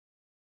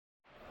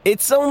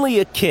It's only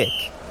a kick,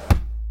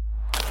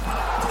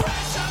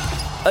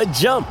 a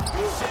jump,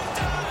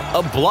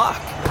 a block.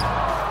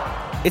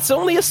 It's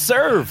only a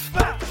serve.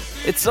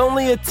 It's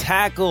only a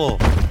tackle,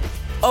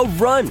 a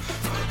run.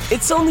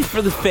 It's only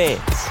for the fans.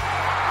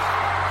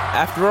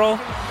 After all,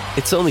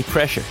 it's only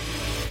pressure.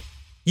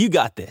 You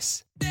got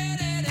this.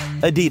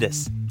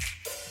 Adidas.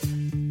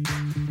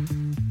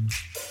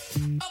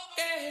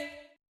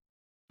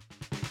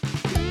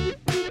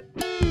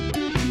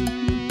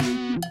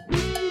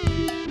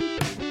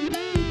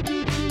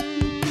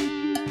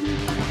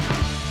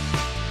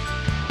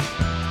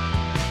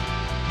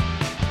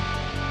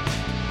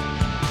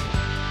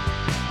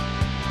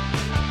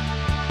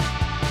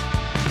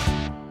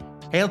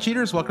 Hail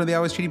cheaters, welcome to the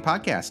Always Cheating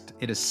Podcast.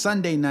 It is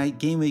Sunday night,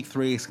 game week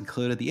 3 is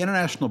concluded. The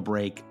international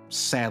break,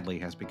 sadly,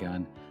 has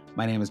begun.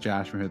 My name is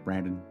Josh, I'm here with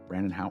Brandon.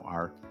 Brandon, how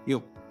are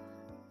you?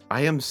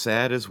 I am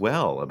sad as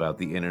well about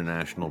the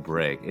international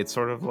break. It's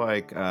sort of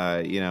like,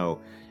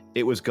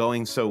 it was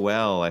going so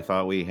well. I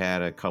thought we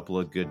had a couple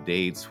of good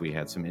dates. We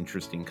had some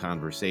interesting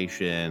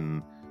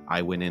conversation.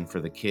 I went in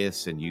for the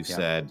kiss and you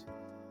said,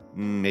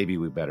 maybe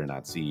we better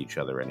not see each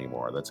other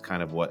anymore. That's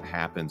kind of what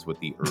happens with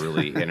the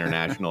early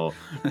international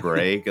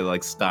break.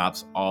 It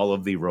stops all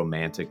of the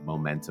romantic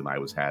momentum I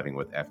was having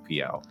with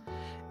FPL.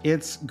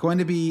 It's going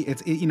to be,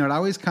 it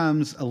always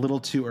comes a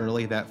little too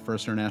early, that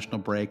first international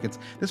break.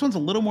 This one's a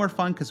little more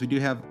fun because we do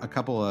have a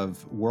couple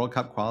of World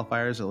Cup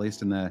qualifiers, at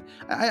least in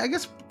I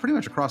guess pretty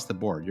much across the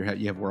board. You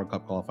have World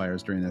Cup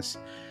qualifiers during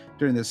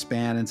this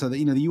span. And so the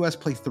U.S.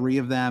 play 3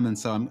 of them. And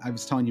so I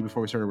was telling you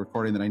before we started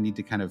recording that I need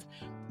to kind of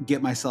get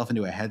myself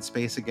into a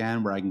headspace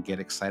again where I can get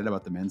excited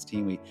about the men's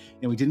team.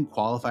 We didn't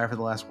qualify for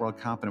the last World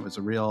Cup, and it was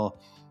a real,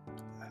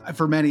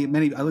 for many,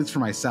 at least for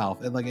myself,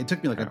 it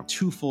took me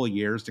 2 full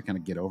years to kind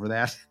of get over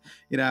that,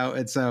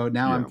 and so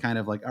now I'm kind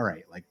of like, all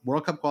right,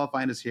 World Cup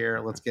qualifying is here.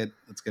 Let's get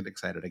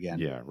excited again.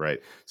 Yeah, right.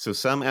 So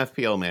some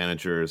FPL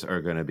managers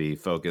are going to be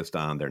focused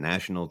on their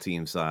national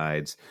team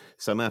sides.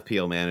 Some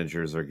FPL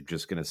managers are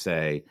just going to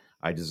say,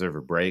 I deserve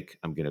a break.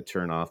 I'm going to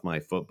turn off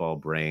my football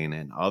brain.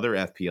 And other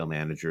FPL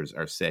managers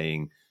are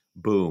saying,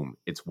 boom,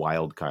 it's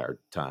wild card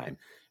time.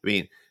 I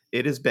mean,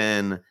 it's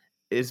been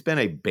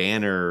a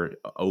banner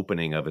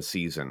opening of a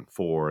season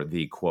for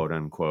the quote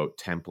unquote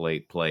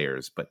template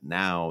players. But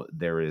now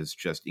there is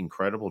just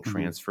incredible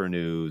transfer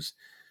news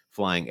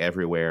flying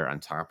everywhere on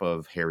top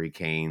of Harry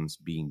Kane's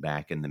being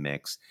back in the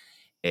mix.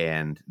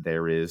 And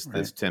there is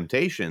this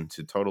temptation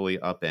to totally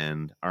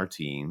upend our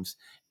teams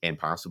and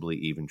possibly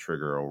even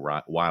trigger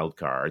a wild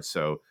card.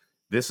 So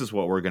this is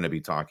what we're going to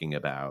be talking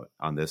about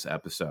on this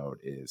episode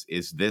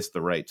is this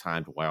the right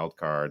time to wild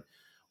card?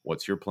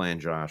 What's your plan,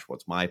 Josh?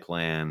 What's my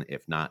plan?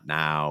 If not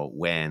now,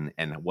 when?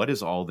 And what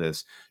is all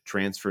this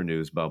transfer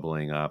news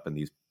bubbling up and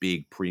these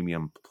big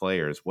premium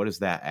players? What does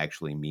that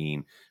actually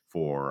mean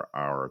for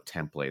our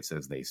templates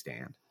as they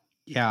stand?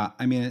 Yeah,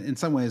 I mean, in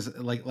some ways,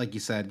 like you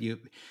said,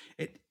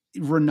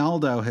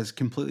 Ronaldo has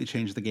completely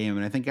changed the game.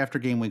 And I think after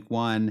game week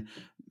 1,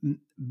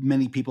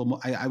 many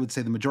people, I would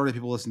say the majority of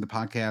people listening to the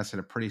podcast had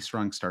a pretty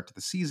strong start to the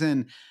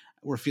season.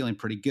 We're feeling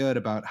pretty good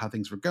about how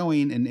things were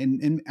going.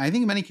 And I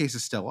think in many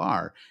cases still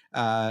are.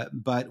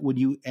 But when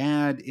you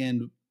add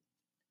in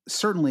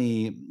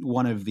certainly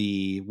one of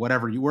the,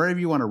 wherever you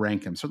want to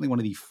rank him, certainly one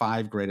of the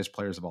 5 greatest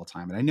players of all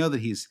time. And I know that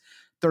he's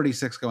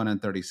 36 going on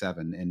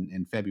 37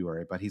 in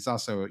February, but he's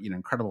also,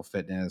 incredible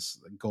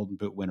fitness, Golden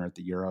Boot winner at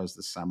the Euros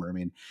this summer. I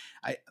mean,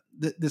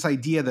 this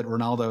idea that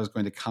Ronaldo is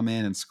going to come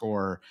in and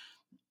score,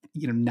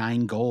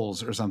 9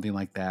 goals or something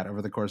like that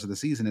over the course of the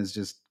season is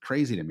just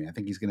crazy to me. I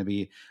think he's going to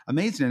be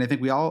amazing. And I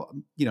think we all,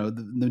 the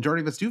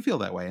majority of us do feel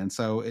that way. And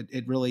so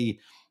it really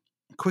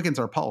quickens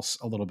our pulse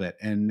a little bit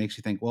and makes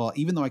you think, well,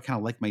 even though I kind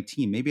of like my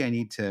team, maybe I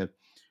need to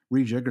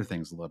rejigger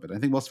things a little bit. I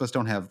think most of us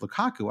don't have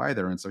Lukaku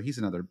either. And so he's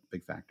another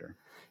big factor.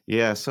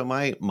 Yeah, so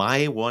my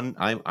one,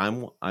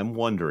 I'm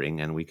wondering,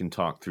 and we can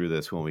talk through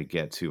this when we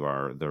get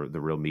to the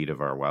real meat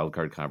of our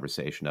wildcard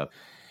conversation of,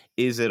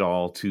 is it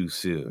all too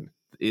soon?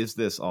 Is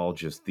this all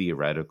just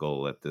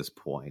theoretical at this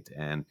point?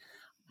 And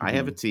I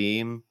have a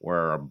team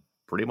where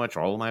pretty much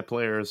all of my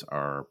players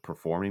are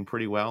performing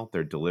pretty well.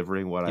 They're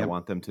delivering what I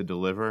want them to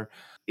deliver.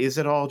 Is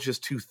it all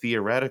just too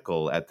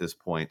theoretical at this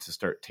point to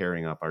start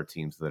tearing up our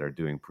teams that are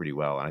doing pretty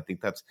well? And I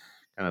think that's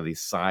kind of the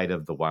side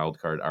of the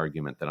wildcard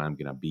argument that I'm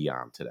going to be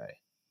on today.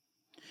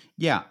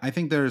 Yeah, I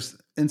think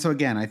and so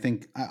again, I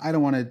think I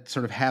don't want to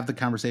sort of have the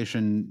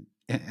conversation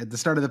at the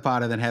start of the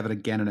pod and then have it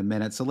again in a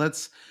minute. So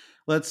let's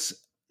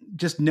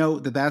just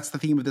note that that's the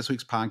theme of this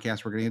week's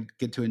podcast. We're going to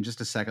get to it in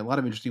just a second. A lot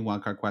of interesting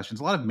wildcard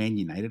questions, a lot of Man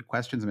United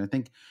questions. I mean, I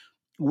think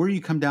where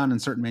you come down in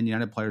certain Man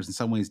United players in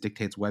some ways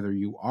dictates whether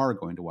you are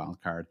going to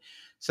wildcard.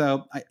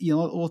 So,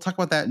 we'll talk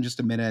about that in just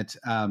a minute.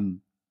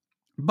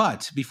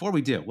 But before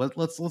we do,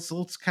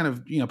 let's kind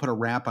of, put a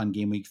wrap on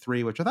game week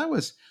 3, which I thought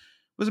was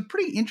a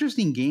pretty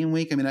interesting game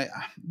week. I mean, I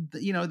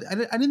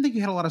didn't think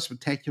you had a lot of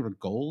spectacular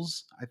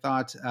goals. I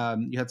thought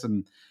you had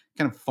some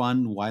kind of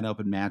fun, wide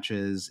open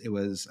matches. It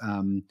was,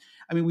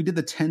 we did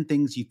the 10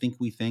 things you think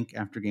we think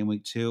after game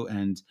week 2.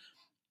 And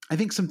I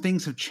think some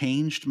things have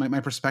changed. My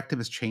perspective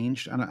has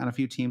changed on a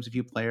few teams, a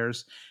few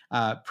players,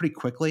 pretty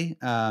quickly.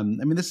 I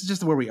mean, this is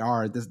just where we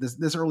are.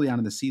 This early on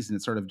in the season,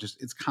 it's sort of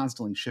just it's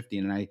constantly shifting,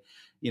 and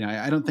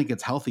I don't think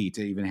it's healthy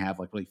to even have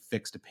like really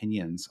fixed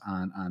opinions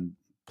on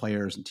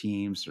players and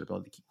teams, their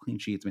ability to keep clean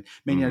sheets. I mean,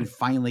 Man United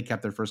finally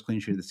kept their first clean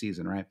sheet of the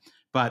season, right?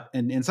 But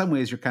in some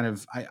ways, you're kind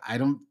of I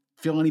don't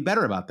feel any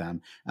better about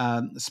them.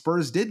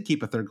 Spurs did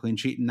keep a third clean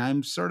sheet, and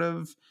I'm sort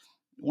of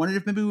wondered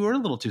if maybe we were a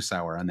little too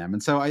sour on them.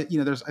 And so I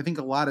think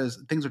a lot of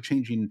things are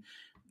changing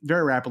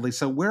very rapidly.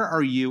 So where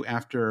are you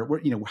after?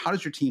 How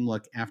does your team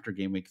look after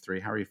game week 3?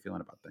 How are you feeling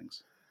about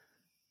things?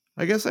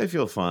 I guess I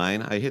feel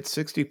fine. I hit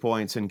 60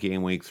 points in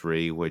game week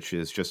 3, which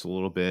is just a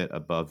little bit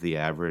above the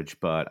average,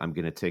 but I'm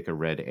going to take a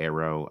red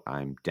arrow.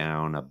 I'm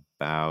down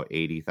about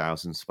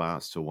 80,000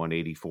 spots to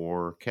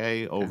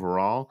 184K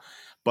overall,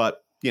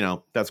 but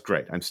that's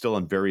great. I'm still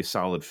on very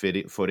solid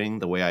footing.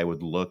 The way I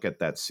would look at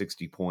that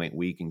 60-point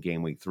week in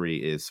game week 3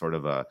 is sort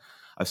of a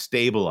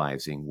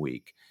stabilizing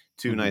week.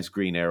 Two nice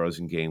green arrows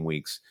in game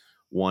weeks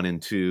 1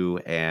 and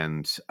 2,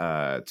 and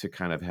to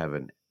kind of have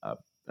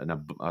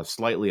a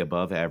slightly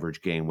above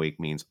average game week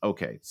means,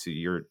 okay, so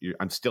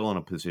I'm still in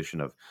a position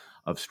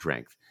of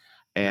strength.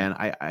 And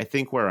I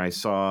think where I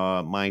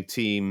saw my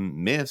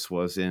team miss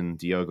was in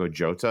Diogo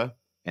Jota,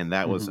 and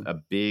that was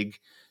a big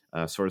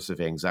source of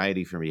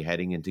anxiety for me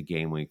heading into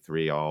game week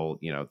 3.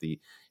 The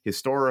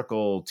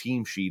historical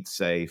team sheets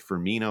say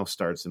Firmino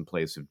starts in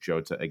place of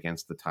Jota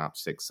against the top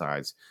 6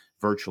 sides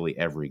virtually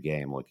every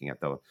game, looking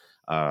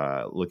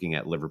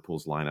at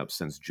Liverpool's lineup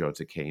since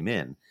Jota came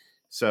in.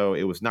 So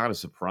it was not a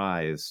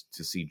surprise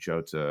to see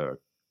Jota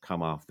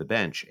come off the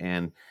bench.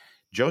 And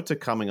Jota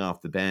coming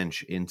off the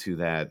bench into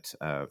that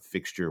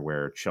fixture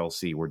where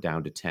Chelsea were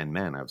down to 10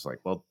 men, I was like,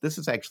 well, this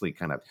is actually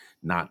kind of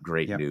not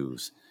great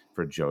news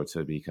for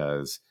Jota,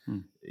 because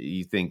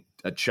you think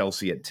a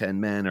Chelsea at 10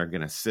 men are going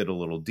to sit a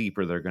little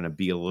deeper. They're going to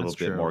be a little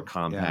bit more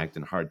compact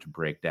and hard to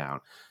break down.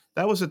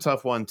 That was a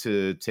tough one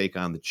to take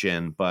on the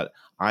chin, but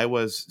I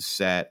was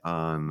set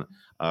on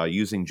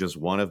using just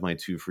one of my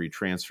 2 free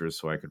transfers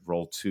so I could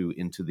roll 2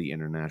 into the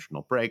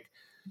international break.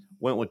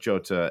 Went with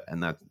Jota,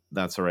 and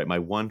that's all right. My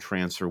one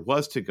transfer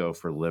was to go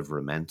for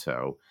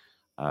Livramento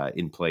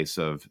in place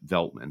of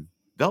Veltman.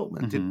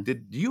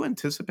 Did you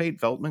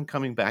anticipate Veltman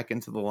coming back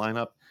into the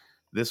lineup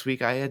this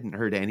week? I hadn't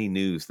heard any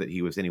news that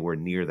he was anywhere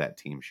near that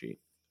team sheet.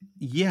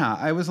 Yeah,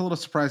 I was a little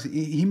surprised.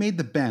 He made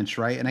the bench,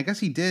 right? And I guess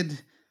he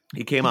did.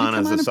 He came on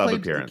as a sub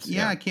appearance.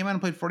 Yeah, I came on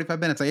and played 45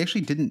 minutes. I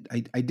actually didn't.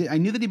 I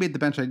knew that he made the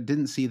bench. I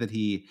didn't see that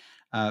he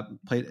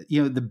played.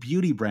 The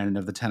beauty, Brandon,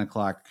 of the 10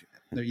 o'clock,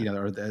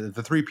 or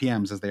the 3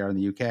 p.m.s as they are in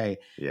the UK.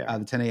 Yeah.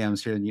 The 10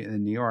 a.m.s here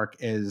in New York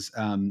is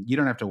you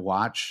don't have to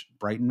watch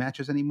Brighton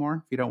matches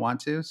anymore if you don't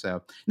want to.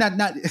 So not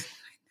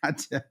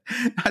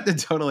to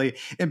totally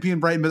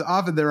impugn Brighton, but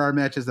often there are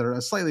matches that are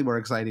slightly more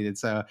exciting. And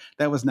so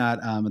that was not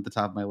at the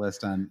top of my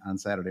list on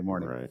Saturday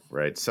morning.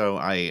 Right. So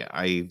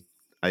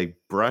I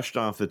brushed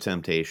off the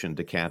temptation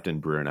to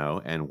captain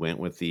Bruno and went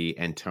with the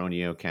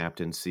Antonio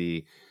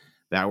captaincy.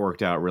 That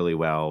worked out really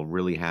well.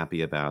 Really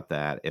happy about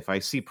that. If I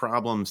see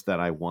problems that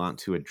I want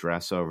to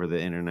address over the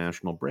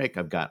international break,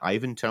 I've got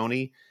Ivan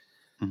Toney,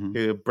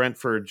 who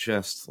Brentford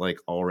just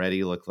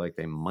already looked like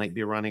they might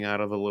be running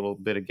out of a little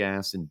bit of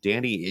gas, and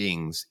Danny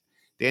Ings.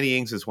 Danny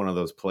Ings is one of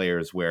those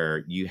players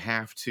where you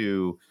have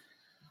to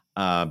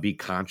be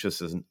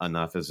conscious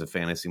enough as a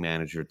fantasy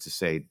manager to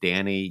say,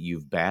 Danny,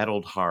 you've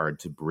battled hard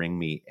to bring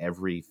me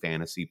every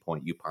fantasy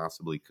point you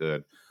possibly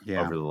could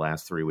over the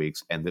last 3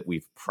 weeks, and that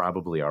we've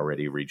probably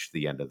already reached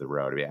the end of the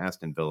road. I mean,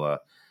 Aston Villa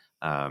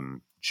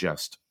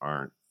just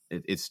aren't.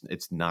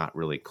 It's not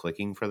really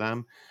clicking for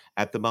them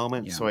at the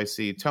moment. Yeah. So I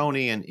see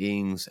Toney and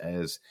Ings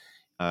as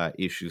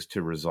issues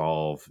to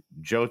resolve.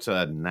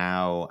 Jota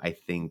now, I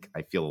think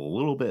I feel a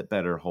little bit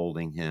better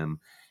holding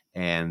him,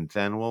 and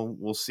then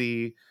we'll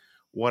see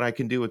what I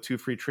can do with 2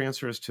 free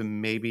transfers to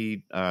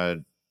maybe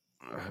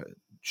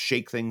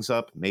shake things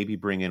up, maybe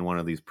bring in one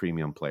of these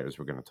premium players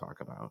we're going to talk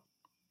about.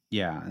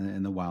 Yeah,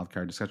 in the wild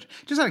card discussion.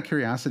 Just out of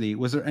curiosity,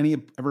 was there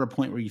ever a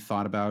point where you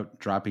thought about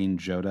dropping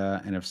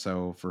Jota, and if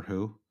so, for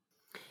who?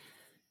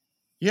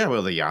 Yeah,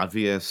 well, the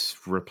obvious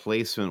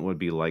replacement would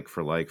be like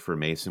for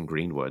Mason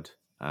Greenwood.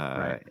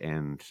 Right.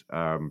 And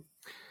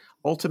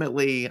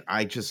ultimately,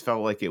 I just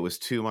felt like it was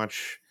too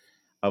much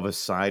of a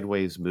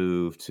sideways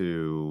move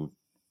to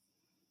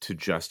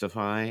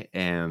justify.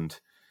 And,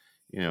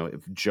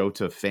 if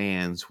Jota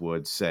fans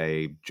would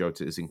say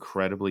Jota is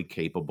incredibly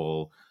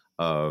capable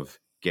of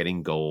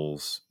getting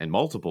goals, and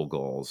multiple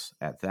goals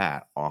at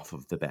that, off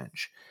of the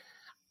bench.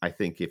 I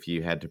think if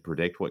you had to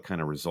predict what kind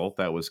of result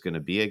that was going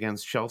to be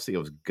against Chelsea, it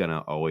was going to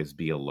always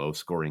be a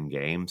low-scoring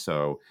game.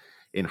 So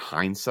in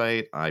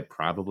hindsight, I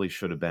probably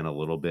should have been a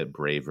little bit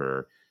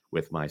braver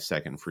with my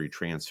second free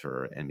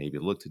transfer and maybe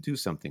look to do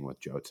something with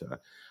Jota.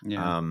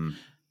 Yeah.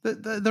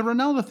 The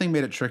Ronaldo thing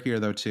made it trickier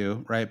though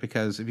too, right?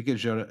 Because if you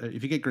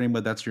get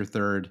Greenwood, that's your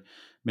third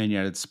Man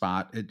United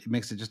spot. It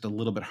makes it just a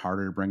little bit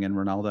harder to bring in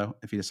Ronaldo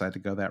if you decide to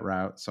go that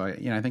route. So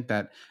I think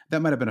that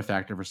might have been a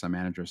factor for some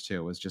managers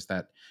too. Was just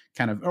that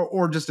kind of,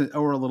 or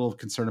a little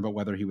concern about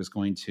whether he was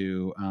going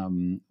to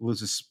lose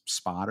his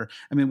spot. Or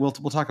I mean, we'll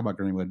talk about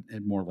Greenwood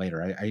more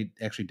later. I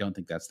actually don't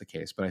think that's the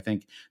case, but I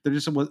think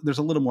there's a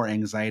little more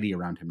anxiety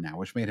around him now,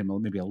 which made him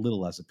maybe a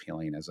little less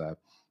appealing as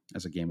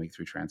a game week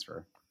 3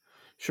 transfer.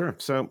 Sure.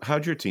 So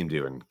how'd your team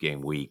do in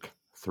game week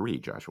 3,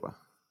 Joshua?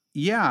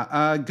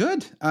 Yeah,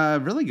 good.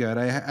 Really good.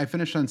 I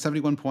finished on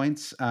 71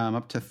 points,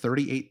 up to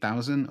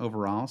 38,000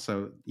 overall.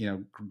 So,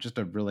 just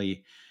a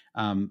really,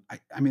 I mean,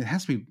 it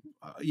has to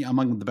be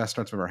among the best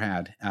starts I've ever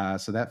had.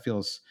 So that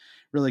feels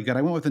really good.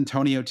 I went with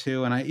Antonio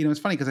too. And it's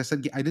funny because I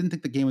said I didn't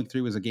think the game week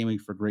 3 was a game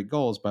week for great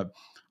goals, but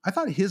I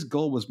thought his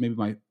goal was maybe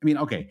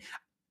okay.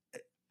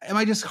 Am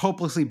I just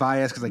hopelessly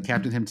biased because I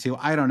captained him too?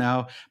 I don't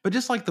know. But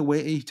just like the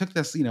way he took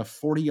this,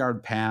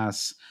 40-yard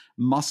pass,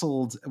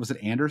 muscled, was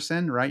it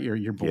Anderson, right?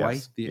 Your boy,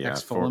 yes. the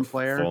ex-Fulham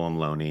player. Fulham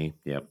loanee.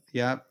 Yep.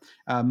 Yep.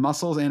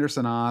 Muscles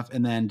Anderson off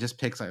and then just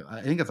picks,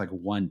 I think it's like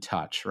one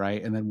touch,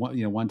 right? And then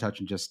one touch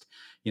and just,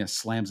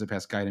 slams it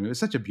past Guy. I mean, it was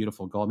such a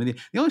beautiful goal. I mean,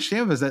 the only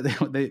shame is that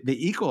they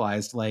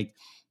equalized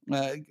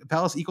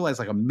Palace equalized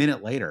like a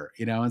minute later,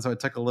 and so it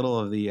took a little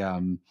of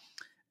the,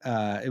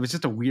 it was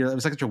just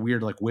such a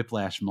weird like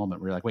whiplash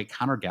moment where you're like, wait,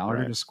 Conor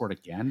Gallagher just scored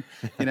again,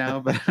 but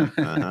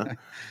uh-huh.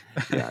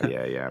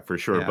 yeah, for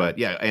sure. Yeah. But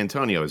yeah,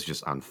 Antonio is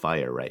just on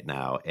fire right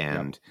now.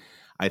 And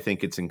I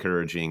think it's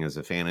encouraging as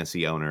a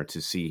fantasy owner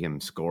to see him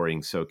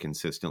scoring so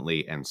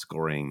consistently and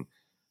scoring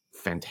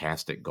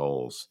fantastic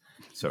goals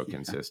so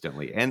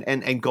consistently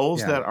and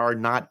goals that are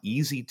not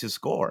easy to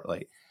score.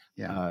 Like,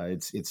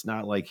 it's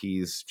not like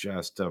he's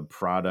just a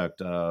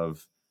product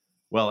of,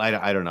 well,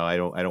 I don't know. I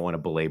don't want to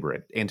belabor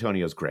it.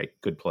 Antonio's great.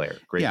 Good player.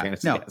 Great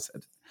fantasy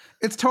asset.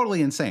 It's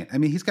totally insane. I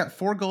mean, he's got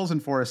 4 goals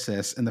and 4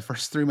 assists in the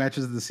first 3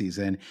 matches of the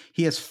season.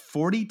 He has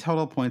 40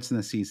 total points in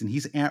the season.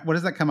 He's what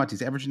does that come out to?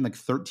 He's averaging like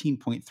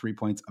 13.3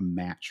 points a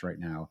match right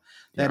now.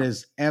 That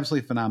is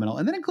absolutely phenomenal.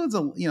 And that includes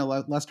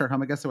Leicester at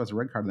home. I guess there was a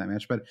red card in that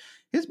match, but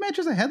his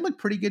matches ahead look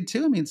pretty good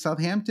too. I mean,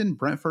 Southampton,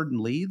 Brentford, and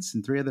Leeds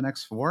in 3 of the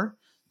next 4.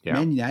 Yeah.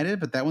 Man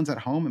United, but that one's at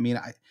home. I mean,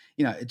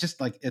 it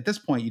just like at this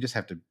point, you just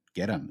have to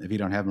get him if you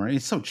don't have him. And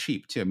it's so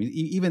cheap too. I mean,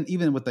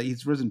 even with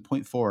he's risen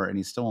 0.4 and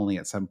he's still only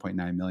at 7.9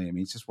 million. I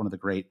mean, it's just one of the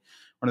great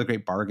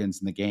bargains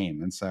in the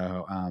game. And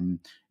so,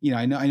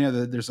 I know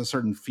that there's a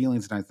certain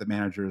feeling sometimes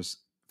that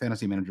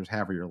fantasy managers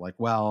have where you're like,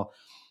 well,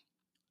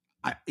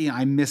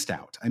 I missed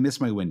out. I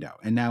missed my window,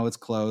 and now it's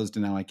closed,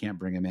 and now I can't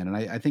bring him in. And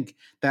I think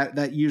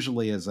that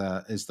usually is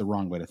the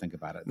wrong way to think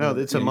about it. No,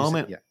 it's a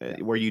moment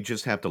where you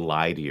just have to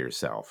lie to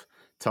yourself.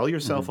 Tell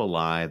yourself a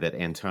lie that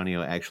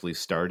Antonio actually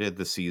started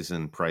the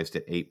season priced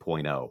at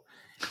 8.0.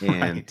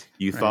 And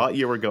you thought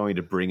you were going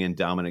to bring in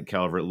Dominic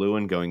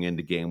Calvert-Lewin going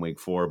into game week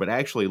 4. But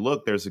actually,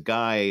 look, there's a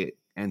guy,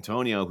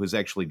 Antonio, who's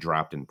actually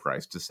dropped in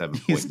price to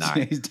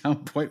 7.9. He's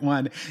down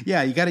 0.1.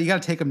 Yeah, you got to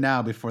take him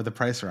now before the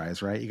price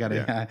rise, right? You got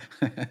to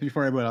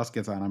before everyone else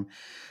gets on him.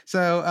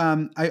 So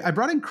I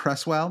brought in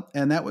Cresswell,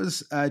 and that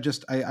was I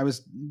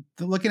was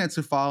looking at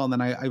Soufal, and then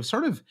I was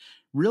sort of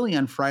really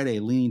on Friday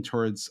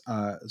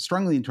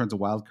strongly leaning towards a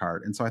wild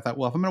card. And so I thought,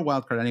 well, if I'm in a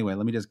wild card anyway,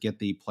 let me just get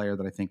the player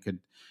that I think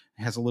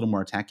has a little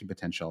more attacking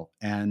potential.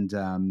 And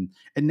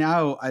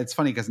now it's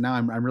funny because now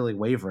I'm really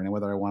wavering on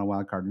whether I want a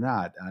wild card or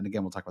not. And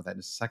again, we'll talk about that in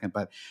just a second.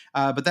 But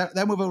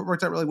that move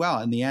worked out really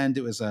well. In the end,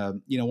 it was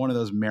one of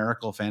those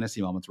miracle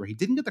fantasy moments where he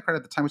didn't get the credit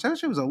at the time, which I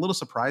actually was a little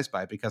surprised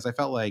by because I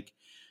felt like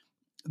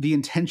the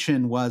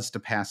intention was to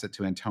pass it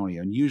to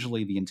Antonio, and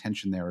usually the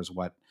intention there is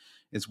what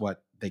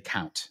they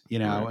count,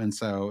 right. And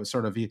so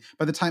sort of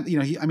by the time,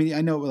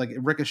 I know like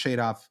it ricocheted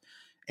off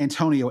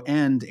Antonio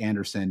and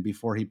Anderson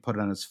before he put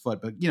it on his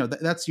foot, but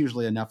that's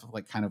usually enough of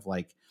like kind of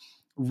like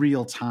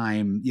real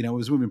time, it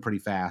was moving pretty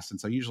fast.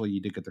 And so usually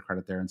you did get the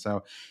credit there. And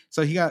so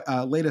he got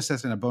a late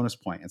assist and a bonus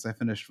point. And so I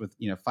finished with,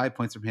 5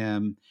 points from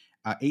him,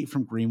 8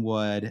 from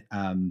Greenwood.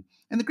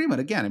 And the Greenwood,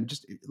 again, I mean,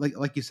 just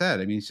like you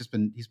said, I mean,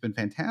 he's been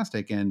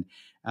fantastic. And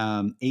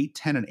 8,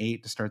 10, and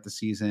 8 to start the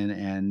season.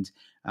 And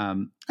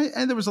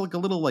there was like a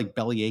little like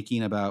belly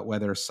aching about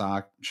whether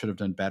Sa should have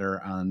done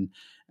better on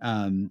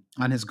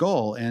his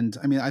goal. And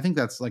I mean, I think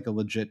that's like a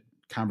legit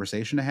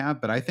conversation to have,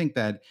 but I think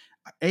that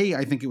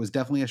I think it was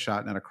definitely a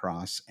shot, not a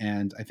cross.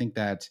 And I think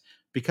that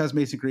because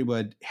Mason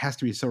Greenwood has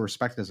to be so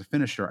respected as a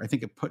finisher, I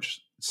think it puts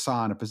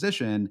Sa in a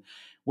position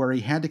where he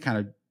had to kind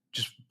of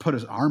just put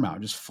his arm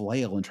out, just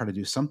flail and try to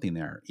do something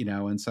there,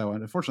 And so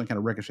unfortunately kind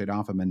of ricocheted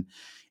off him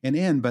and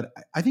in, but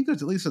I think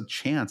there's at least a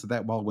chance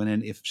that ball went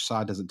in if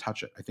Sa doesn't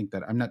touch it. I think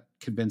that I'm not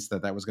convinced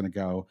that was going to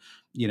go,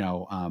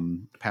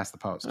 past the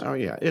post. Oh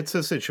yeah. It's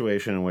a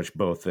situation in which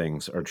both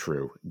things are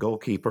true.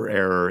 Goalkeeper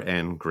error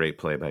and great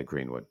play by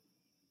Greenwood.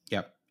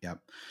 Yep. Yep.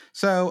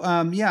 So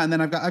yeah, and then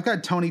I've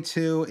got Tony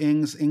too.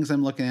 Ings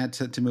I'm looking at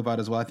to move out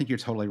as well. I think you're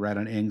totally right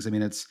on Ings. I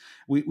mean, it's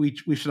we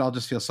should all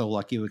just feel so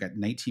lucky. We got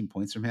 19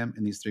 points from him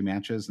in these 3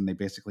 matches, and they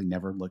basically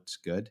never looked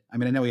good. I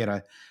mean, I know he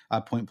had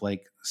a point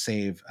blank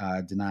save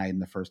denied in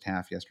the first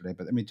half yesterday,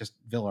 but I mean, just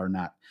Villa are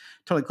not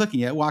totally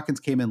clicking yet.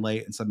 Watkins came in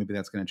late, and so maybe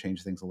that's going to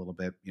change things a little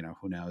bit. You know,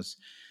 who knows?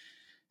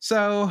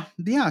 So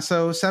yeah,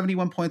 so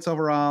 71 points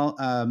overall.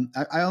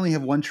 I only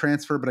have 1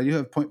 transfer, but I do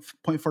have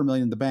 0.4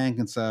 million in the bank,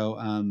 and so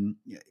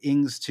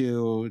Ings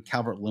to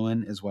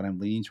Calvert-Lewin is what I'm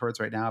leaning towards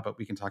right now. But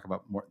we can talk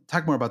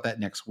more about that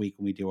next week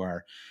when we do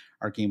our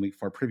game week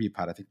 4 preview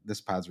pod. I think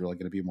this pod's really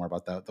going to be more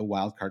about the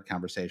wild card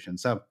conversation.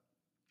 So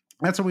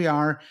that's where we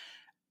are.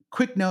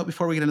 Quick note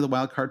before we get into the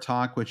wild card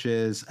talk, which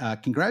is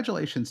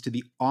congratulations to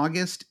the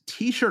August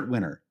T-shirt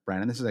winner,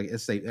 Brandon. This is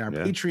our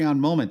Patreon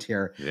moment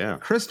here. Yeah,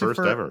 Christopher.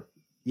 First ever.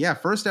 Yeah,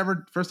 first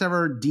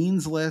ever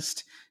Dean's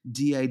List,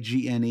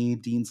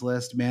 DIGNE, Dean's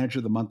List Manager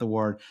of the Month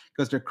award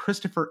goes to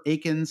Christopher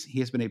Akins. He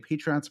has been a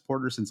Patreon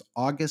supporter since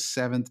August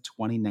 7th,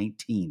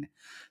 2019.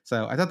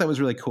 So I thought that was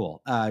really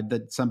cool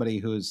that somebody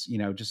who's,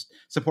 just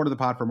supported the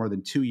pod for more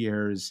than 2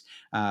 years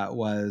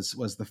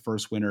was the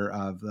first winner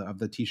of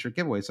the T-shirt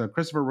giveaway. So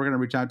Christopher, we're going to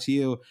reach out to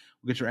you.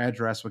 We'll get your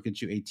address. We'll get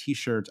you a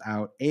T-shirt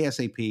out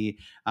ASAP.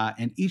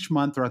 And each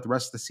month throughout the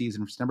rest of the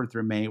season, from September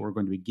through May, we're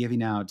going to be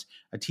giving out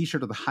a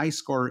T-shirt of the high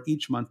scorer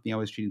each month in the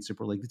Always Cheating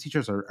Super League. The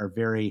T-shirts are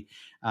very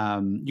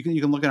you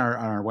can look at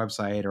our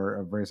website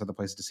or various other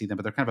places to see them,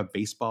 but they're kind of a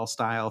baseball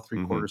style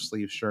 3/4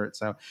 sleeve shirt.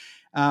 So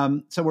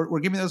we're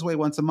giving those away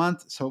once a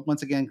month. So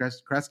once again,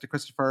 congrats to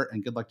Christopher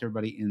and good luck to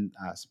everybody in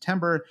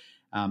September.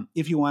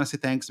 If you want to say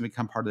thanks and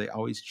become part of the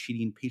Always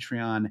Cheating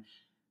Patreon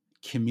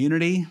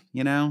community,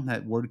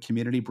 that word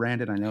community,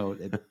 Brandon, I know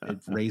it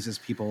raises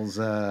people's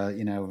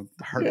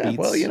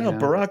heartbeats. Yeah, well,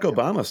 Barack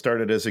Obama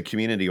started as a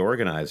community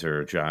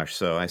organizer, Josh,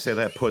 so I say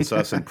that puts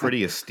us in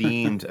pretty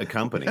esteemed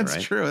company. That's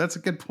right? True. That's a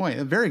good point.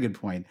 A very good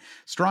point.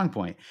 Strong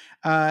point.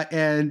 So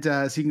you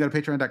can go to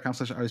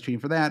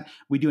patreon.com/alwayscheating for that.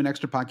 We do an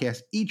extra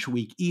podcast each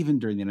week, even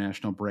during the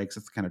international breaks.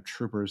 It's the kind of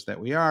troopers that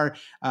we are.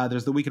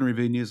 There's the Week in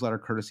Review newsletter,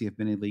 courtesy of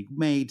Mini League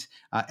Mate.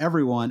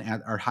 Everyone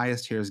at our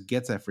highest tiers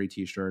gets a free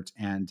T-shirt.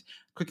 And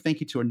quick thank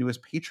you to our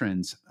newest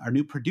patrons, our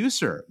new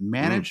producer,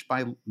 managed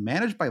by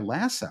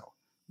Lasso.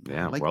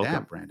 Yeah, I like welcome.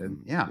 that,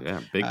 Brandon. Yeah,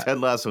 big Ted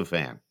Lasso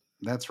fan.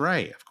 That's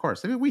right. Of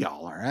course. I mean, we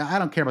all are. I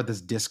don't care about this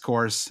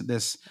discourse.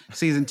 This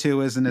season 2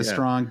 isn't a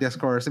strong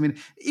discourse. I mean,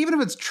 even if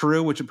it's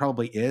true, which it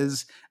probably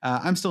is,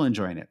 I'm still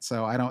enjoying it.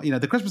 So I don't,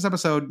 the Christmas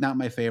episode, not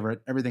my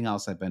favorite. Everything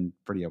else I've been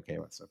pretty okay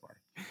with so far.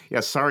 Yeah,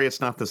 sorry it's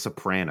not The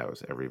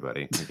Sopranos,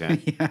 everybody.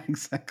 Okay. Yeah,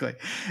 exactly.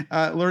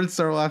 Lawrence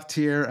Sorloff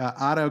tier,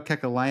 Otto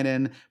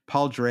Kekalainen,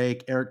 Paul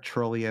Drake, Eric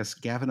Trollius,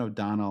 Gavin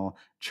O'Donnell,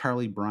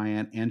 Charlie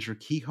Bryant, Andrew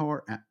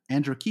Kehoe,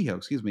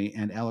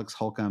 and Alex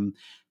Holcomb.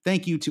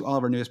 Thank you to all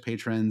of our newest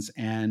patrons.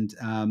 And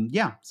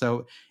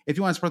so if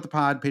you want to support the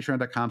pod,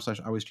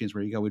 patreon.com/alwayscheating is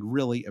where you go. We'd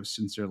really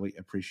sincerely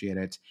appreciate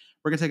it.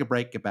 We're going to take a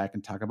break, get back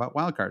and talk about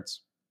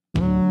wildcards.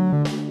 All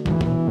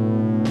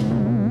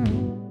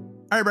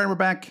right, Brian, we're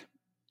back.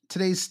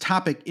 Today's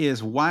topic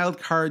is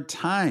wildcard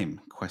time, ?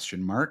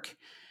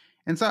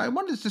 And so I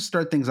wanted to just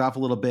start things off a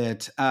little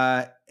bit.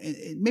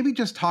 Maybe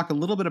just talk a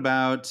little bit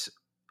about,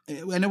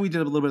 I know we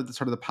did a little bit of the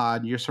sort of the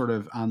pod. You're sort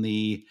of on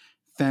the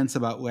fence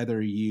about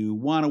whether you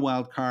want a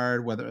wild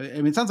card,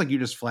 it sounds like you're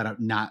just flat out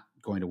not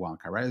going to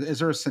wild card, right? Is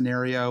there a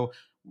scenario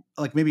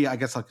like maybe, I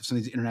guess, like if some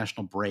of these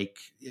international break,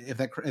 if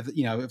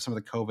some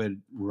of the COVID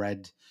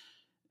red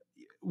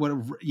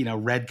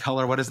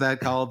color, what is that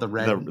called? The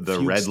red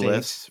red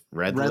list,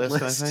 I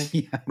think.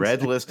 Yeah, exactly.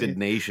 Red listed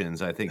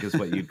nations, I think is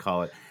what you'd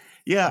call it.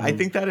 Yeah, I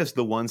think that is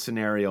the one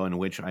scenario in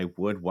which I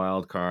would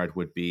wild card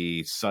would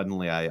be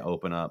suddenly I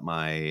open up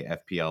my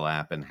FPL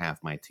app and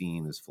half my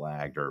team is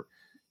flagged, or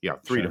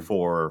 3 to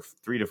 4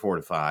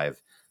 to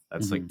 5.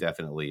 That's like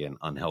definitely an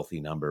unhealthy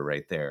number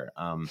right there.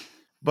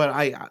 But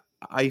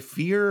I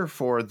fear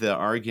for the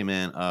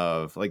argument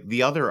of like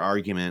the other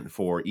argument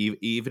for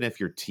even if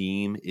your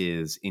team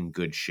is in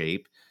good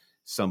shape,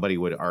 somebody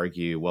would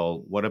argue,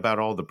 well, what about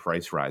all the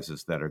price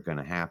rises that are going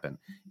to happen?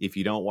 If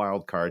you don't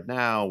wild card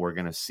now, we're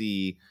going to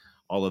see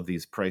all of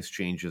these price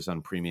changes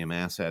on premium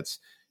assets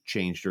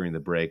change during the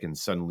break, and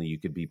suddenly you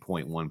could be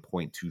 0.1,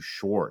 0.2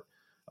 short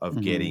of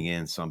getting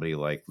in somebody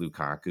like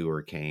Lukaku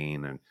or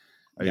Kane. And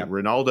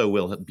Ronaldo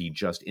will be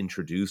just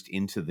introduced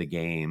into the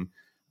game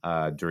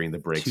during the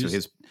break, so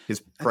his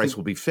price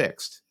will be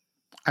fixed.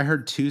 I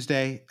heard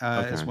Tuesday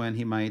is when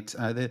he might.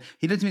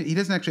 He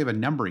doesn't actually have a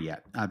number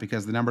yet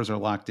because the numbers are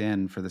locked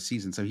in for the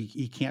season, so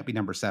he can't be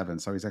number 7.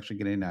 So he's actually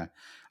getting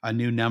a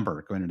new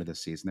number going into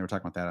this season. They were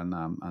talking about that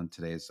on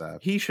today's.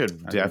 He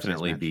should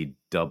definitely be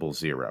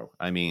 00.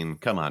 I mean,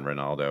 come on,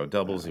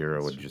 Ronaldo.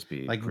 00 would just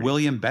be like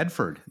William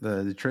Bedford,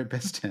 the Detroit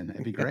Piston.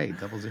 It'd be great.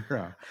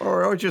 00.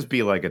 Or just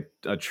be like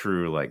a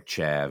true like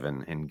Chav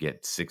and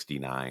get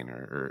 69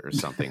 or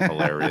something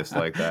hilarious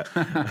like that.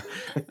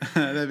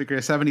 That'd be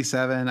great.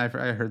 77.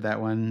 I heard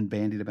that one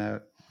bandied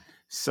about.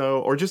 So,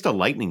 or just a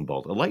lightning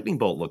bolt. A lightning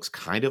bolt looks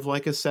kind of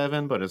like a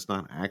 7, but it's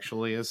not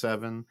actually a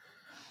 7.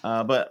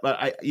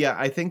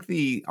 I think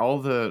all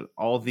the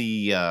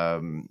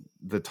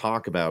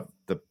talk about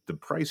the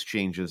price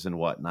changes and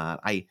whatnot,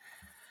 I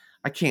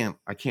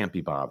can't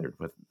be bothered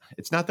with.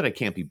 It's not that I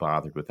can't be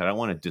bothered with it. I don't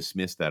want to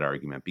dismiss that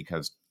argument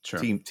because Sure.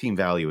 team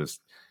value is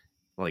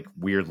like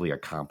weirdly a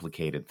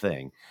complicated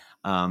thing.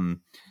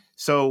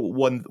 So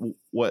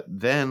what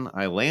then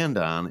I land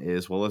on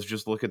is, well, let's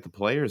just look at the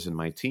players in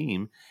my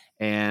team,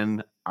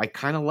 and I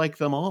kind of like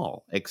them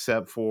all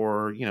except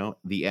for,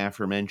 the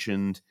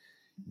aforementioned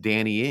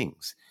Danny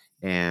Ings.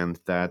 And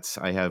that's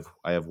I have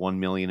 $1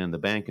 million in the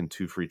bank and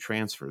 2 free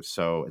transfers.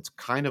 So it's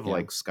kind of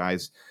like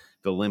sky's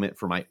the limit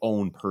for my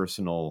own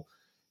personal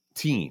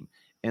team.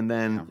 And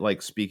then,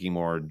 like, speaking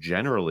more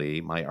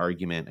generally, my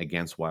argument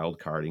against wild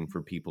carding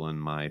for people in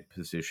my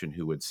position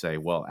who would say,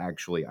 well,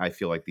 actually, I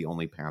feel like the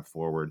only path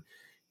forward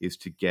is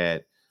to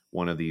get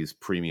one of these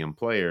premium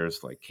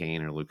players like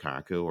Kane or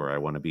Lukaku, or I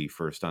want to be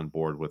first on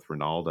board with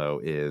Ronaldo,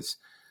 is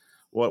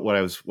what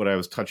I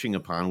was touching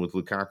upon with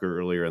Lukaku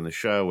earlier in the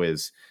show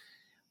is,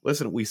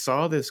 listen, we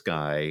saw this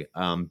guy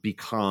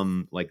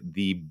become like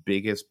the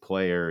biggest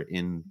player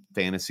in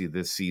fantasy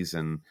this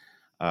season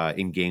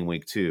in game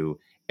week 2.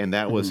 And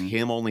that was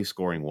him only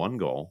scoring 1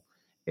 goal.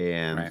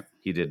 And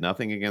he did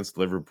nothing against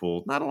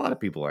Liverpool. Not a lot of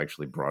people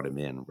actually brought him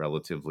in,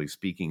 relatively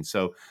speaking.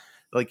 So,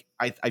 like,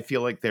 I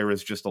feel like there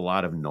is just a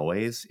lot of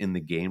noise in the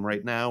game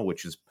right now,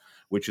 which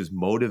is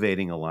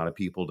motivating a lot of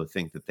people to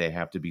think that they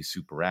have to be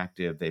super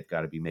active. They've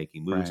got to be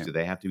making moves. Do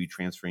they have to be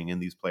transferring in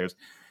these players?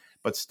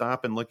 But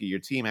stop and look at your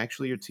team.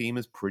 Actually, your team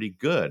is pretty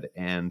good.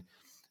 And,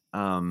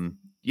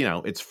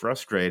 it's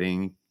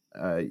frustrating.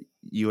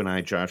 You and I,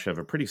 Josh, have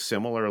a pretty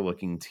similar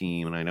looking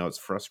team. And I know it's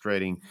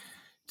frustrating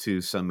to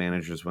some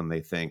managers when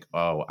they think,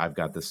 oh, I've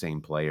got the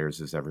same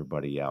players as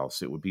everybody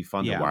else. It would be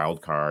fun to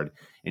wild card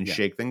and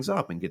shake things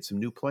up and get some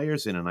new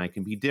players in, and I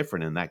can be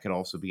different. And that could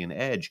also be an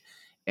edge.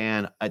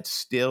 And it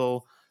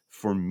still,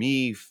 for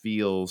me,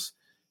 feels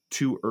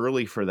too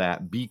early for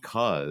that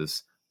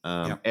because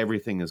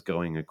everything is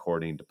going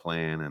according to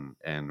plan,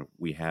 and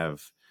we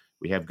have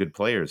good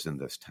players in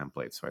this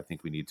template. So I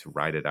think we need to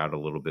ride it out a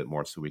little bit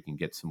more so we can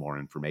get some more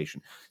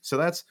information. So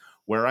that's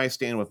where I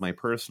stand with my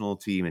personal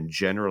team, and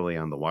generally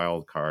on the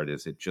wild card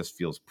is it just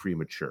feels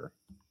premature.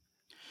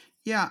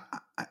 Yeah,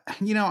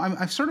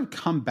 I've sort of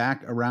come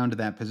back around to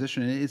that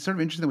position. And it's sort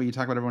of interesting the way you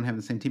talk about everyone having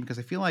the same team, because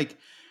I feel like,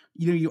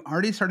 you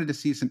already started to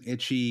see some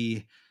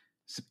itchy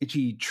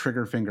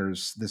trigger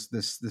fingers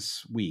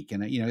this week.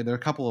 And, there are a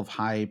couple of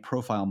high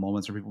profile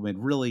moments where people made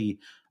really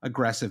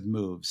aggressive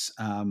moves,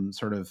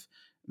 sort of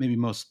maybe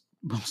most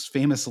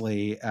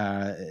famously,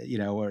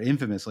 or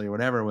infamously or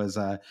whatever was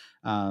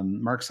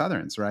Mark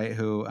Southerns, right?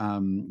 Who,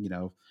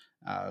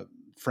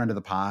 friend of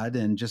the pod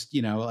and just,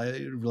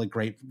 a really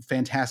great,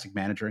 fantastic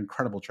manager,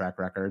 incredible track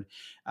record.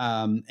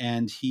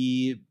 And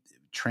he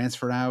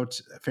transferred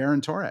out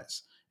Ferran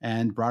Torres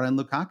and brought in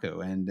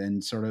Lukaku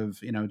and sort of,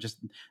 just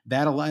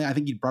that. I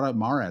think he brought out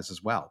Mahrez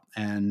as well.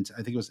 And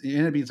I think it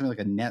ended up being something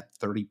like a net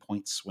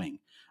 30-point swing,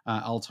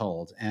 all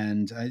told.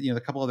 And, a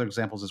couple other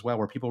examples as well,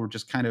 where people were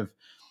just kind of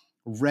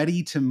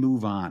ready to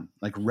move on,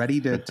 like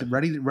ready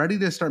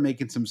to start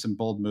making some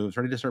bold moves,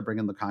 ready to start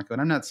bringing Lukaku.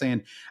 And I'm not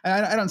saying,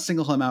 I don't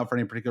single him out for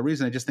any particular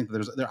reason. I just think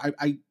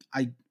that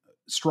I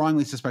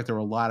strongly suspect there were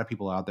a lot of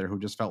people out there who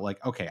just felt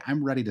like, okay,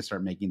 I'm ready to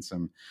start making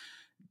some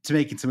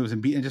moves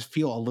and just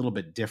feel a little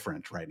bit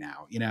different right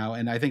now,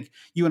 And I think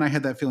you and I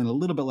had that feeling a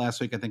little bit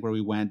last week, I think, where we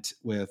went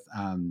with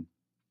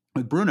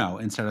Bruno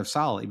instead of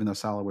Salah, even though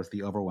Salah was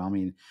the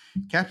overwhelming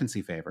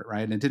captaincy favorite,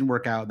 right? And it didn't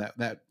work out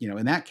that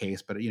in that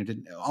case, but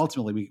didn't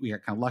ultimately we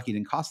got kind of lucky, it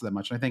didn't cost that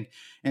much. And I think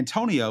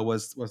Antonio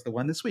was the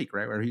one this week,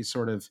 right, where he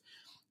sort of,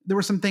 there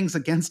were some things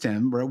against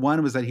him, where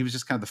one was that he was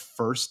just kind of the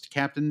first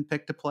captain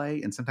pick to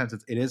play. And sometimes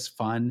it is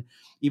fun,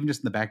 even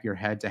just in the back of your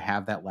head, to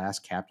have that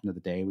last captain of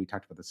the day. We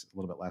talked about this a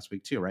little bit last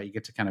week too, right? You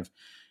get to kind of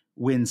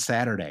win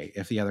Saturday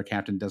if the other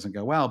captain doesn't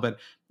go well. But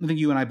I think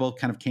you and I both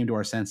kind of came to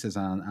our senses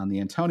on the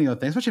Antonio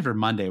thing, especially for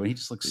Monday when he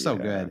just looks so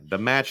good. The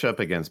matchup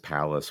against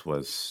Palace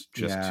was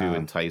just too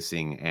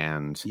enticing.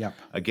 And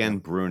again,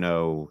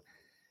 Bruno,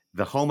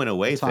 the home and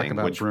away thing. Talk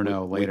about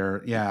Bruno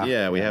later. We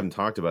haven't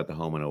talked about the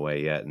home and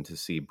away yet. And to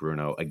see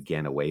Bruno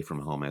again away from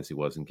home as he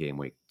was in game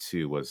week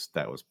 2 was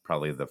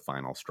probably the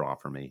final straw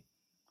for me.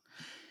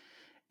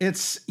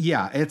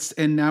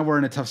 And now we're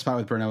in a tough spot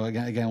with Bruno.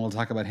 Again, we'll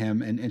talk about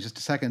him in just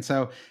a second.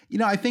 So,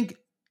 I think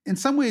in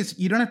some ways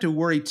you don't have to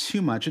worry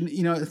too much. And,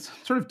 it's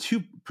sort of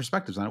two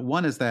perspectives on it.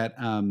 One is that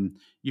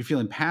you're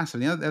feeling passive.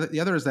 The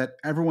other is that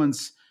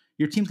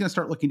your team's going to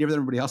start looking different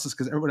than everybody else's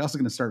because everybody else is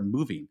going to start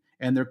moving.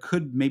 And there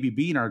could maybe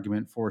be an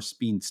argument for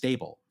being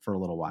stable for a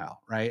little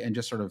while, right? And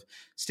just sort of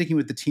sticking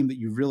with the team that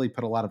you really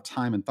put a lot of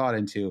time and thought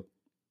into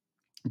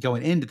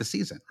going into the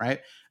season,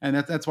 right? And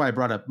that's why I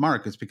brought up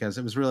Mark, is because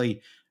it was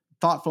really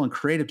thoughtful and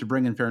creative to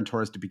bring in Ferran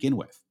Torres to begin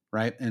with,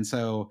 right? And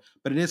so,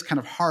 but it is kind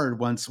of hard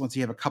once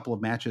you have a couple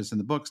of matches in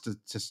the books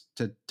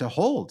to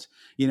hold,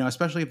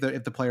 especially if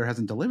the player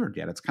hasn't delivered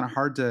yet. It's kind of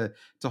hard to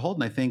hold.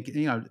 And I think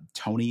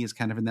Tony is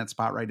kind of in that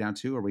spot right now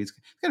too, where he's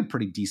got a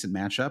pretty decent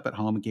matchup at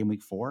home in game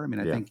week 4. I mean,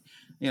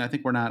 I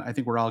think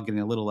we're all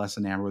getting a little less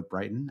enamored with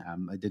Brighton.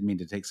 I didn't mean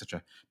to take such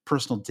a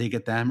personal dig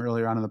at them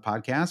earlier on in the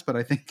podcast, but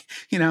I think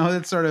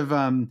it's sort of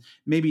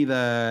maybe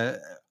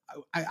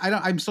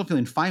I'm still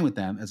feeling fine with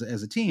them as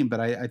a team, but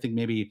I think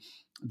maybe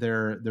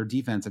their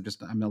defense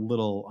I'm a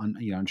little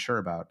unsure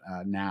about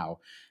now.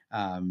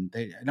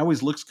 It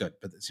always looks good,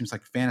 but it seems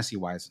like fantasy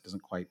wise it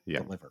doesn't quite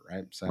deliver,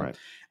 right? So right.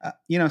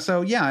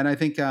 And I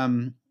think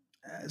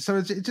so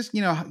it's just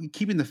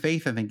keeping the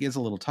faith I think is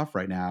a little tough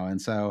right now.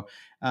 And so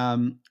but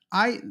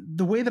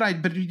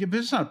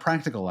just on a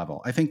practical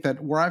level, I think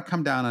that where I've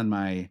come down on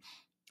my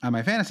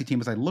fantasy team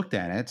is I looked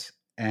at it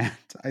and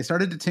I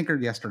started to tinker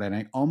yesterday and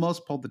I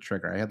almost pulled the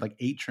trigger. I had like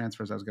 8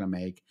 transfers I was going to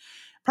make.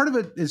 Part of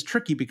it is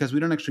tricky because we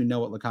don't actually know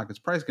what Lukaku's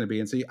price is going to be.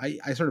 And so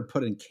I sort of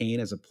put in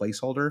Kane as a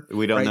placeholder.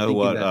 We don't know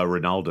what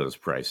Ronaldo's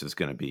price is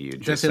going to be. You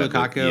just say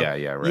Lukaku?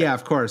 Yeah, right. Yeah,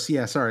 of course.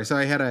 Yeah, sorry. So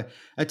I had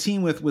a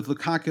team with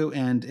Lukaku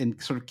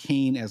and sort of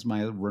Kane as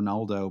my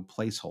Ronaldo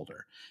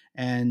placeholder.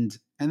 And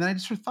then I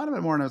just sort of thought about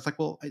it more and I was like,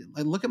 well,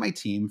 I look at my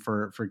team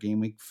for game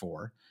week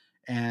 4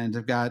 and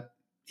I've got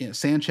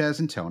Sanchez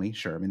and Tony.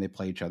 Sure. I mean, they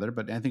play each other,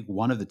 but I think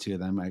one of the two of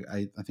them,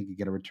 I think you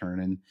get a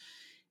return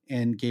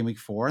in game week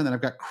 4. And then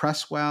I've got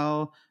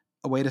Cresswell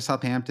away to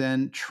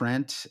Southampton,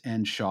 Trent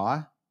and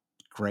Shaw.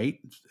 Great.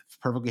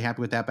 Perfectly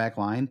happy with that back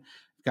line.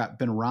 I've got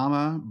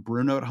Benrahma,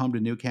 Bruno at home to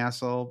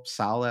Newcastle,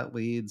 Salah at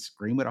Leeds,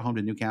 Greenwood at home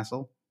to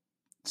Newcastle.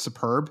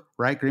 Superb,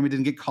 right? Greenwood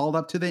didn't get called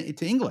up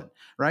to England,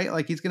 right?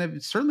 Like he's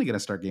certainly going to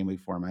start game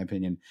week 4, in my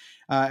opinion.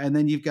 And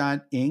then you've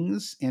got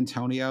Ings,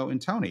 Antonio,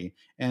 and Tony.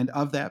 And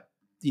of that,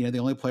 the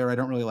only player I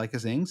don't really like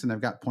is Ings, and I've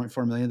got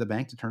 0.4 million in the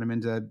bank to turn him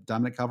into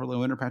Dominic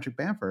Calvert-Lewin or Patrick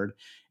Bamford.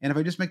 And if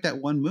I just make that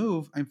one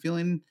move, I'm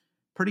feeling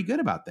pretty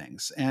good about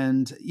things.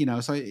 And,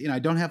 so,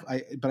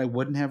 but I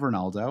wouldn't have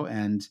Ronaldo.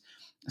 And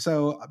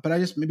so,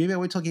 but maybe I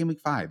wait till game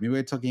week 5, maybe I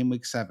wait till game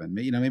week 7,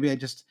 maybe I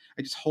just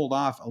hold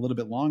off a little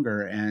bit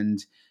longer.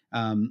 And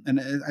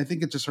I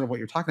think it's just sort of what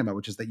you're talking about,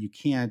 which is that you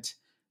can't,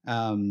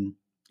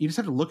 you just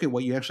have to look at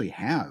what you actually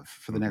have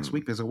for the next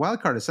week, because a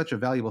wild card is such a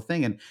valuable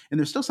thing. And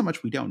there's still so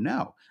much we don't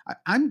know.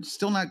 I'm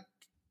still not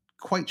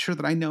quite sure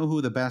that I know who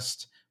the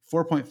best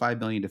 4.5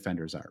 million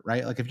defenders are,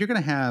 right? Like if you're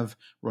going to have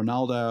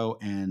Ronaldo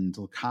and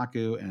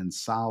Lukaku and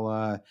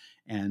Salah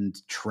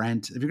and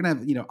Trent, if you're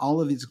going to have,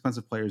 all of these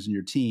expensive players in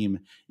your team,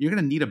 you're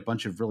going to need a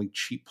bunch of really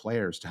cheap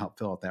players to help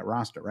fill out that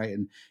roster, right?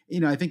 And,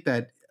 I think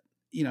that,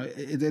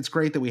 it's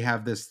great that we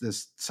have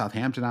this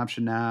Southampton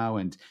option now,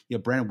 and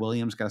Brandon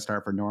Williams got to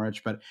start for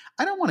Norwich, but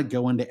I don't want to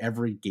go into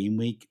every game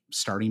week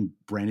starting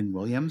Brandon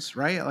Williams,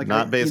 right? Like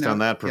not based on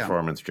that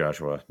performance,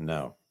 Joshua.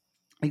 No.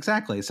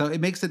 Exactly. So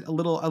it makes it a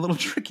little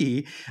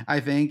tricky, I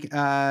think,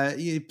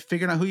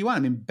 figuring out who you want. I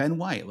mean, Ben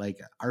White, like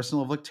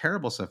Arsenal have looked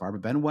terrible so far, but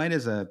Ben White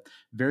is a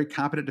very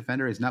competent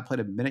defender. He's not played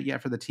a minute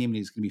yet for the team, and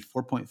he's going to be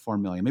 4.4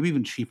 million, maybe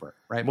even cheaper,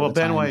 right? Well,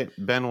 Ben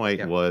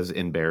White was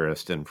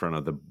embarrassed in front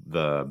of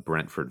the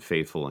Brentford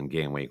faithful in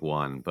game week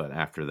 1, but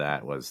after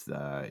that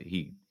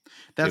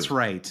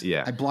right.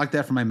 Yeah, I blocked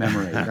that from my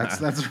memory.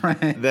 That's right.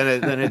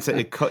 then it's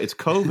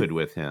COVID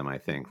with him, I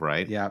think,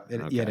 right? Yeah,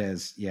 it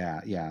is.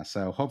 Yeah.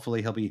 So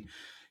hopefully he'll be,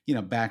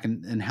 back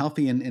and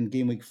healthy in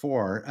game week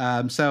 4.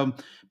 But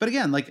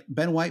again, like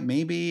Ben White,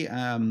 maybe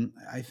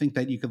I think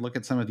that you could look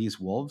at some of these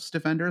Wolves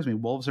defenders. I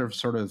mean, Wolves are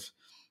sort of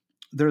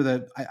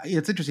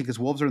it's interesting because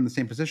Wolves are in the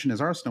same position as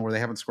Arsenal, where they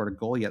haven't scored a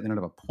goal yet. They don't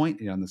have a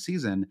point on the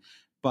season,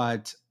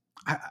 but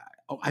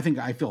I think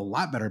I feel a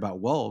lot better about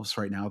Wolves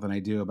right now than I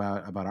do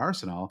about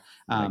Arsenal,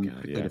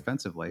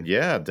 defensively.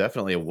 Yeah,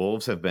 definitely.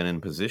 Wolves have been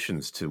in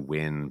positions to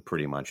win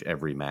pretty much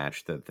every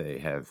match that they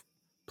have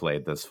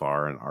played thus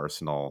far, and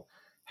Arsenal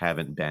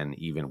haven't been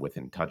even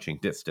within touching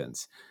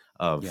distance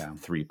of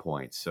 3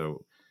 points.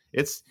 So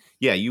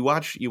you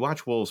watch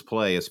Wolves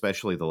play,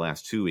 especially the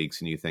last 2 weeks,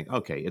 and you think,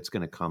 okay, it's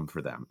going to come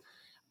for them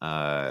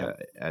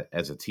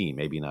as a team,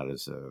 maybe not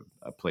as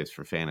a place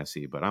for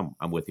fantasy, but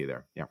I'm with you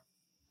there. Yeah.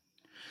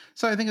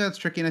 So I think that's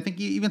tricky, and I think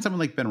even someone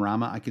like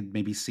Benrahma, I could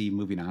maybe see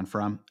moving on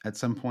from at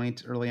some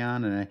point early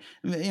on. And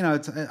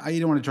I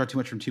don't want to draw too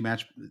much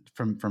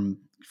from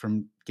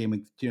game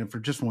week, for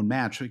just one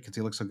match, because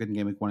he looks so good in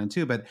game week 1 and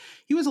 2. But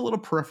he was a little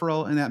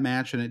peripheral in that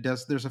match, and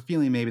there's a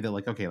feeling maybe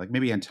that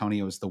maybe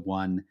Antonio is the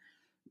one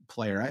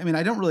player. I mean,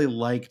 I don't really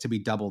like to be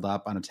doubled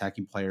up on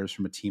attacking players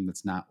from a team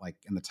that's not like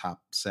in the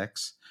top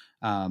 6,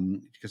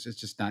 because it's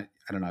just not.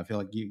 I don't know. I feel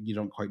like you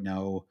don't quite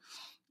know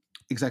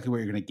exactly what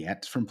you're going to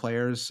get from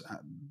players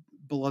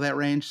below that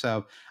range.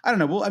 So I don't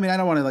know. Well, I mean, I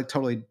don't want to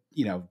totally,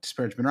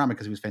 disparage Benrahma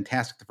because he was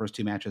fantastic the first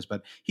 2 matches,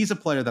 but he's a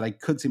player that I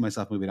could see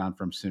myself moving on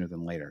from sooner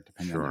than later,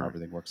 depending on how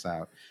everything works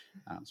out,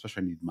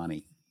 especially if I need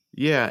money.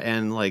 Yeah.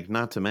 And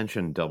not to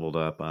mention doubled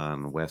up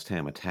on West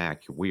Ham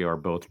attack. We are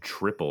both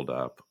tripled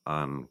up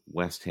on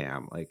West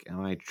Ham.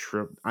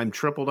 I'm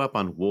tripled up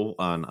on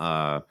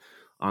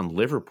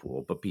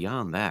Liverpool, but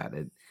beyond that,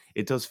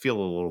 it does feel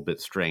a little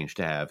bit strange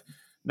to have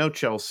no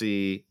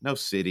Chelsea, no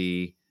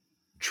City,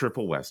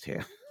 triple West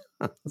Ham.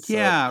 So,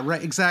 yeah,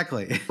 right.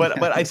 Exactly.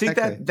 But I think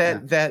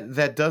exactly.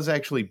 that does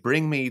actually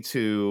bring me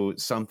to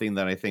something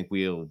that I think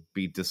we'll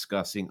be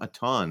discussing a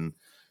ton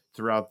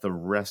throughout the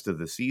rest of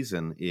the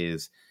season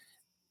is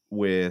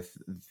with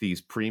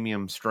these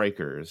premium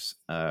strikers,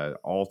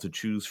 all to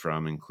choose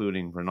from,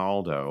 including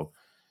Ronaldo.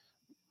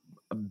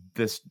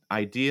 This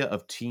idea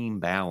of team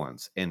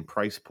balance and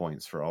price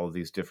points for all of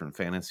these different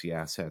fantasy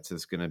assets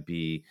is going to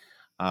be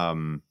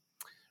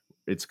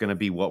it's going to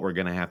be what we're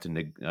going to have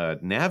to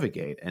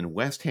navigate. And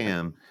West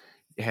Ham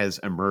has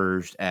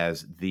emerged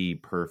as the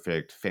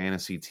perfect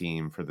fantasy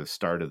team for the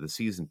start of the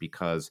season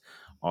because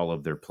all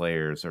of their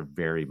players are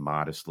very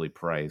modestly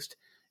priced,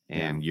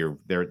 and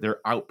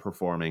they're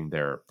outperforming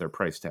their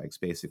price tags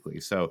basically.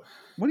 So,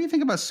 what do you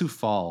think about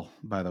Soufal,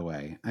 by the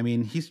way? I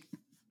mean, he's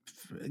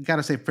got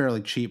to say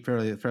fairly cheap,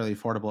 fairly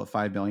affordable at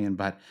 $5 million,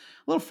 but a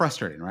little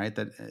frustrating, right?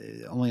 That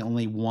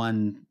only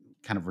one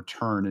kind of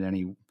return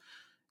in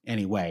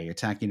any way,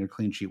 attacking or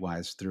clean sheet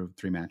wise through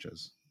 3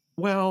 matches.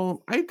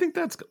 Well, I think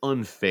that's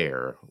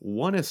unfair.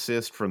 1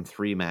 assist from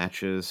 3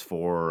 matches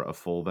for a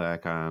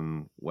fullback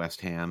on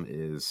West Ham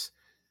is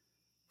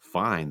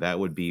fine. That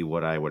would be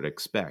what I would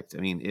expect. I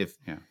mean,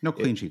 no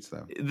clean sheets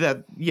though.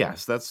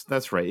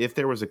 That's right. If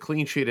there was a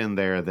clean sheet in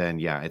there,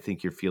 then I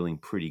think you're feeling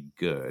pretty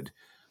good.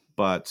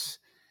 But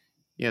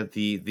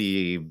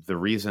the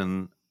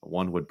reason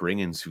one would bring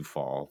in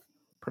Soufal,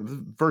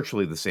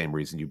 virtually the same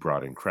reason you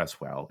brought in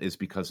Cresswell, is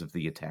because of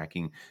the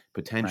attacking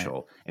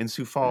potential. Right. And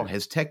Soufal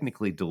has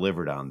technically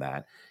delivered on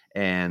that.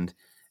 And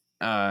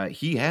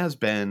he has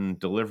been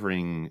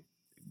delivering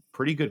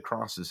pretty good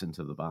crosses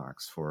into the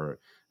box for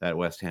that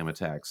West Ham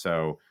attack.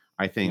 So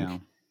I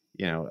think,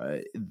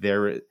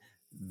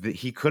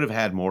 he could have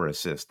had more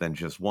assists than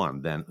just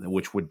 1,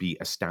 which would be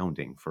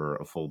astounding for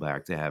a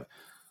fullback to have,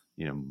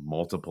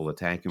 multiple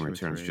attacking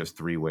returns just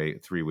 3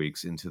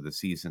 weeks into the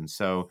season.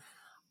 So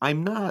I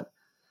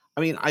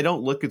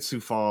don't look at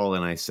Soufal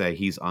and I say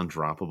he's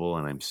undroppable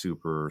and I'm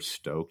super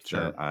stoked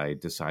that I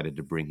decided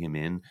to bring him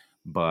in,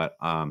 but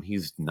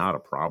he's not a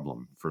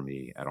problem for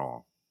me at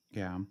all.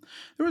 Yeah.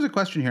 There was a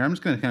question here. I'm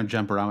just going to kind of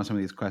jump around with some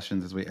of these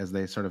questions as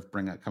they sort of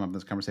come up in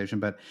this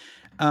conversation. But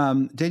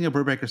Daniel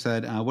Brubaker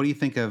said, what do you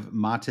think of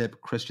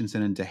Matip,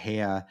 Christensen, and De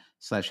Gea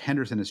 /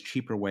 Henderson as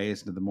cheaper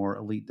ways into the more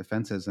elite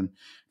defenses? And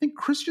I think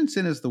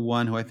Christensen is the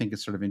one who I think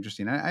is sort of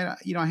interesting. I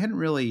hadn't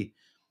really,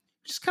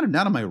 just kind of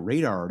not on my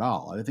radar at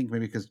all. I think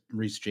maybe because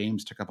Reece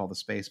James took up all the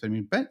space. But I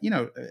mean,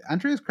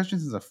 Andreas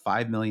Christensen is a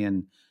 $5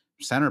 million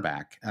center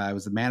back. It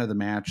was the man of the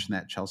match in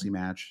that Chelsea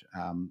match,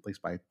 at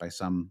least by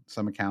some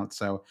accounts.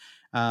 So,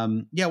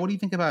 what do you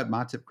think about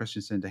Matip,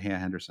 Christensen, De Gea,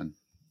 Henderson?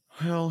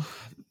 Well,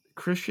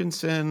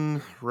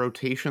 Christensen,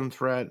 rotation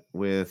threat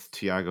with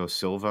Thiago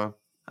Silva.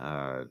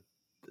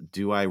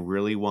 Do I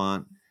really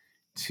want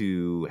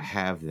to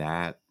have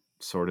that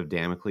sort of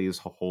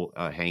Damocles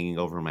hanging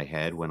over my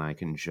head when I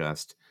can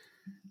just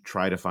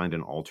try to find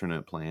an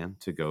alternate plan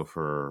to go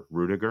for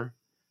Rudiger?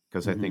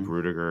 Because I think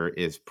Rudiger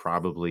is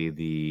probably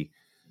the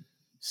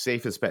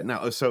safest bet.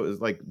 Now, so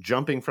like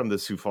jumping from the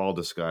Soufal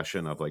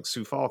discussion of like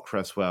Soufal,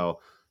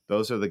 Cresswell,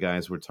 those are the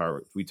guys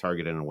we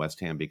targeted in West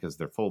Ham because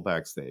they're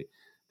fullbacks. They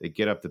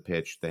get up the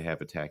pitch. They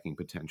have attacking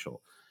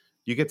potential.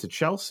 You get to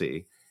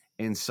Chelsea,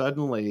 and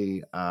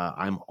suddenly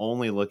I'm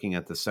only looking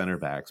at the center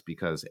backs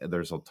because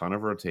there's a ton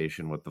of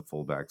rotation with the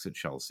fullbacks at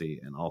Chelsea,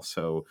 and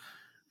also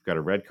we've got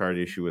a red card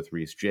issue with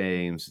Reece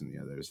James, and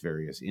there's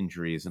various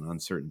injuries and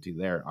uncertainty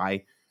there.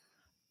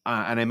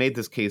 And I made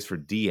this case for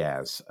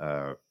Diaz.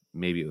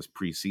 Maybe it was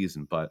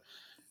preseason, but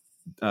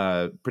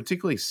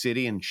particularly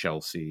City and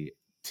Chelsea,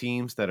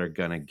 teams that are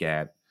going to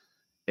get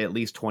at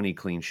least 20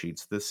 clean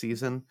sheets this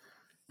season,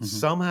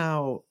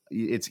 somehow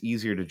it's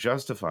easier to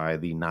justify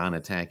the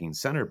non-attacking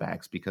center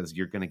backs because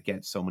you're going to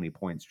get so many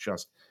points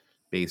just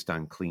based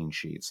on clean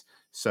sheets.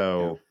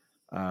 So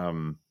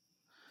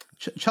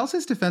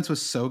Chelsea's defense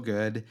was so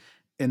good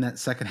in that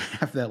second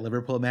half of that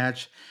Liverpool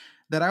match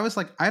that I was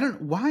like,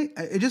 why?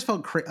 It just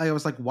felt crazy. I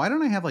was like, why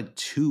don't I have like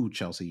 2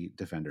 Chelsea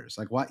defenders?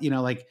 Like, what,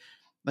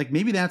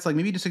 maybe that's like,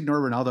 maybe just ignore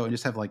Ronaldo and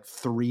just have like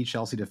 3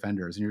 Chelsea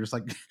defenders. And you're just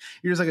like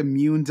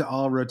immune to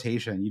all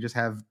rotation. You just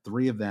have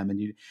 3 of them.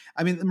 And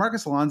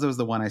Marcus Alonso is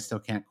the one I still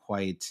can't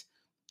quite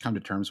come to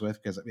terms with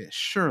because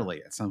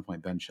surely at some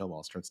point Ben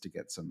Chilwell starts to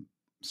get some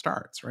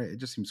starts, right? It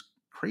just seems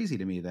crazy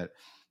to me that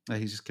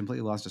he's just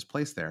completely lost his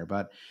place there.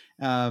 But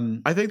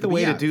I think the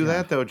way to do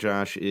that, though,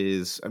 Josh,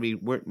 is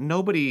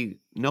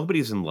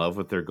nobody's in love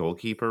with their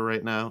goalkeeper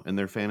right now in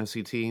their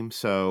fantasy team.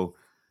 So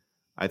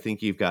I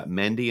think you've got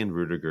Mendy and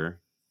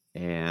Rudiger,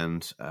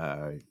 and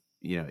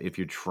if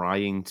you're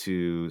trying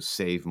to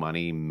save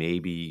money,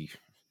 maybe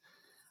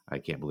I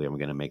can't believe I'm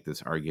going to make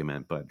this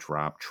argument, but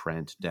drop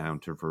Trent down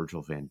to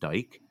Virgil van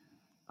Dijk.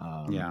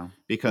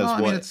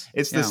 Because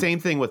it's the same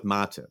thing with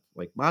Matip.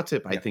 Like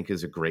Matip, I think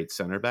is a great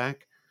center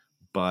back.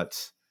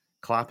 But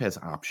Klopp has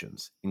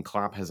options, and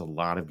Klopp has a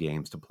lot of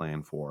games to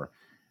plan for.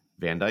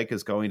 Van Dijk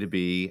is going to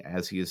be,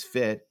 as he is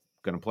fit,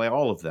 going to play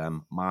all of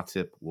them,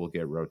 Matip will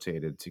get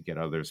rotated to get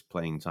others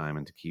playing time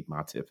and to keep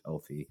Matip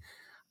healthy.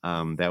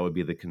 That would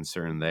be the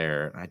concern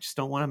there. I just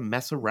don't want to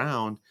mess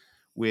around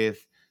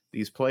with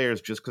these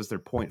players just because they're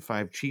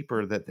 0.5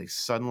 cheaper that they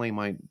suddenly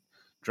might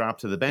drop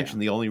to the bench. Yeah.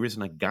 And the only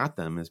reason I got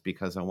them is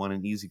because I want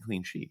an easy,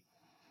 clean sheet.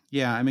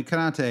 Yeah, I mean,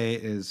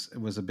 Konate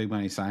was a big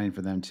money signing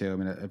for them too. I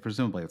mean,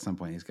 presumably at some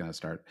point he's going to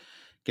start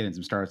getting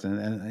some starts,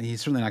 and he's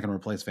certainly not going to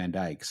replace Van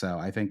Dijk. So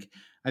I think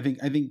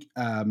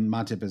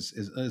Matip is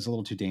a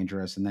little too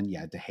dangerous. And then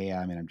De Gea.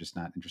 I mean, I'm just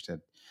not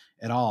interested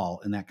at all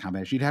in that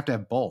combination. You'd have to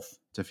have both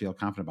to feel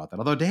confident about that.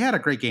 Although De Gea had a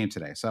great game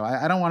today, so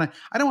I don't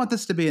want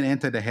this to be an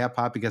anti De Gea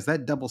pop because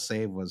that double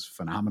save was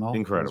phenomenal.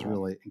 Incredible, it was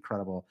really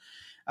incredible.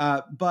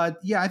 But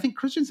I think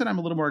Christensen I'm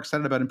a little more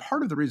excited about. And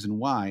part of the reason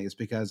why is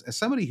because as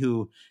somebody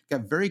who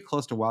got very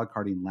close to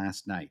wildcarding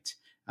last night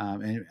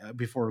and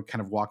before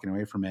kind of walking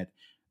away from it,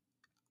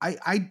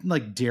 I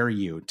like dare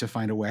you to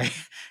find a way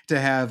to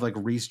have like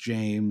Reece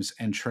James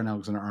and Trent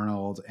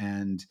Alexander-Arnold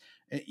and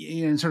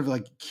sort of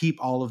like keep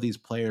all of these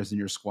players in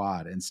your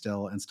squad and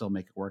still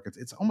make it work.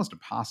 It's almost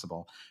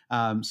impossible.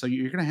 So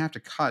you're going to have to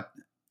cut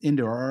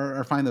into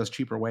or find those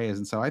cheaper ways.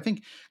 And so I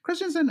think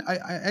Christensen, I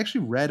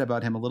actually read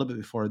about him a little bit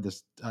before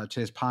this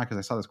today's podcast.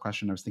 I saw this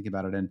question. I was thinking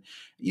about it, and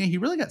he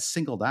really got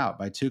singled out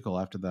by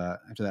Tuchel after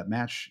that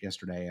match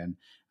yesterday, and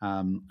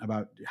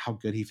about how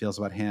good he feels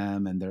about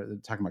him. And they're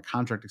talking about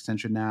contract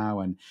extension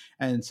now,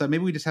 and so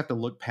maybe we just have to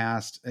look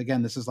past.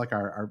 Again, this is like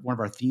our one of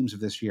our themes of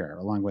this year,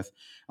 along with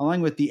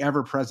the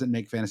ever present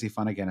make fantasy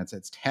fun again.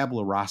 It's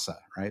tabula rasa,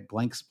 right?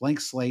 Blank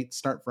slate,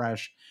 start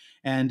fresh.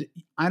 And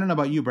I don't know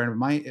about you, Brandon,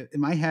 but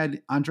in my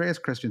head, Andreas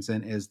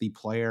Christensen is the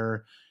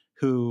player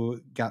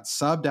who got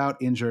subbed out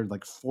injured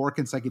like 4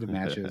 consecutive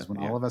matches when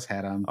all of us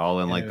had him.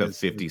 All in like the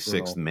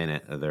 56th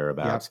minute or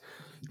thereabouts.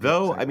 Yep.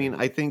 Though, exactly. I mean,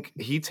 I think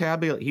he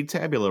tabula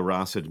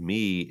rasa'd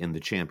me in the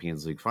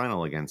Champions League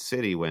final against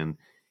City when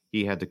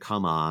he had to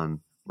come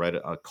on, right,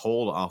 a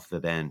cold off the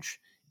bench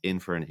in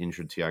for an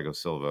injured Thiago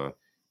Silva.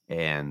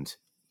 And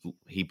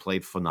he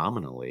played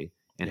phenomenally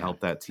and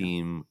helped that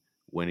team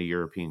win a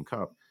European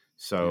Cup.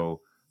 So,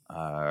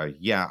 I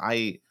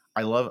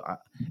love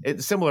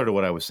it's similar to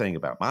what I was saying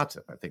about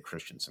Matip. I think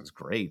Christensen's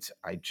great.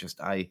 I'm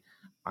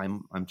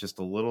just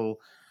a little,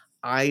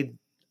 I'm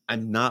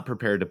not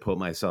prepared to put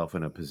myself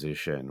in a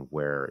position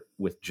where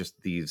with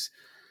just these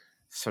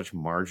such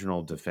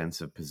marginal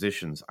defensive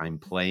positions, I'm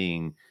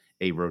playing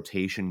a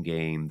rotation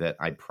game that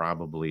I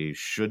probably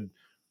should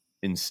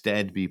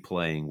instead be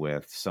playing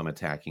with some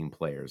attacking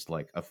players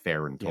like a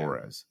Ferran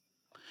Torres.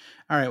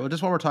 All right. Well,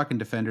 just while we're talking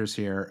defenders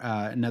here,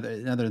 another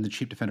in the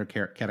cheap defender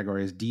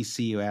category is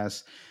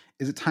DCUS.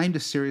 Is it time to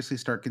seriously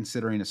start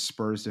considering a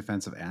Spurs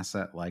defensive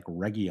asset like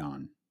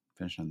Reguilon?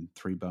 Finished on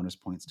 3 bonus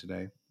points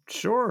today.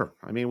 Sure.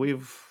 I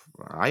mean,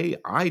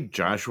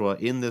 Joshua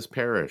in this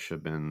parish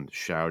have been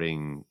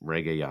shouting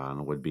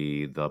Reguilon would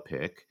be the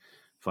pick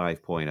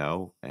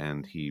 5.0,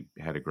 and he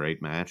had a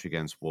great match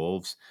against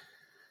Wolves.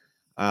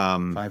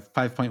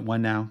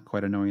 5.1 now,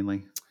 quite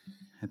annoyingly.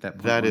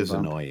 At that is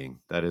annoying.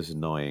 That is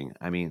annoying.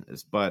 I mean,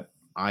 but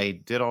I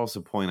did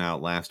also point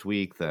out last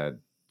week that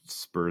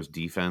Spurs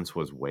defense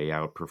was way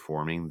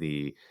outperforming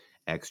the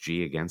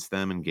XG against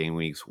them in game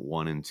weeks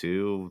 1 and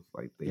 2.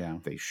 Like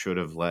they should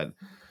have let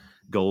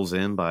goals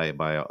in by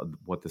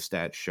what the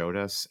stats showed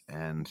us.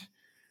 And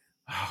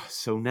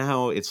so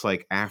now it's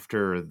like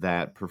after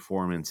that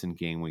performance in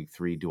game week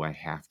 3, do I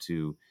have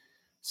to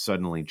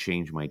suddenly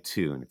change my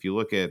tune? If you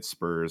look at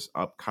Spurs'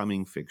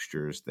 upcoming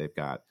fixtures, they've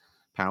got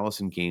Palace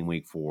in game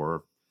week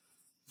 4,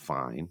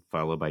 fine.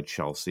 Followed by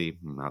Chelsea,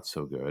 not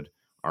so good.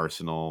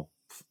 Arsenal,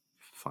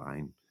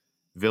 fine.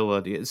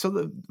 Villa,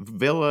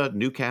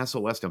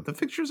 Newcastle, West Ham. The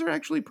fixtures are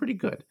actually pretty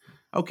good.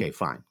 Okay,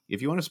 fine.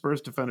 If you want a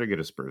Spurs defender,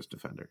 get a Spurs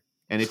defender.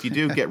 And if you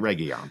do, get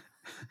Reguilon.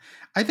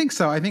 I think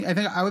so. I think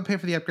I would pay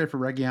for the upgrade for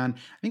Reguilon.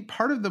 I think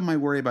part of my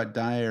worry about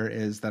Dyer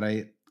is that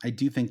I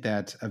do think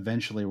that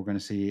eventually we're going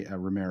to see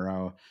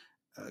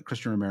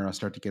Christian Romero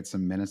start to get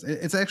some minutes.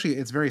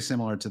 It's very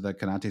similar to the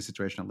Konate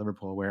situation at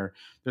Liverpool, where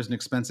there's an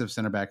expensive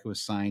center back who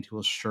was signed who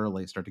will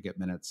surely start to get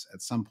minutes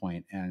at some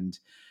point. And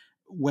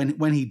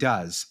when he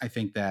does, I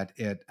think that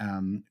it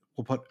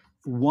will put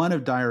one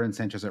of Dyer and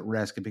Sanchez at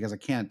risk, because I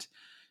can't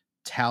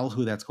tell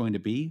who that's going to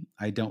be.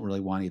 I don't really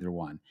want either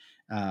one.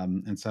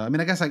 And so, I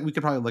mean, I guess we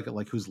could probably look at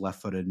like who's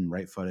left-footed and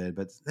right-footed,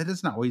 but that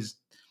isn't always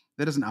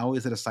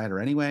a decider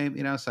anyway,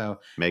 so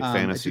make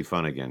fantasy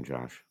fun again,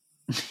 Josh.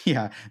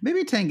 Yeah,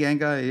 maybe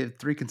Tanganga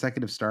 3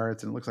 consecutive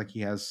starts, and it looks like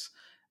he has.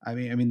 I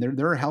mean,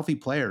 there are healthy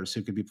players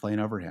who could be playing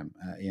over him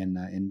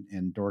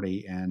in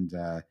Doherty and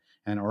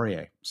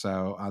Aurier.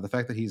 So the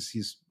fact that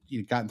he's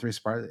gotten 3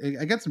 spots,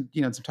 I get some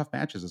some tough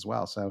matches as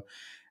well. So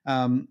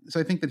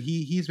I think that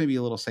he's maybe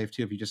a little safe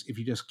too if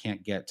you just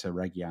can't get to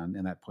Reguilon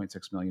in that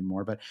 0.6 million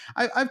more. But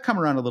I've come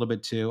around a little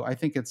bit too. I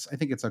think it's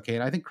okay.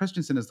 And I think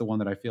Christensen is the one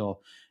that I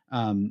feel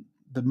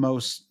the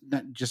most,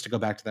 just to go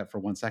back to that for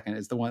 1 second,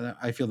 is the one that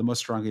I feel the most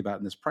strongly about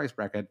in this price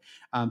bracket,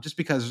 just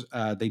because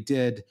they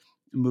did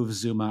move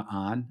Zuma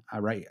on,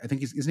 right? I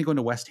think isn't he going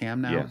to West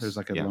Ham now? Yes, There's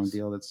like a loan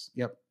deal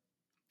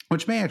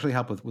which may actually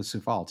help with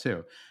Sufal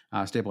too,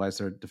 stabilize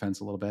their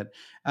defense a little bit.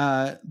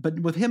 But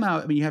with him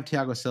out, I mean, you have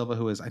Thiago Silva,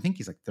 who is, I think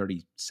he's like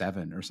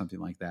 37 or something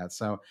like that.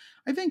 So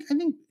I think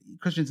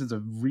Christensen's a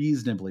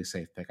reasonably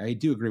safe pick. I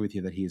do agree with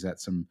you that he's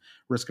at some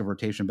risk of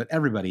rotation, but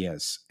everybody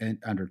is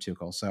under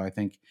Tuchel. So I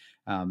think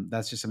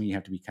that's just something you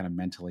have to be kind of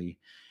mentally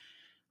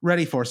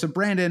ready for. So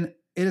Brandon,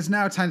 it is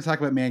now time to talk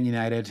about Man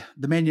United,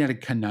 the Man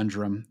United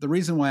conundrum. The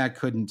reason why I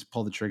couldn't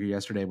pull the trigger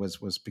yesterday was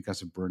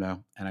because of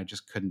Bruno, and I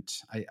just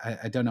couldn't.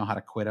 I don't know how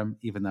to quit him,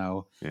 even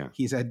though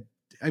he's had.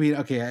 I mean,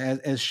 okay,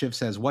 as Shiv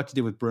says, what to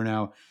do with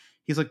Bruno?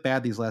 He's looked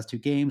bad these last 2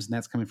 games, and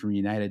that's coming from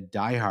United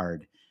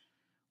diehard.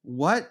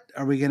 What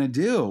are we going to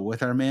do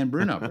with our man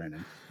Bruno,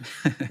 Brandon?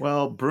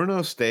 Well,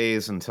 Bruno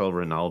stays until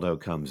Ronaldo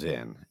comes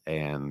in,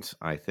 and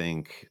I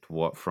think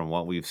from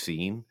what we've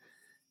seen,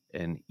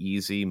 an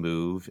easy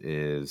move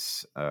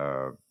is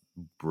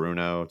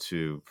Bruno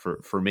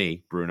for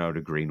me, Bruno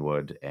to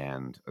Greenwood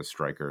and a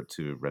striker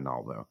to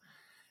Ronaldo.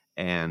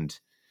 And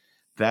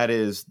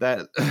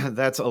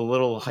that's a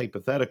little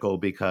hypothetical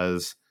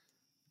because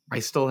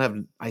I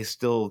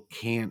still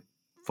can't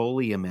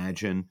fully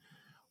imagine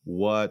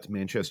what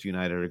Manchester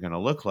United are going to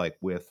look like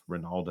with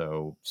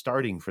Ronaldo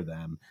starting for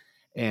them.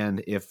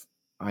 And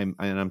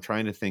I'm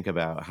trying to think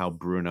about how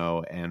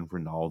Bruno and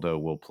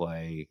Ronaldo will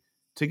play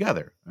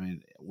together. I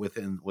mean,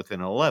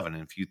 within 11.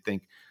 And if you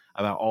think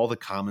about all the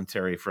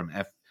commentary from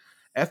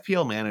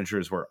FPL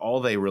managers, where all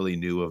they really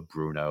knew of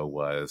Bruno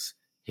was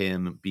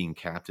him being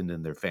captained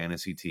in their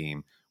fantasy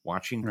team,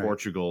 watching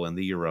Portugal in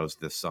the Euros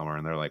this summer,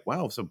 and they're like,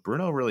 "Wow, so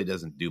Bruno really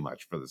doesn't do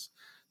much for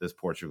this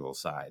Portugal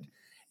side."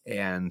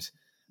 And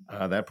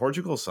that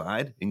Portugal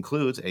side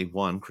includes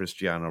one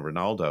Cristiano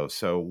Ronaldo.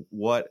 So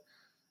what?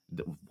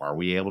 Are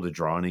we able to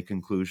draw any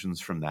conclusions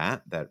from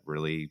that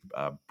really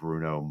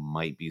Bruno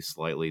might be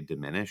slightly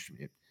diminished?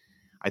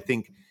 I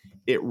think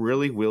it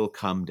really will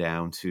come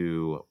down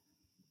to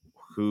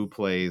who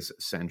plays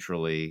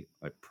centrally,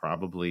 like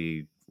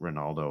probably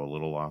Ronaldo a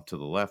little off to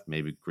the left.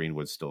 Maybe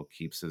Greenwood still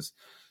keeps his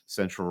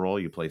central role.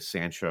 You play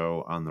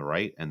Sancho on the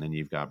right, and then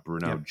you've got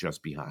Bruno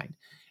just behind.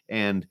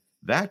 And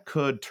that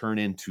could turn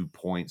into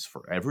points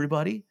for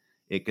everybody.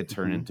 It could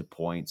turn into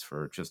points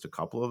for just a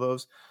couple of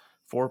those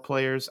 4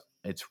 players.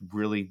 It's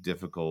really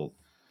difficult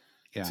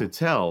to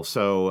tell.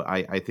 So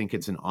I think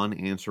it's an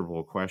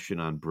unanswerable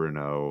question on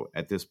Bruno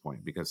at this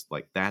point, because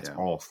that's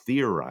all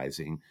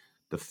theorizing.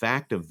 The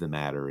fact of the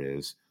matter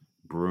is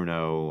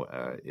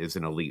Bruno is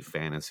an elite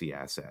fantasy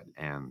asset.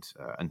 And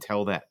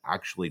until that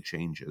actually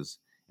changes,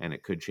 and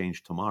it could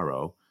change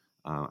tomorrow,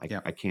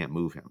 I can't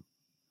move him.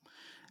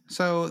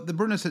 So the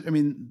Bruno,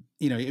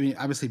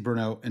 obviously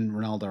Bruno and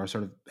Ronaldo are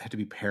sort of have to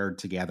be paired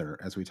together,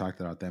 as we talked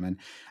about them. And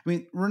I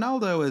mean,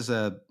 Ronaldo is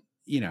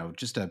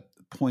just a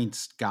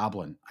points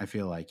goblin. I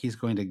feel like he's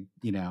going to,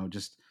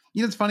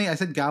 it's funny. I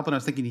said goblin. I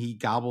was thinking he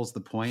gobbles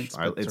the points.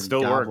 It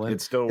still works.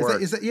 It still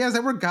works. Is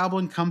that where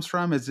goblin comes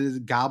from? Is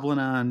goblin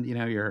on,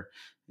 your,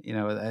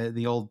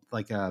 the old,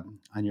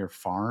 on your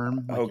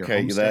farm?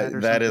 Okay.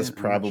 That is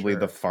probably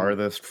the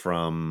farthest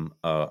from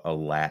a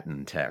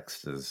Latin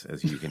text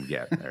as you can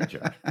get there,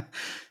 Josh.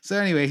 So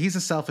anyway, he's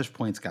a selfish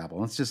points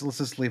goblin. Let's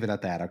just leave it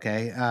at that.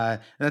 Okay.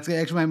 That's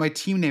actually my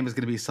team name is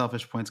going to be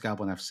Selfish Points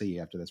Goblin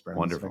FC after this, Brandon.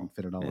 Wonderful. So I can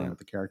fit it all in with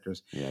the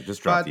characters. Yeah.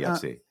 Just drop the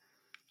FC.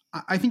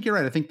 I think you're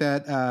right. I think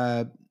that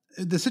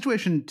the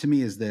situation to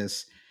me is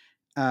this.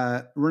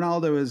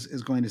 Ronaldo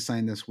is going to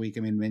sign this week.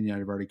 I mean, Man United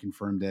have already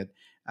confirmed it.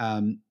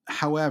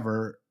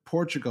 However,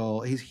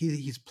 Portugal,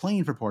 he's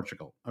playing for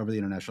Portugal over the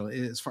international.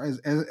 As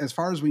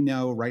far as we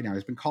know right now,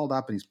 he's been called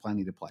up and he's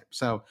planning to play.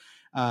 So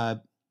I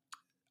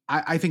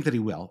think that he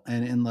will.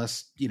 And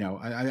unless,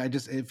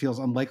 it feels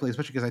unlikely,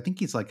 especially because I think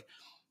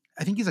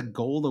he's a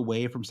goal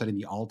away from setting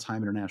the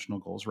all-time international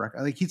goals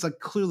record. He's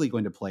clearly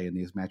going to play in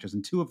these matches,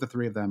 and 2 of the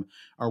 3 of them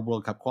are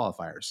World Cup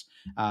qualifiers.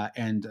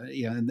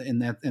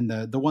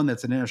 The one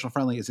that's an international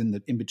friendly is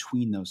in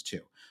between those 2.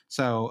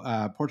 So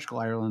Portugal,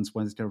 Ireland's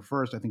Wednesday,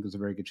 1st. I think there's a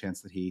very good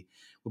chance that he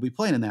will be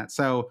playing in that.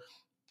 So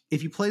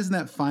if he plays in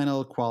that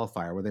final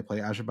qualifier where they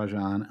play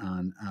Azerbaijan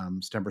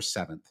on September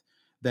 7th,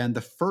 then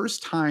the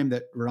first time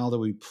that Ronaldo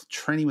will be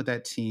training with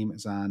that team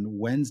is on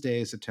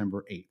Wednesday,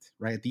 September 8th,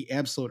 right? At the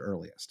absolute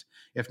earliest.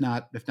 If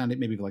not,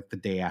 maybe the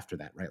day after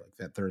that, right? Like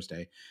that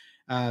Thursday.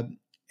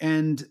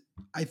 And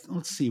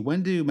let's see,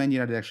 when do Man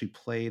United actually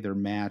play their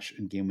match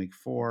in game week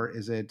 4?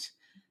 Is it,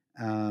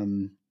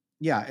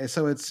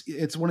 so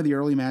it's one of the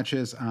early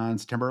matches on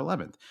September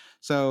 11th.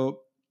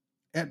 So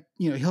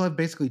he'll have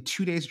basically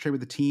 2 days to train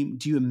with the team.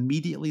 Do you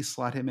immediately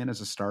slot him in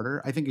as a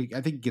starter? I think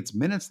he gets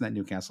minutes in that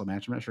Newcastle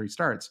match. I'm not sure he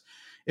starts.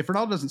 If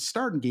Ronaldo doesn't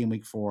start in game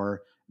week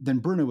 4, then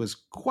Bruno was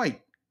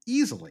quite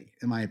easily,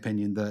 in my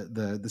opinion,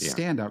 the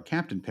standout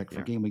captain pick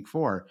for game week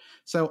 4.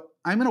 So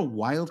I'm going to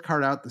wild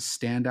card out the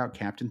standout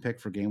captain pick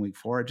for game week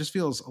 4. It just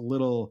feels a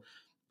little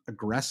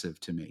aggressive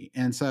to me.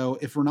 And so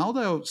if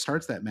Ronaldo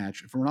starts that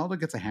match, if Ronaldo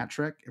gets a hat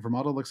trick, if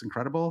Ronaldo looks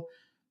incredible,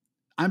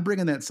 I'm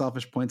bringing that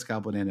selfish points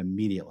goblin in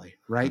immediately,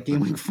 right? Game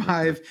week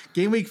 5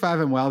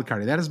 and wild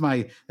carding. That is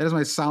my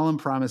solemn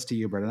promise to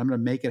you, Brendan. I'm going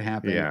to make it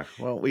happen. Yeah.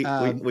 Well,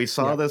 we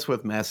saw this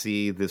with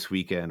Messi this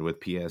weekend with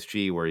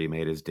PSG, where he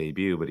made his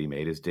debut, but he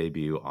made his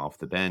debut off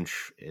the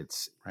bench.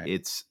 It's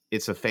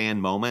a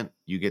fan moment.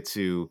 You get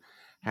to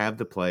have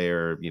the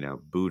player,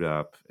 boot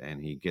up,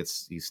 and he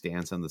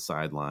stands on the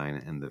sideline,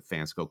 and the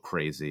fans go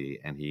crazy,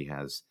 and he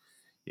has,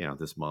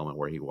 this moment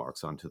where he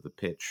walks onto the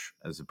pitch,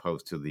 as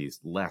opposed to these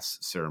less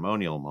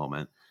ceremonial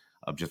moment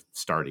of just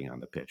starting on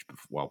the pitch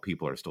while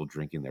people are still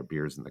drinking their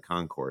beers in the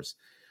concourse.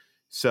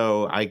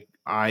 So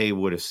I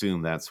would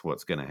assume that's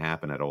what's going to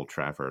happen at Old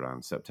Trafford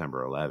on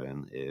September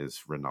 11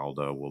 is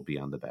Ronaldo will be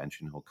on the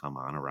bench and he'll come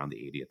on around the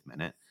 80th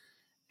minute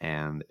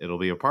and it'll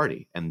be a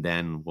party. And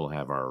then we'll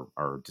have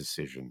our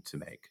decision to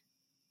make.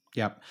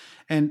 Yep.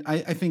 And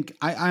I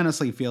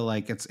honestly feel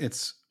like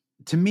it's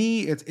to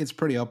me, it's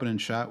pretty open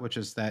and shut, which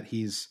is that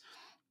he's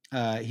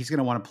going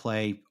to want to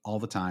play all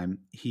the time.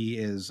 He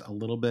is a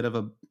little bit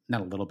of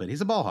not a little bit.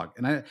 He's a ball hog,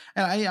 and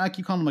I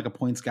keep calling him like a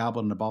points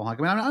goblin and a ball hog.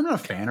 I mean, I'm not a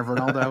fan of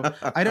Ronaldo.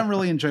 I don't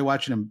really enjoy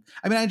watching him.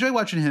 I mean, I enjoy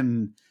watching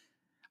him.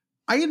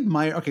 I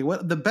admire. Okay,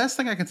 what the best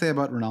thing I can say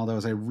about Ronaldo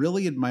is I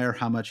really admire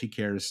how much he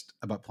cares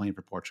about playing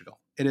for Portugal.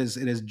 It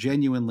is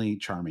genuinely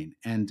charming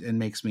and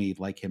makes me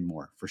like him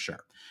more for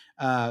sure.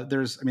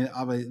 There's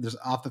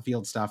off the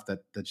field stuff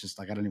that's just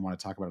like I don't even want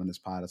to talk about on this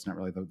pod. It's not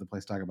really the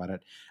place to talk about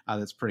it.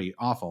 That's pretty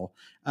awful.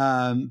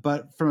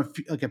 But from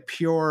a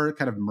pure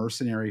kind of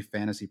mercenary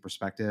fantasy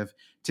perspective,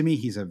 to me,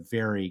 he's a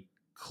very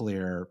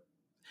clear.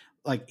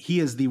 Like he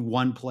is the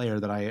one player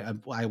that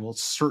I will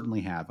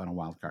certainly have on a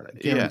wild card,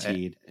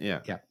 guaranteed.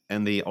 Yeah.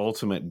 And the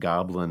ultimate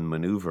goblin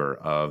maneuver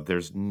of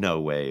there's no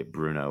way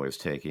Bruno is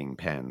taking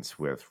pens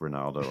with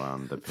Ronaldo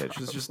on the pitch.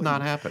 It's just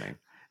not happening.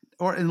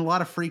 Or in a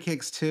lot of free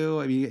kicks too.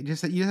 I mean, you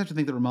just have to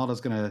think that Ronaldo's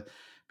going to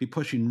be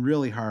pushing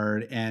really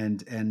hard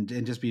and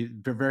just be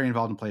very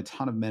involved and play a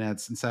ton of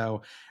minutes. And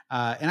so,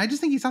 and I just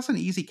think he's also an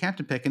easy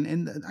captain pick.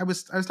 And I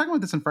was talking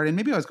about this on Friday, and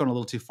maybe I was going a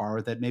little too far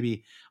with it.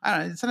 Maybe I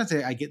don't know. Sometimes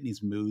I get in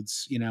these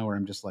moods, where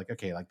I'm just like,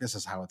 okay, like this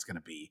is how it's going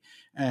to be.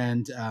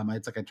 And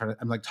it's like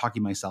I'm like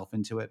talking myself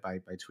into it by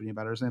tweeting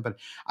about it or something. But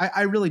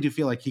I really do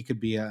feel like he could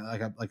be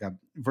a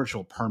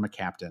virtual perma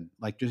captain.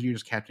 Like you're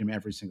just captaining him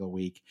every single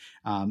week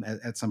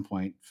at some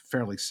point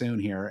fairly soon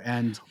here.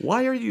 And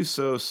why are you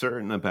so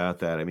certain about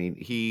that? I mean,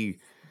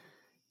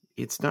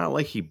 it's not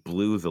like he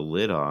blew the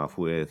lid off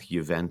with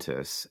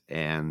Juventus,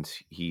 and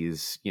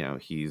he's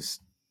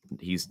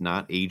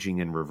not aging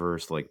in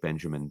reverse like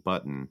Benjamin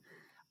Button.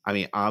 I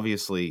mean,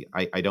 obviously,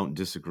 I don't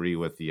disagree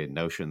with the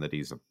notion that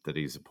he's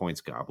a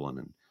points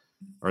goblin,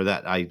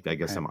 I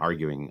guess I'm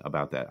arguing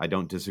about that. I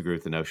don't disagree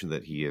with the notion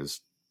that he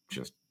is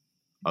just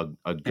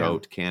a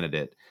GOAT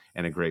candidate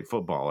and a great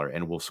footballer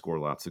and will score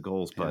lots of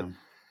goals. But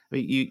I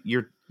mean,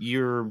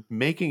 you're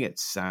making it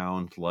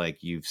sound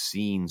like you've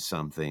seen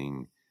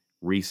something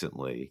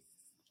recently.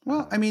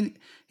 Well, I mean,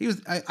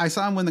 I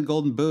saw him win the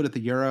Golden Boot at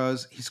the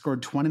Euros. He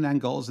scored 29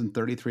 goals in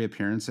 33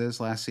 appearances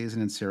last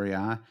season in Serie A.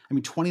 I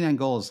mean, 29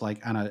 goals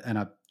like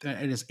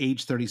in his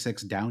age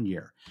 36 down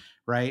year,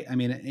 right? I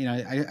mean,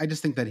 I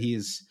just think that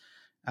he's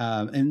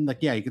and like,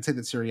 yeah, you could say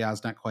that Serie A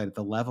is not quite at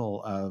the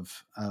level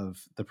of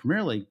the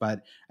Premier League,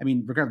 but I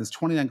mean, regardless,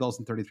 29 goals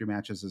in 33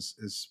 matches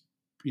is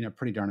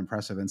pretty darn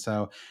impressive. And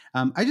so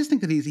I just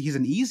think that he's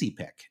an easy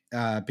pick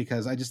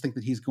because I just think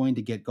that he's going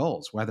to get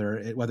goals, whether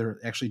it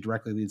actually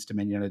directly leads to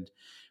Man United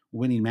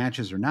winning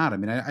matches or not. I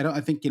mean,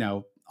 I think,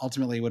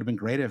 ultimately it would have been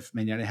great if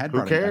Man United had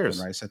brought in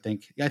Declan Rice. I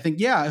think,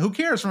 who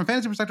cares from a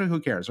fantasy perspective? Who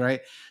cares?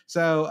 Right.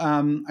 So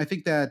I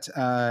think that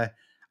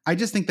I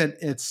just think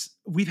that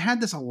we've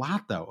had this a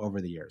lot though over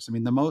the years. I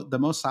mean, the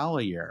Mo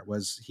Salah year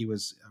he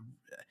was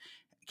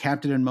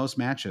captain in most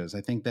matches.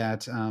 I think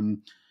that,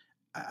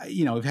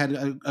 we've had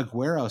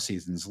Aguero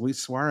seasons, Luis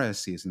Suarez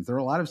seasons. There are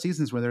a lot of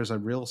seasons where there's a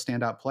real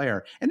standout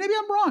player, and maybe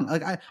I'm wrong.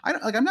 Like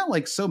I'm not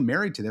like so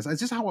married to this. It's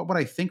just what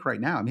I think right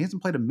now. I mean, he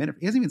hasn't played a minute.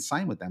 He hasn't even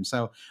signed with them.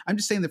 So I'm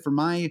just saying that for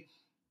my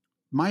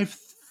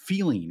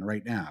feeling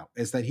right now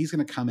is that he's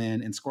going to come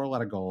in and score a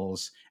lot of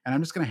goals, and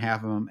I'm just going to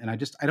have him. And I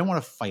don't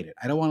want to fight it.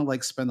 I don't want to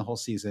like spend the whole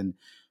season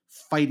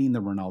fighting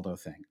the Ronaldo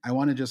thing. I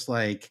want to just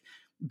like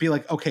be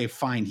like, okay,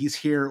 fine, he's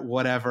here,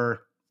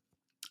 whatever.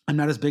 I'm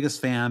not his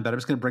biggest fan, but I'm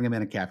just going to bring him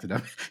in and captain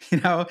him,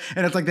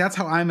 And it's like, that's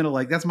how I'm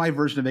going to that's my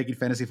version of making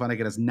fantasy fun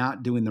again, is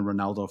not doing the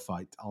Ronaldo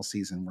fight all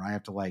season where I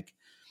have to like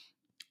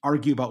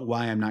argue about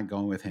why I'm not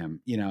going with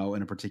him, in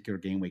a particular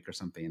game week or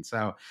something. And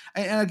so,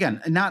 and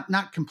again,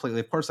 not completely,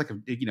 of course, like,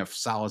 if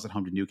Salah's at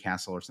home to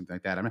Newcastle or something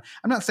like that. I'm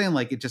not saying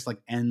like it just like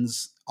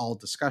ends all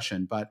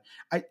discussion, but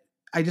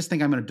I just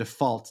think I'm going to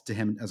default to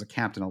him as a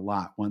captain a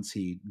lot once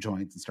he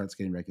joins and starts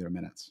getting regular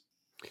minutes.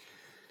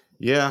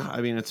 Yeah, I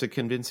mean, it's a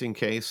convincing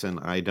case, and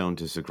I don't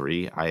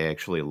disagree. I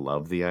actually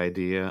love the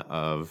idea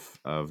of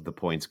the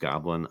points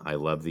goblin. I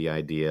love the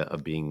idea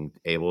of being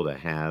able to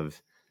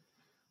have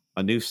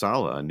a new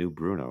Salah, a new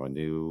Bruno, a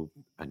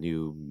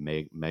new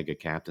mega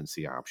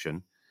captaincy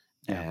option.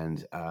 Yeah.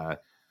 And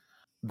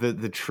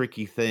the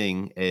tricky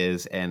thing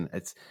is, and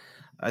it's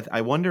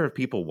I wonder if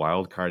people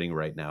wildcarding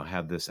right now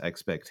have this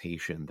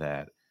expectation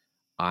that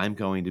I'm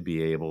going to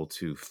be able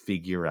to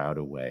figure out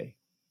a way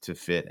to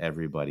fit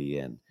everybody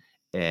in.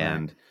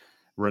 And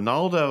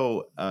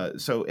Ronaldo,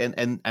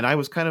 and I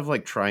was kind of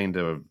like trying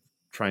to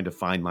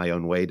find my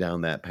own way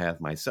down that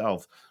path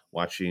myself,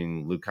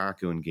 watching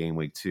Lukaku in game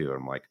week 2.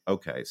 I'm like,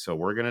 okay, so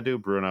we're going to do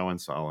Bruno and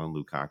Salah and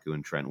Lukaku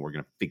and Trent, and we're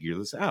going to figure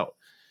this out.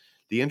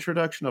 The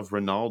introduction of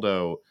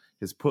Ronaldo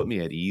has put me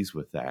at ease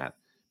with that,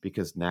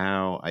 because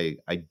now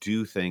I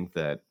do think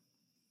that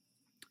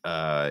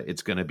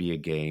it's going to be a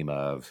game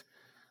of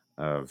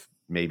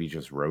maybe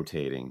just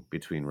rotating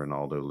between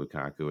Ronaldo,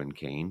 Lukaku, and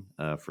Kane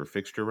for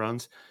fixture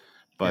runs.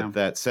 But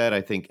that said,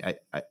 I think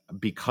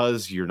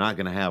because you're not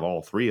going to have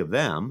all three of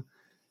them,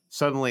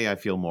 suddenly I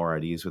feel more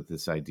at ease with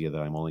this idea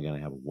that I'm only going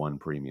to have one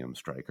premium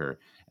striker,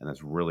 and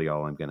that's really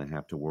all I'm going to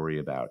have to worry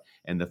about.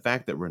 And the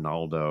fact that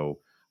Ronaldo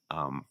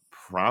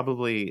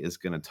probably is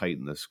going to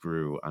tighten the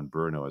screw on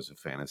Bruno as a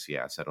fantasy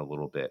asset a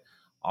little bit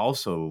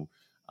also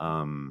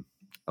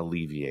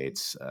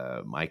alleviates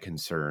my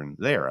concern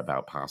there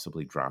about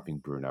possibly dropping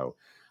Bruno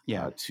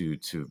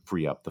to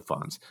free up the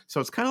funds. So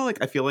it's kind of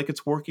like, I feel like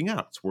it's working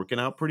out. It's working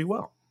out pretty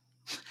well.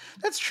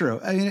 That's true.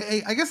 I mean,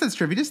 I guess that's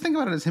true. If you just think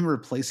about it as him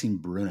replacing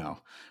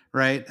Bruno,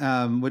 right?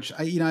 Which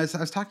I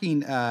was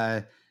talking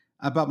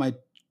about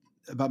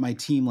my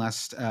team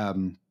last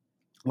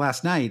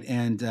night,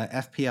 and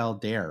FPL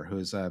Dare,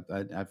 who's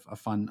a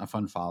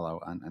fun follow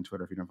on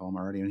Twitter if you don't follow him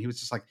already, and he was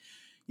just like,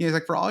 he's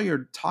like, for all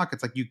your talk,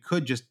 it's like you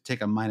could just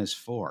take a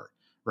 -4,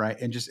 right,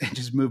 and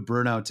just move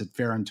Bruno to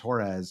Ferran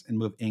Torres and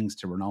move Ings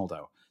to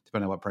Ronaldo,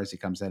 depending on what price he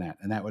comes in at,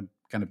 and that would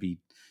kind of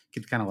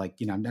like,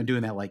 I'm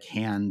doing that like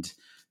hand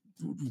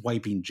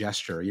wiping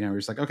gesture, where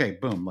it's like, okay,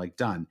 boom, like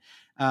done.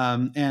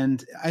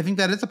 And I think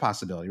that is a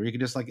possibility where you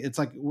can just like, it's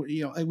like,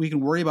 we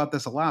can worry about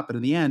this a lot, but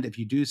in the end, if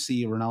you do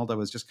see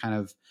Ronaldo as just kind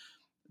of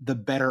the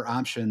better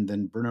option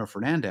than Bruno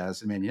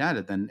Fernandes in Man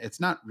United, then it's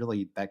not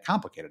really that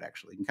complicated.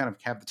 Actually, you can kind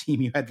of have the team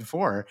you had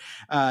before.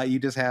 You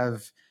just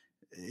have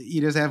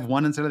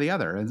one instead of the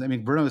other. And I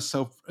mean, Bruno is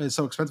so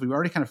expensive. We've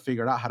already kind of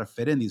figured out how to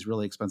fit in these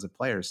really expensive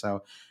players.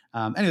 So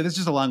anyway, this is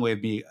just a long way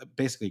of me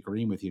basically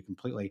agreeing with you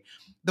completely.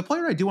 The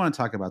player I do want to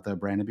talk about, though,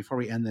 Brandon, before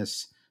we end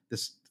this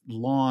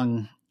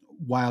long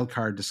wild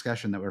card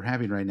discussion that we're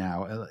having right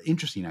now,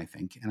 interesting, I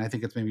think, and I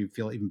think it's made me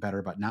feel even better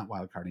about not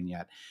wild carding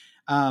yet,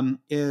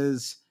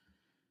 is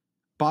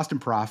Boston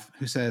Prof,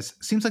 who says,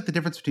 seems like the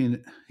difference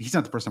between, he's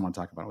not the person I want to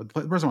talk about.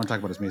 The person I want to talk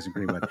about is Mason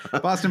Greenwood.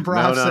 Boston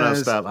Prof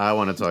says, stop. I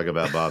want to talk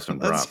about Boston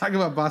Prof. Let's talk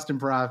about Boston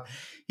Prof.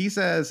 He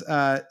says,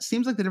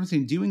 seems like the difference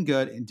between doing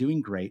good and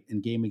doing great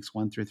in game weeks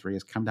 1 through 3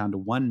 has come down to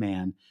one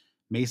man,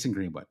 Mason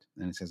Greenwood.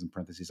 And it says in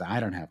parentheses, I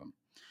don't have him.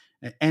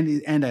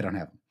 And I don't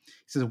have him. He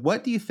says,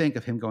 what do you think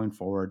of him going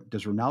forward?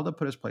 Does Ronaldo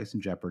put his place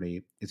in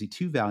jeopardy? Is he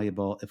too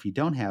valuable? If you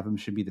don't have him,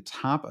 should be the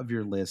top of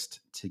your list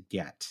to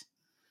get.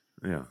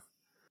 Yeah.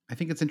 I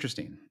think it's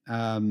interesting.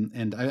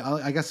 And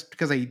I guess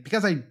because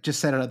I just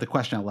said the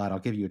question out loud, I'll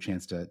give you a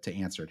chance to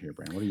answer it here,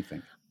 Brandon. What do you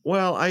think?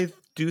 Well, I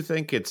do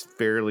think it's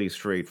fairly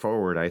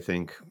straightforward. I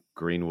think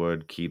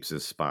Greenwood keeps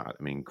his spot.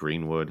 I mean,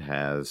 Greenwood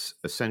has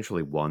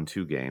essentially won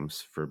 2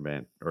 games for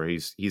men, or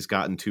he's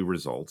gotten 2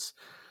 results.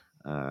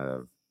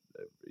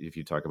 If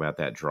you talk about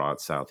that draw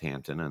at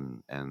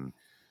Southampton and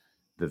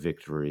the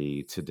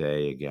victory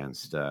today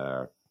against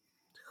God,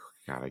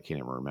 I can't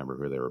even remember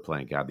who they were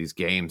playing. God, these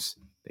games,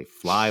 they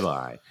fly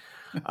by.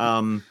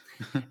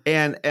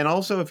 And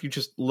also, if you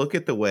just look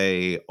at the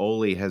way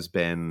Ole has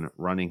been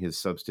running his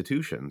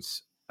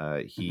substitutions,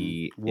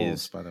 he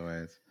Wolves, by the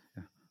way.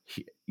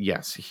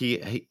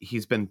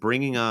 He's been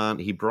bringing on.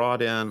 He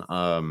brought in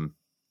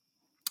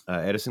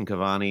Edison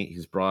Cavani.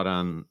 He's brought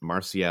on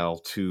Martial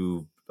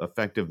to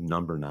effectively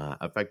number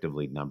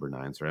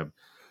 9. So I've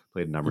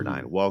played number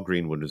 9 while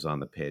Greenwood was on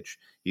the pitch.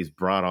 He's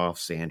brought off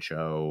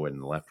Sancho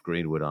and left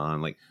Greenwood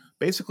on. Like,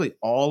 basically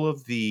all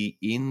of the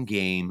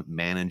in-game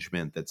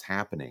management that's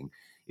happening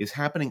is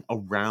happening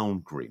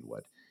around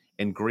Greenwood.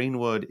 And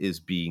Greenwood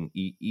is being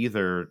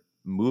either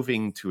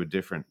moving to a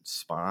different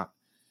spot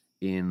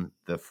in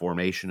the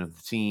formation of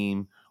the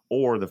team,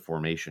 or the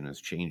formation is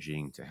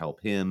changing to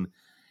help him.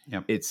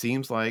 Yep. It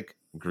seems like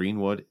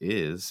Greenwood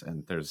is,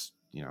 and there's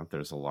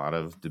a lot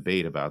of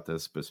debate about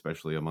this, but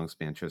especially amongst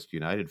Manchester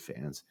United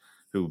fans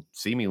who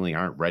seemingly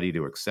aren't ready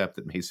to accept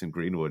that Mason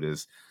Greenwood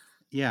is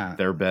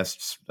their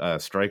best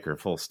striker,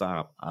 full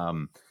stop.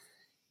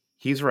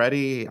 He's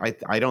ready.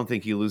 I don't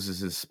think he loses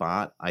his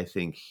spot. I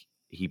think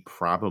he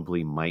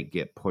probably might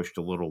get pushed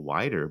a little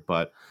wider,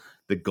 but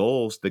the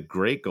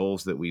great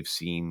goals that we've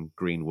seen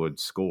Greenwood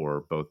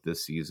score both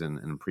this season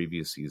and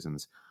previous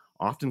seasons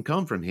often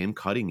come from him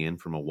cutting in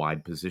from a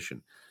wide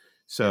position.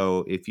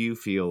 So if you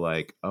feel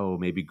like, oh,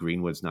 maybe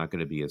Greenwood's not going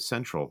to be as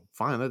central,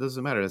 fine, that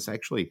doesn't matter. That's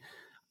actually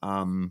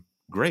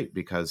great,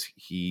 because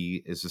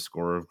he is a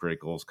scorer of great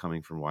goals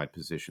coming from wide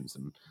positions.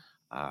 And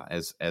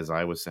as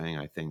I was saying,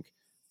 I think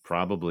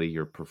probably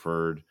your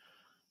preferred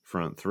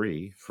front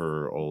 3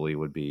 for Ole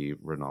would be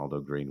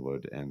Ronaldo,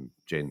 Greenwood, and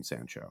Jadon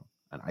Sancho.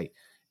 And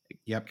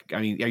Yep.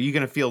 I mean, are you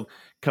going to feel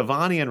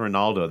Cavani and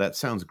Ronaldo? That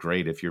sounds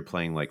great if you're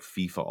playing like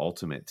FIFA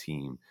Ultimate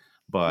Team,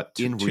 but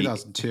in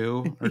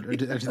 2002 or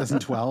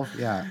 2012,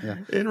 yeah.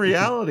 In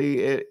reality,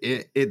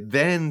 it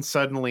then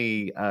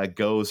suddenly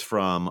goes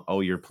from,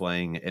 oh, you're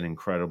playing an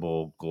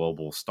incredible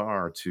global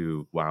star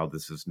to, wow,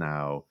 this is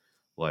now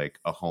like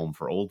a home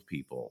for old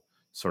people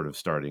sort of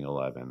starting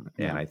 11,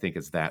 and I think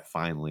it's that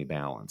finely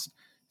balanced.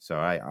 So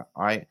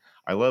I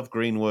love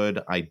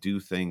Greenwood. I do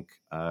think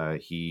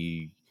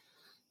he,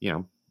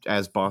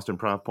 as Boston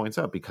Prof points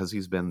out, because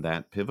he's been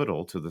that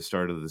pivotal to the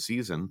start of the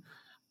season.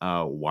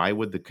 Why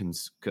would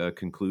the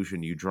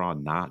conclusion you draw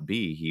not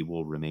be he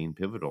will remain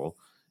pivotal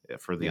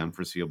for the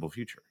unforeseeable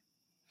future?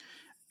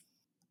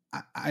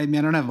 I mean,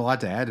 I don't have a lot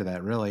to add to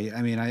that, really.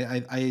 I mean,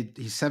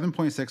 he's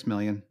 7.6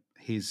 million.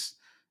 He's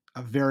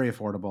very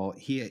affordable.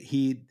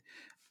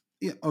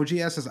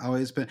 OGS has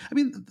always been. I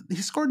mean, he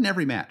scored in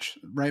every match,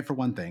 right? For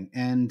one thing,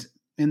 and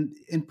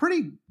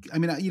pretty. I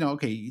mean,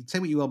 okay. Say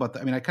what you will about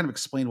that. I mean, I kind of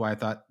explained why I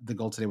thought the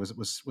goal today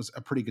was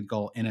a pretty good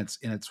goal in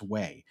its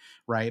way,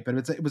 right?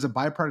 But it was a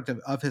byproduct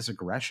of his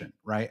aggression,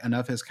 right, and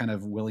of his kind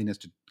of willingness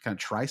to kind of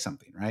try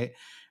something, right?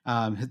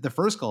 The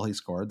first goal he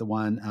scored, the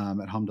one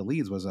at home to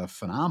Leeds, was a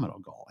phenomenal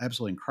goal,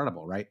 absolutely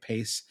incredible, right?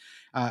 Pace,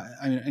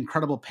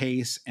 incredible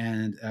pace,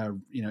 and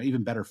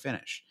even better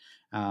finish.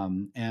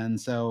 And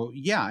so,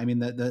 yeah, I mean,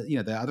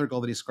 the other goal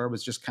that he scored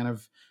was just kind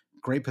of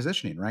great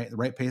positioning, right? The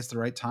right pace, the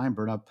right time.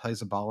 Bruno plays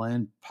the ball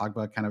in.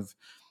 Pogba kind of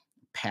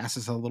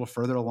passes a little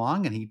further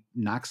along, and he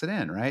knocks it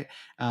in, right?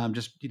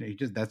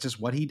 That's just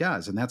what he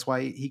does, and that's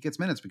why he gets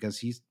minutes, because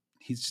he's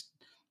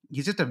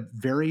just a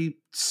very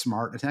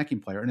smart attacking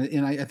player.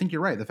 And I think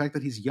you're right. The fact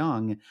that he's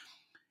young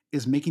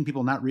is making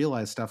people not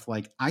realize stuff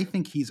like, I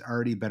think he's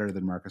already better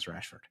than Marcus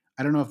Rashford.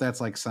 I don't know if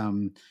that's like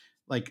some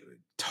like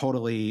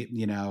totally,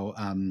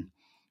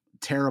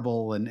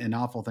 terrible and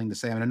awful thing to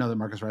say. I mean, I know that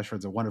Marcus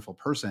Rashford's a wonderful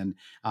person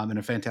and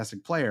a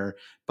fantastic player,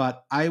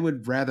 but I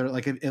would rather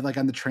like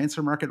on the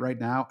transfer market right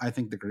now, I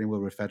think that Greenwood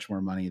would fetch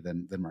more money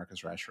than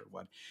Marcus Rashford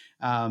would.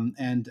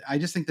 And I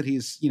just think that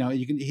he's,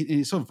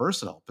 he's so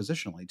versatile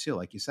positionally too,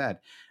 like you said.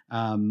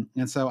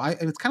 And so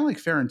it's kind of like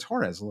Ferran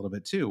Torres a little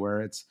bit too,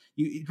 where it's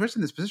you're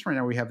in this position right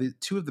now where we have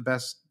two of the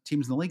best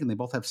teams in the league, and they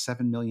both have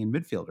 7 million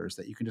midfielders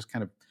that you can just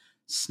kind of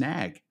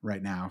snag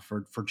right now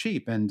for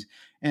cheap. And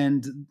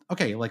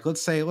okay, like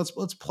let's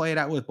play it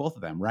out with both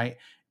of them, right?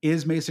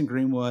 Is Mason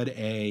Greenwood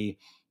a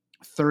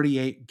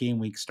 38 game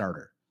week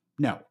starter?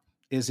 No.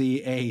 Is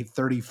he a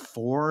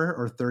 34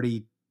 or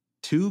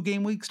 32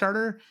 game week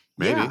starter?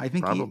 Maybe, yeah, I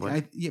think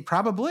probably.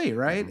 Probably,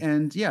 right? Mm-hmm.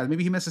 And yeah,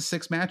 maybe he misses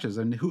 6 matches.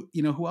 And who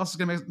else is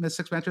going to miss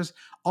 6 matches?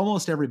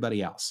 Almost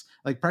everybody else.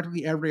 Like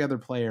practically every other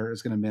player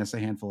is going to miss a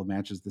handful of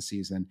matches this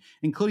season,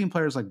 including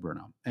players like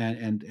Bruno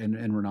and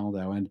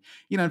Ronaldo. And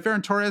and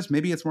Ferran Torres,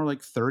 maybe it's more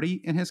like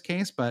 30 in his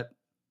case, but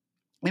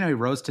he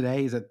rose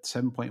today. He's at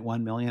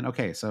 7.1 million.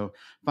 Okay, so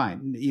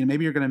fine.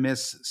 Maybe you're going to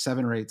miss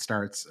 7 or 8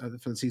 starts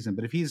for the season,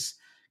 but if he's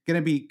going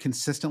to be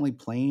consistently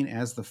playing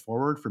as the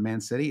forward for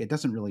Man City, it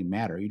doesn't really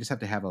matter. You just have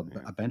to have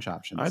a bench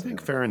option. I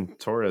think Ferran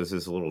Torres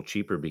is a little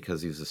cheaper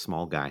because he's a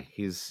small guy.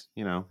 He's,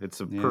 it's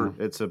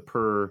a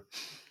per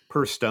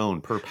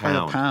stone, per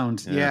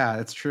pound. Yeah,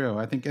 it's true.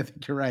 I think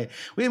you're right.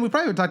 We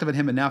probably talked about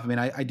him enough. I mean,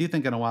 I do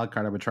think on a wild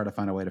card, I would try to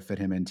find a way to fit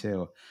him in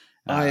too.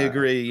 I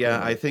agree.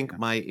 Yeah, I think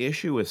my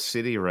issue with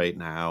City right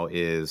now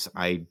is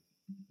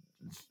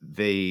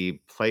they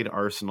played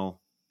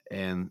Arsenal,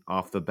 and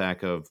off the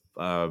back of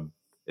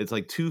it's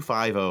like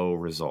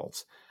 2-5-0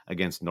 results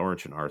against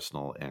Norwich and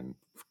Arsenal. And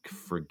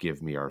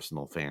forgive me,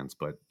 Arsenal fans,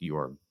 but you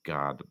are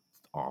god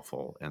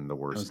awful and the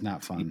worst. That was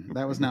not fun.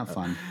 That was not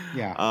fun.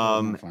 Yeah.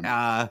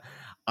 Fun.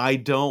 I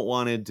don't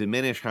want to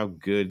diminish how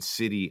good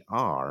City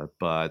are,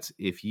 but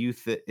if you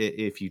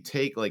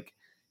take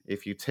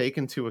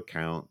into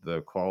account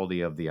the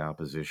quality of the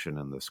opposition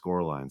and the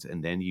score lines,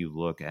 and then you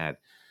look at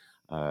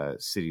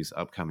City's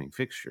upcoming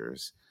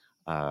fixtures,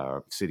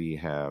 City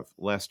have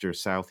Leicester,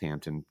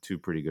 Southampton, 2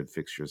 pretty good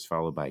fixtures,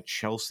 followed by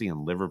Chelsea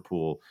and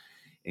Liverpool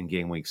in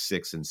game week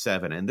 6 and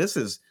 7. And this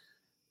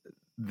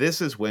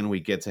is when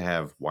we get to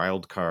have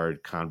wild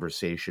card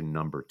conversation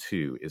number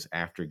 2 is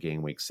after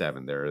game week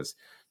 7. There is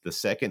the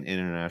second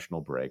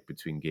international break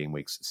between game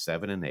weeks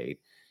 7 and 8.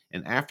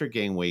 And after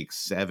game week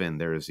 7,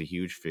 there is a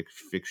huge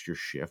fixture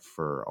shift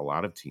for a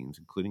lot of teams,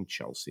 including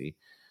Chelsea.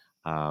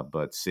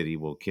 But City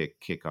will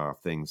kick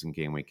off things in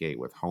game week 8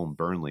 with home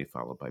Burnley,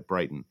 followed by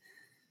Brighton.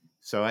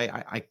 So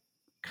I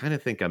kind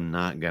of think I'm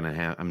not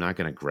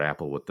gonna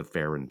grapple with the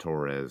Ferran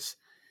Torres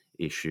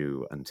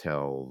issue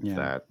until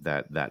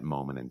that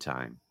moment in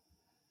time.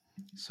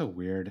 So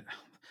weird.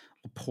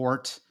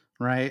 Laporte,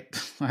 right?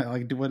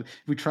 Like, if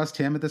we trust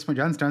him at this point?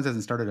 John Stones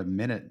hasn't started a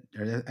minute.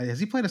 Has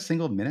he played a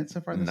single minute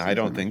so far? I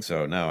don't think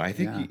so. No, I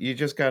think you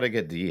just got to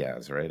get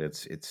Diaz, right?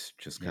 It's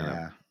just kind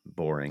of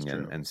boring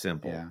and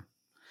simple. Yeah.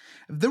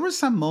 There was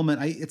some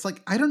moment. It's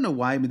like, I don't know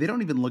why. I mean, they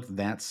don't even look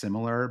that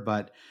similar,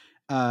 but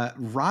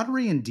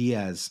Rodri and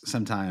Diaz,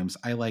 sometimes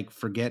I like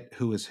forget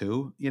who is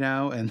who,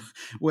 and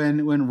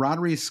when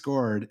Rodri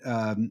scored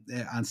on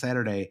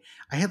Saturday,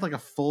 I had like a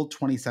full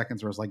 20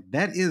 seconds where I was like,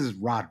 that is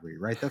Rodri,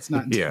 right? That's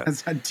not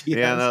Diaz.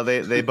 Yeah, no,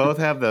 they both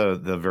have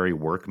the very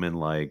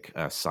workman-like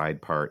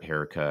side part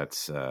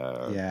haircuts.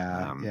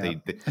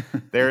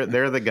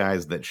 They're the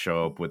guys that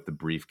show up with the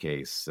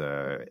briefcase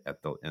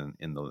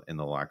in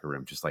the locker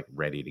room, just like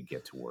ready to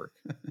get to work.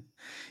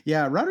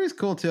 Yeah, Rodri's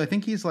cool too. I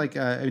think he's like,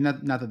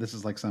 not that this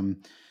is like some,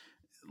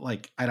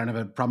 like, I don't have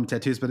a problem with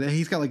tattoos, but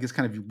he's got like this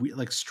kind of weird,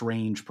 like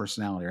strange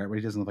personality, right? Where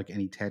he doesn't have like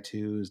any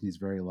tattoos, and he's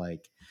very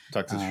like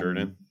tucks his shirt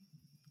in.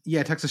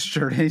 Yeah, tucks his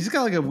shirt in. He's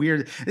got like a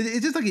weird.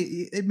 It's just like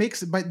it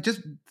makes, by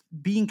just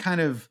being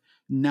kind of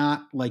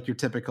not like your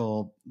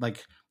typical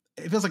like.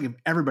 It feels like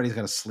everybody's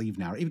got a sleeve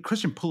now. Even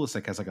Christian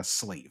Pulisic has like a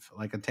sleeve,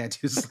 like a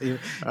tattoo sleeve.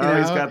 He's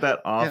got that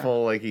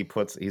awful, like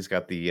he's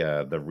got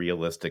the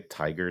realistic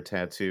tiger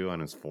tattoo on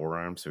his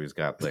forearm. So he's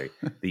got like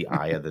the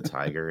eye of the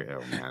tiger.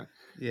 Oh man.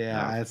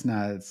 Yeah, I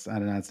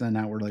don't know. It's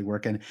not really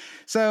working.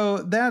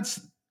 So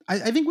that's,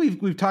 I think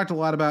we've talked a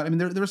lot about, I mean,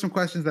 there were some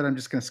questions that I'm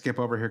just going to skip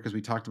over here because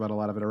we talked about a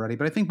lot of it already,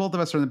 but I think both of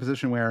us are in the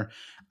position where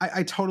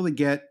I totally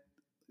get,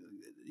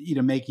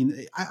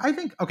 making, I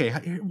think, okay,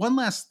 one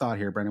last thought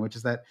here, Brendan, which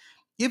is that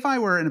if I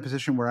were in a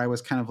position where I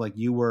was kind of like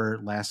you were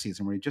last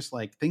season, where you just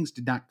like things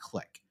did not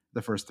click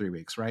the first 3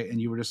 weeks, right? And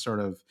you were just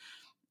sort of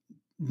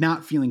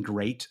not feeling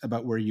great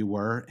about where you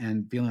were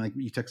and feeling like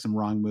you took some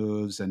wrong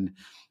moves and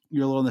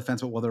you're a little on the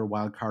fence about whether a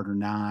wild card or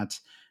not.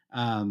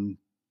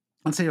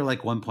 Let's say you're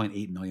like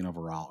 1.8 million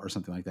overall or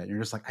something like that. And you're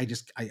just like, I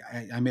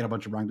made a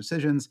bunch of wrong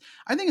decisions.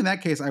 I think in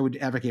that case, I would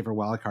advocate for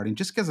wild carding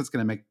just because it's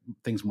going to make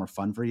things more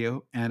fun for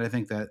you. And I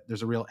think that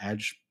there's a real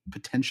edge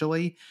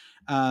potentially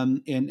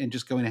in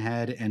just going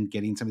ahead and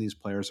getting some of these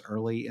players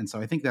early. And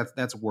so I think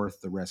that's worth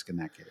the risk in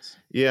that case.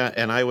 Yeah.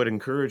 And I would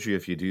encourage you,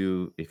 if you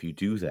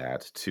do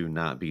that, to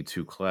not be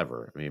too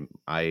clever. I mean,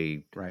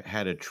 I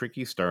had a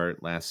tricky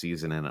start last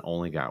season and it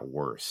only got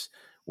worse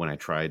when I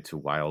tried to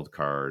wild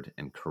card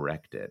and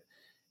correct it.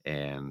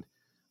 And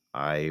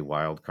I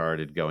wild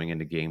carded going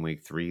into game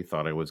week 3,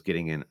 thought I was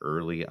getting in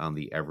early on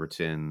the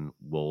Everton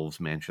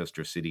Wolves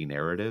Manchester City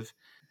narrative.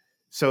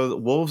 So the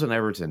Wolves and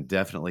Everton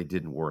definitely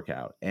didn't work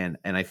out. And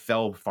I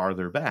fell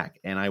farther back,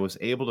 and I was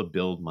able to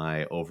build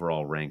my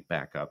overall rank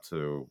back up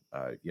to,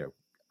 I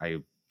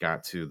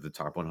got to the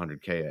top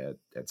 100K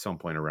at some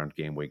point around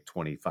game week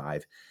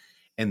 25.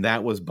 And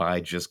that was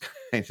by just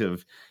kind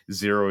of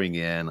zeroing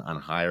in on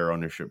higher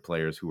ownership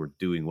players who were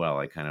doing well.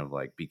 I kind of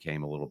like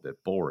became a little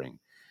bit boring.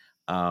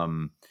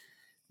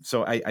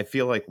 So I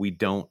feel like we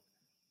don't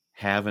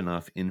have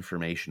enough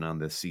information on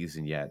this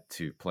season yet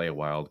to play a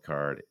wild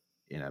card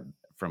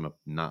from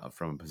a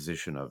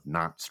position of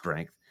not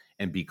strength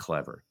and be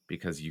clever,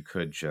 because you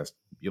could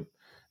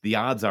the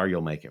odds are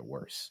you'll make it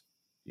worse.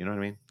 You know what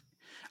I mean?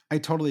 I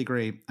totally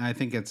agree. I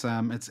think it's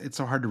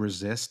so hard to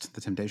resist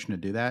the temptation to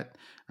do that,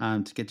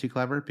 to get too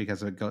clever,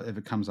 because if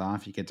it comes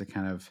off, you get to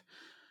kind of,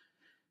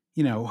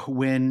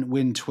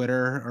 win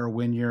Twitter or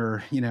win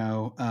your,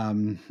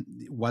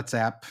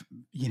 WhatsApp,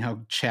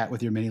 chat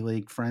with your mini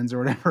league friends or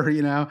whatever,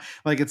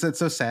 like it's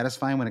so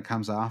satisfying when it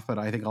comes off. But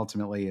I think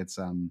ultimately it's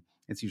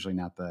usually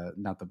not the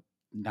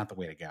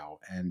way to go.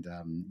 And,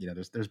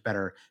 there's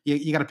better,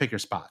 you got to pick your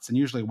spots, and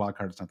usually wild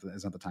card is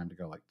not the time to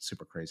go like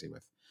super crazy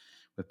with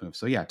moves.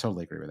 So yeah,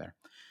 totally agree with there.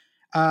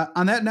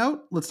 On that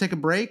note, let's take a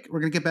break. We're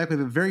going to get back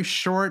with a very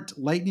short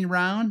lightning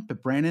round,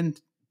 but Brandon,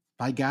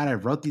 by God, I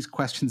wrote these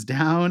questions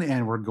down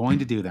and we're going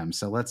to do them.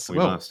 So I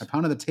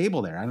pounded the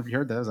table there. I don't know if you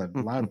heard that. That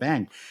was a loud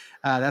bang.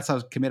 That's how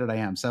committed I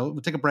am. So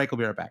we'll take a break. We'll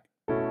be right back.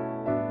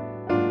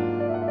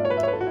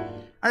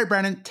 All right,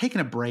 Brandon, taking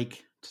a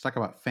break to talk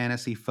about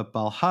Fantasy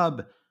Football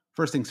Hub.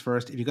 First things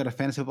first, if you go to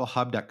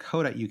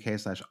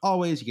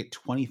fantasyfootballhub.co.uk/always, you get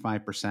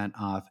 25%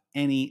 off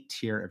any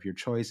tier of your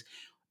choice.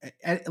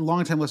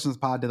 Long-time listeners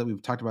of the pod that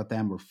we've talked about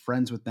them. We're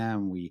friends with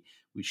them. We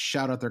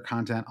shout out their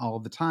content all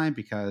of the time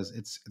because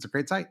it's a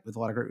great site with a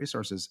lot of great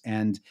resources,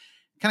 and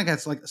kind of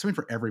got like something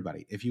for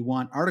everybody. If you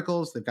want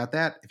articles, they've got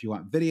that. If you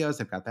want videos,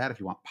 they've got that. If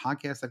you want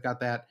podcasts, they've got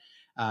that.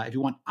 If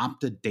you want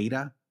Opta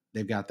data,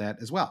 they've got that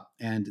as well.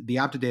 And the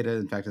Opta data,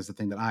 in fact, is the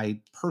thing that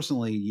I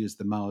personally use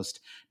the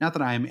most. Not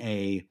that I'm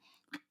a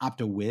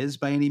Opta whiz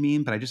by any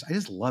means, but I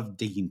just love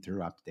digging through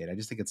Opta data. I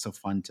just think it's so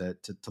fun to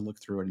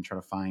look through it and try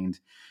to find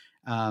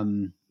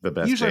the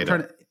best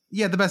data.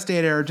 The best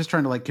data, or just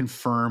trying to like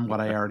confirm what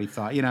I already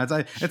thought.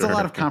 It's a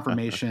lot of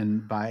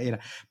confirmation by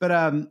But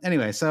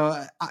anyway,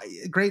 so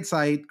great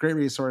site, great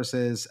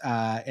resources,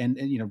 and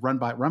run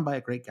by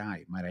a great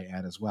guy, might I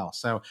add as well.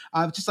 So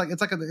it's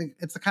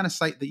the kind of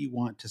site that you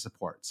want to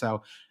support.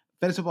 So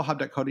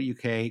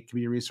fantasyfootballhub.co.uk can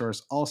be your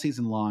resource all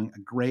season long. A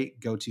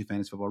great go-to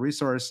fantasy football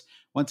resource.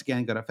 Once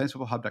again, go to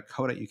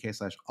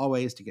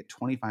fantasyfootballhub.co.uk/always to get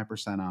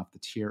 25% off the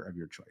tier of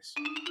your choice.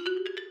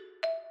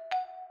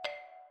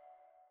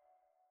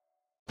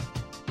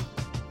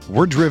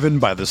 We're driven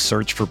by the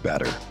search for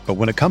better. But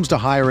when it comes to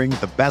hiring,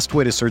 the best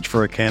way to search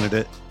for a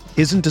candidate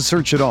isn't to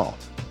search at all.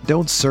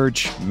 Don't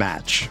search,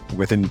 match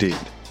with Indeed.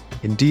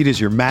 Indeed is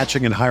your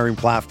matching and hiring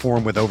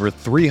platform with over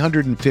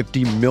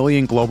 350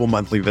 million global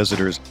monthly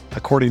visitors,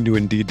 according to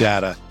Indeed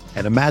data,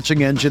 and a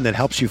matching engine that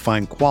helps you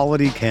find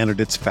quality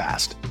candidates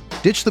fast.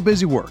 Ditch the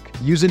busy work.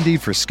 Use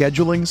Indeed for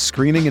scheduling,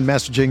 screening, and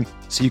messaging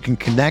so you can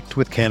connect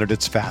with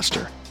candidates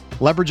faster.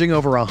 Leveraging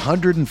over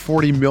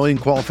 140 million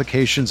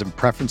qualifications and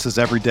preferences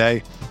every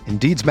day,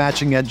 Indeed's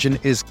matching engine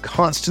is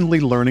constantly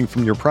learning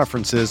from your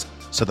preferences,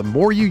 so the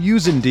more you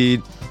use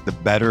Indeed, the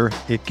better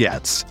it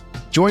gets.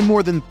 Join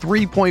more than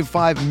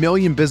 3.5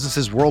 million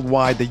businesses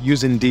worldwide that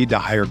use Indeed to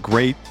hire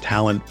great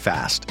talent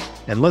fast.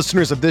 And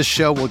listeners of this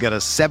show will get a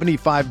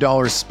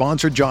 $75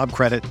 sponsored job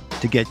credit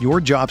to get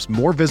your jobs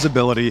more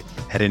visibility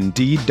at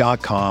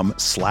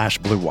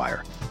Indeed.com/Blue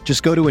Wire.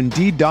 Just go to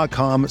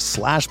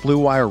Indeed.com/Blue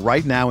Wire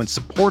right now and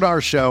support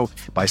our show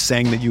by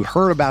saying that you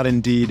heard about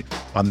Indeed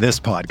on this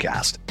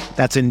podcast.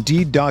 That's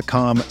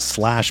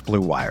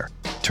Indeed.com/Blue Wire.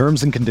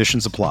 Terms and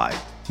conditions apply.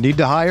 Need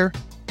to hire?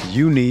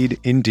 You need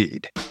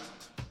Indeed.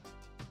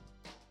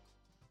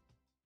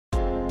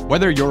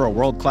 Whether you're a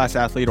world-class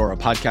athlete or a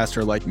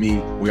podcaster like me,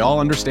 we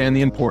all understand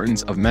the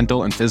importance of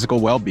mental and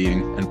physical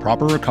well-being and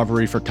proper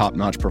recovery for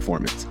top-notch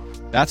performance.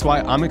 That's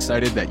why I'm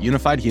excited that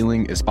Unified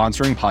Healing is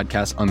sponsoring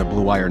podcasts on the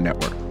Blue Wire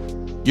Network.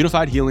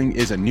 Unified Healing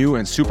is a new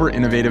and super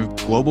innovative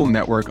global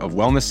network of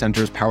wellness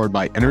centers powered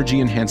by Energy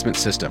Enhancement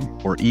System,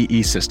 or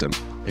EE System.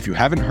 If you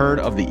haven't heard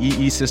of the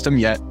EE System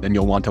yet, then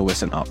you'll want to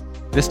listen up.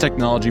 This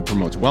technology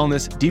promotes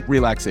wellness, deep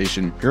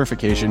relaxation,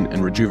 purification,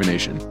 and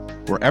rejuvenation.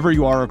 Wherever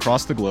you are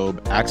across the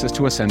globe, access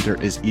to a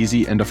center is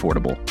easy and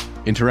affordable.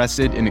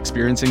 Interested in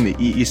experiencing the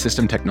EE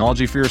System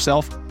technology for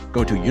yourself?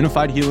 Go to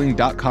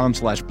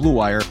unifiedhealing.com/Blue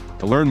Wire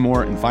to learn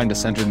more and find a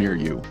center near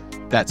you.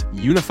 That's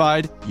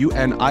unified,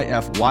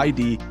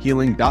 UNIFYD,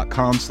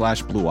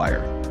 healing.com/Blue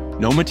Wire.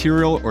 No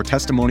material or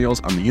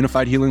testimonials on the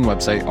Unified Healing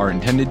website are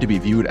intended to be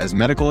viewed as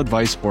medical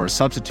advice or a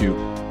substitute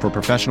for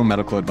professional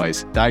medical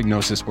advice,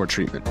 diagnosis, or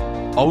treatment.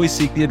 Always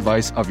seek the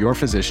advice of your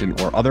physician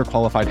or other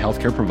qualified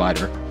healthcare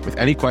provider with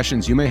any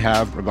questions you may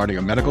have regarding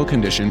a medical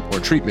condition or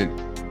treatment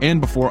and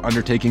before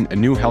undertaking a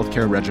new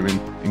healthcare regimen,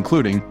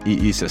 including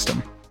EE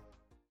System.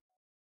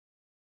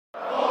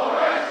 All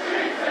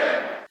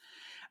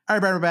right,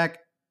 Brad, we're back.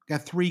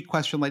 Got 3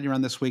 question lightning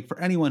round this week. For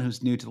anyone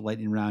who's new to the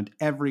lightning round,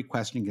 every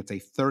question gets a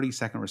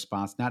 30-second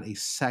response, not a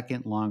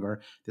second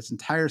longer. This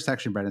entire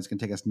section, Brad, is going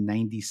to take us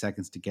 90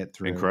 seconds to get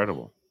through.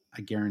 Incredible.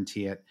 I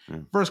guarantee it. Yeah.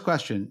 First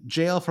question,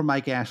 Jail from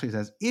Mike Ashley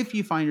says, if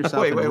you find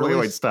yourself...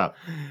 Wait, stop.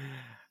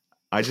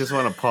 I just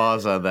want to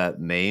pause on that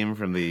name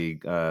from the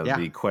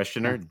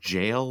questioner. Yeah.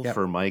 Jail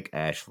for Mike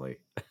Ashley.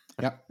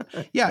 Yep.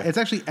 Yeah, it's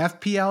actually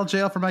FPL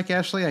Jail for Mike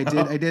Ashley. I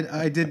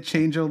did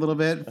change it a little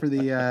bit for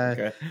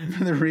the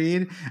for the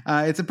read.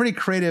 It's a pretty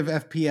creative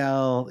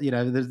FPL. You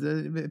know,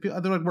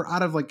 we're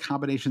out of like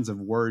combinations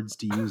of words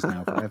to use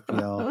now for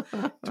FPL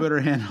Twitter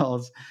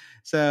handles.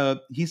 So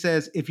he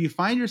says, if you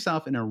find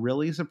yourself in a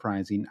really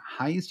surprising,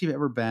 highest you've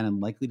ever been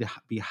and likely to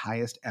be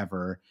highest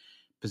ever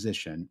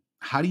position,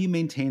 how do you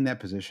maintain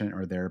that position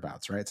or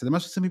thereabouts? Right. So there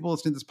must be some people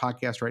listening to this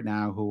podcast right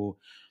now who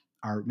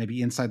are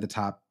maybe inside the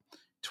top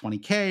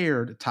 20K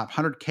or the top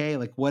 100K,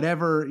 like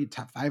whatever,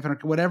 top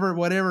 500,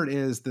 whatever it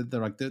is that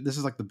they're like, this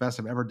is like the best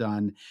I've ever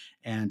done.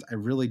 And I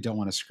really don't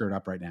want to screw it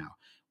up right now.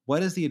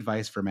 What is the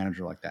advice for a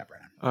manager like that,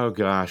 Brandon? Oh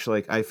gosh.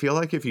 Like, I feel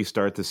like if you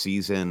start the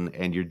season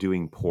and you're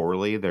doing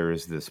poorly, there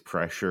is this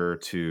pressure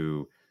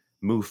to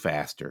move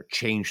faster,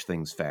 change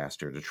things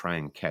faster to try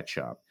and catch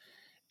up.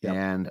 Yep.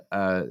 And,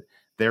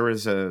 there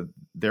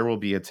will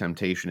be a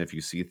temptation if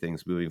you see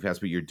things moving fast,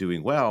 but you're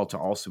doing well to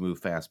also move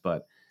fast,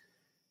 but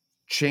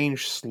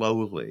change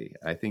slowly.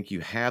 I think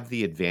you have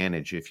the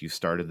advantage if you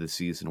started the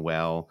season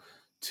well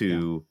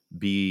to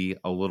be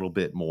a little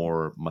bit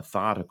more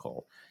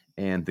methodical.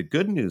 And the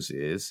good news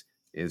is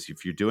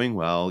if you're doing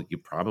well, you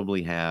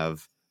probably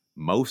have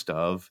most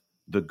of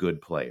the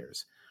good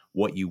players.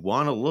 What you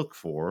want to look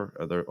for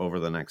over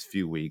the next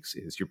few weeks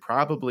is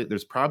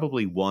there's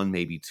probably 1,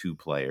 maybe 2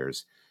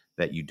 players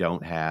that you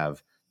don't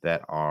have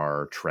that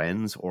are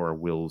trends or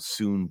will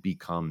soon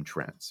become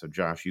trends. So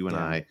Josh, you and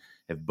I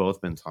have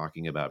both been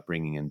talking about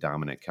bringing in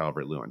Dominic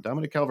Calvert-Lewin.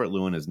 Dominic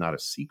Calvert-Lewin is not a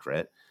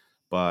secret,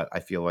 but I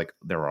feel like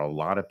there are a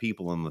lot of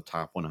people in the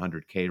top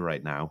 100K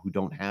right now who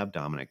don't have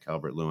Dominic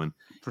Calvert-Lewin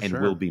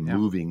will be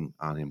moving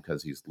on him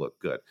because he's looked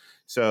good.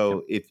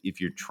 So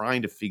if you're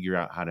trying to figure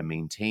out how to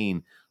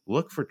maintain,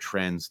 look for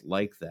trends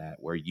like that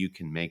where you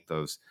can make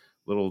those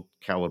little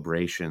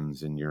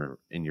calibrations in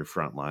your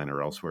front line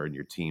or elsewhere in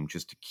your team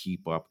just to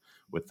keep up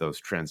with those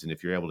trends. And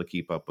if you're able to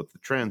keep up with the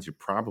trends, you're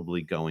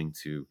probably going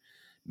to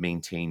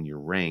maintain your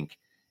rank.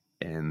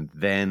 And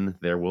then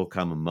there will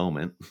come a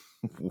moment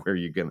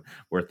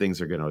where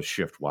things are going to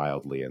shift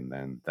wildly. And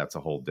then that's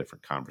a whole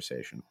different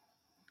conversation.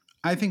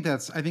 I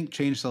think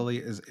change slowly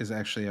is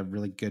actually a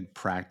really good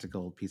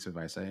practical piece of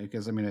advice.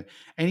 Because I mean,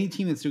 any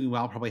team that's doing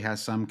well probably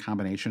has some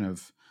combination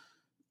of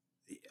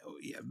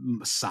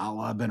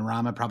Salah,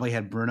 Benrahma, probably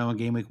had Bruno in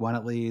game week 1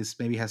 at least,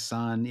 maybe has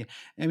Son.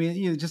 I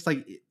mean, just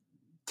like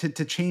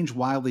to change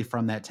wildly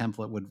from that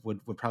template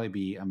would probably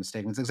be a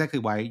mistake. And it's exactly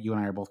why you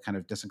and I are both kind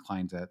of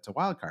disinclined to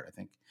wildcard, I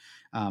think,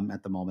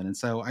 at the moment. And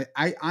so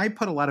I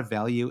put a lot of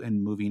value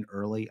in moving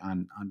early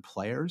on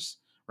players,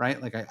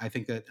 right? Like I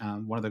think that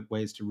one of the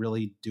ways to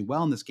really do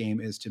well in this game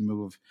is to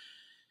move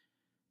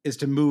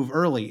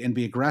early and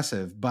be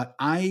aggressive. But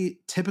I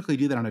typically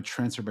do that on a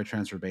transfer by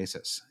transfer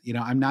basis.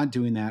 I'm not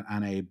doing that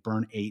on a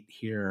burn 8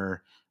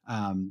 here.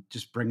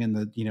 Just bringing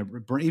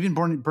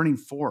burning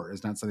 4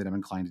 is not something I'm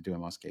inclined to do in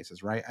most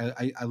cases, right?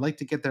 I like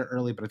to get there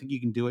early, but I think you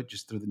can do it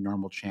just through the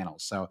normal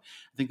channels. So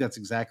I think that's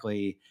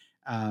exactly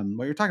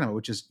what you're talking about,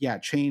 which is,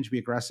 change, be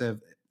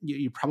aggressive.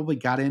 You probably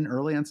got in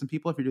early on some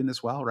people if you're doing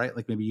this well, right?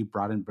 Like maybe you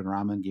brought in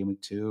Benrahma in game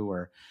week 2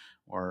 or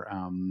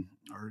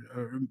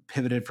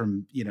pivoted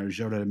from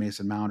Jota to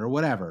Mason Mount or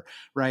whatever,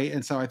 right?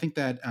 And so I think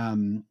that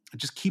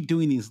just keep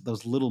doing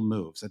those little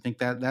moves. I think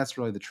that's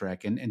really the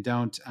trick, and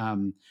don't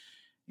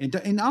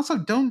and also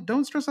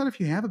don't stress out if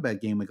you have a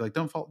bad game week. Like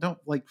don't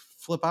like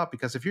flip out,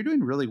 because if you're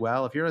doing really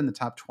well, if you're in the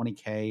top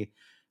 20K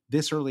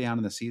this early on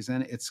in the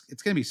season, it's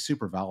going to be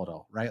super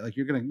volatile, right? Like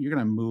you're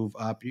gonna move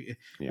up. You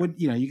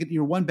get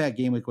your one bad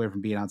game week away from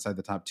being outside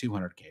the top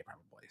 200K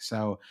probably.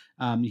 So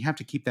you have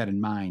to keep that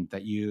in mind,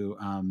 that you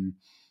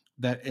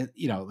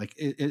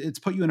it's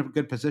put you in a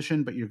good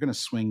position, but you're going to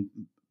swing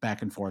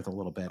back and forth a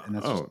little bit, and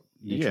that's just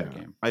nature of the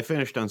game. I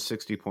finished on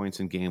 60 points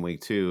in game week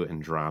 2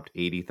 and dropped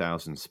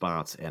 80,000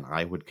 spots, and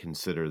I would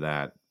consider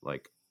that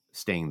like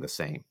staying the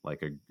same,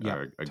 like a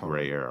totally.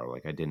 Gray arrow.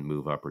 Like I didn't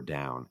move up or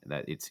down.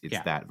 That it's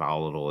that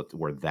volatile.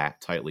 We're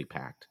that tightly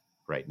packed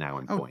right now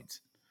in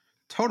points.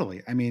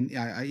 Totally. I mean,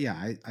 I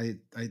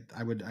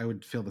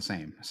would feel the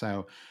same.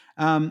 So,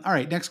 all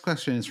right. Next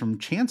question is from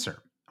Chancer.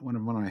 One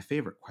of my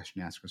favorite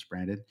question askers,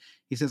 Brandon.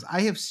 He says,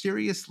 I have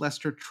serious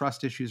Leicester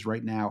trust issues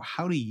right now.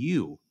 How do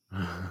you?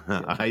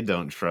 I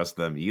don't trust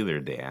them either,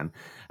 Dan.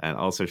 And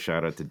also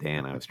shout out to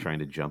Dan. I was trying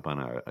to jump on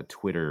a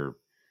Twitter,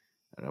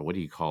 what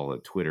do you call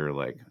it? Twitter,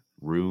 like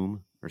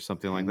room or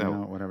something like that.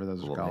 Whatever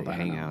those are called.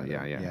 Hangout.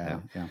 Yeah.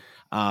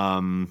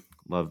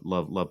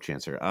 Love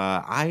Chancer.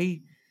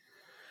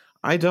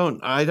 I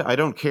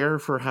don't care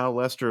for how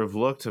Leicester have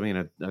looked. I mean,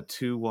 a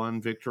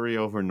 2-1 victory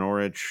over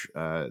Norwich,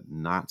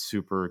 not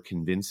super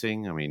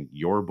convincing. I mean,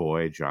 your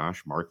boy,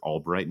 Josh, Mark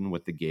Albrighton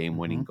with the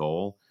game-winning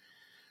goal.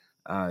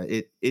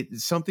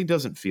 Something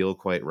doesn't feel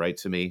quite right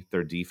to me.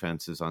 Their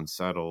defense is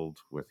unsettled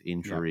with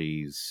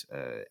injuries,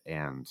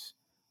 and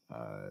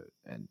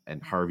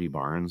Harvey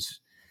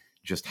Barnes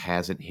just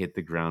hasn't hit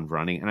the ground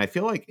running. And I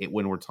feel like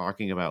when we're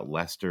talking about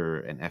Leicester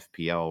and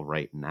FPL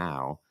right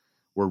now,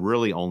 we're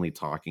really only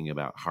talking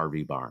about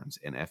Harvey Barnes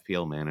and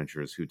FPL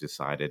managers who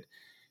decided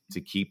to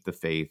keep the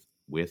faith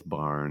with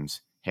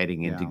Barnes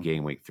heading into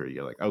game week 3.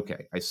 You're like,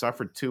 okay, I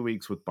suffered 2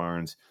 weeks with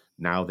Barnes.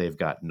 Now they've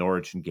got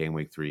Norwich in game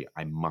week 3.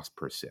 I must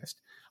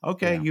persist.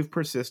 Okay, you've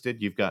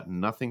persisted. You've got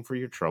nothing for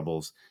your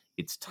troubles.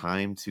 It's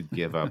time to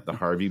give up the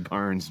Harvey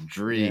Barnes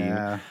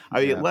dream.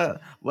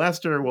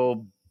 Leicester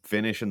will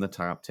finish in the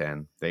top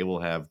 10. They will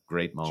have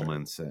great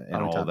moments and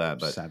all that,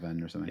 but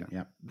 7 or something.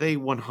 Yeah. They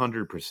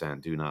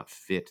 100% do not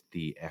fit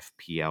the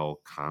FPL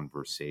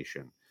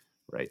conversation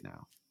right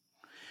now.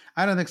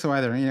 I don't think so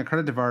either.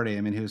 Credit to Vardy.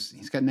 I mean,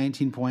 he's got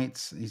 19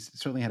 points. He's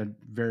certainly had a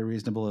very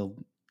reasonable,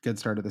 good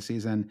start of the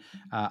season.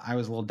 I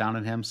was a little down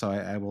on him, so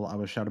I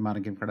will shout him out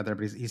and give him credit there.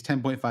 But he's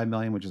 10.5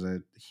 million, which is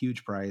a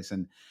huge price.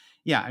 And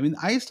yeah, I mean,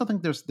 I still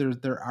think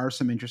there are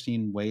some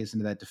interesting ways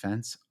into that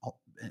defense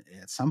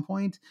at some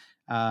point.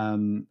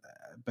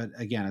 But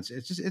again,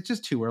 it's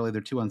just too early.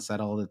 They're too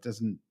unsettled.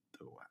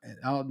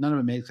 None of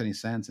it makes any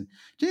sense. And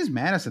James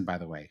Maddison, by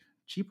the way,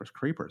 cheapers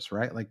creepers,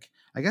 right? Like,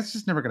 I guess it's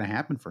just never going to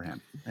happen for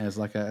him as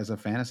a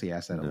fantasy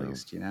asset, at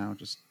least, no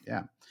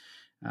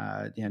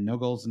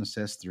goals and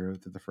assists through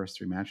the first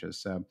 3 matches.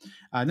 So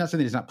not saying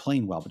that he's not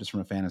playing well, but just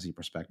from a fantasy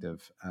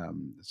perspective,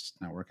 it's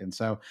just not working.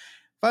 So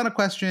final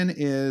question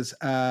is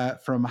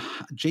from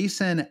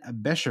Jason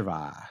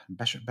Beshevois,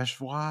 Vaise,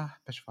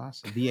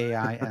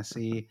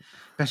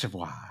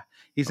 Beshevois.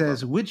 He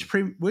says, which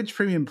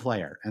premium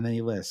player, and then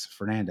he lists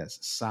Fernandes,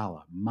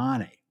 Salah,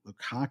 Mane,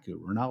 Lukaku,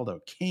 Ronaldo,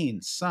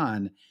 Kane,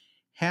 Son,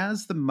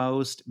 has the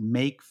most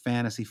make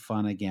fantasy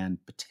fun again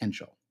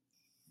potential?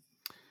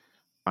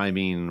 I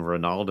mean,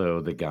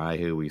 Ronaldo, the guy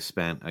who we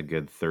spent a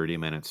good 30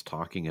 minutes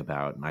talking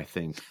about, and I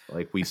think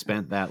we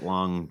spent that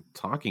long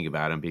talking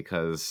about him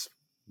because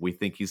we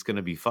think he's going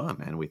to be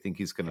fun and we think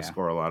he's going to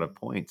score a lot of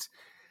points.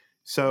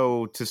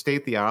 So to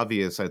state the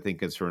obvious, I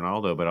think it's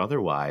Ronaldo, but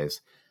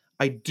otherwise,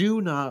 I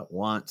do not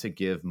want to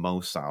give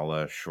Mo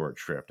Salah short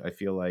shrift. I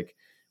feel like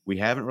we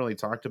haven't really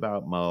talked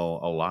about Mo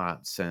a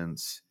lot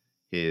since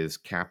his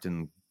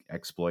captain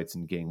exploits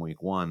in game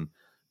week 1,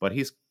 but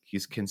he's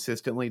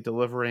consistently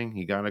delivering.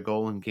 He got a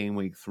goal in game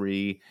week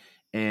 3,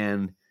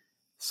 and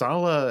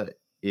Salah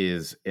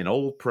is an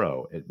old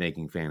pro at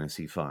making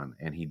fantasy fun,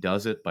 and he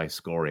does it by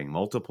scoring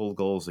multiple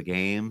goals a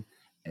game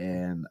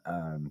and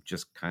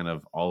just kind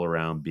of all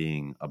around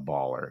being a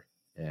baller.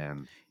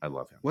 And I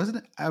love him.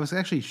 I was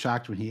actually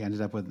shocked when he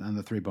ended up on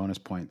the 3 bonus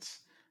points.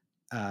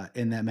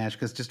 in that match,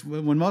 because just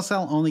when Mo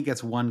Salah only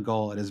gets one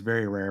goal, it is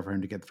very rare for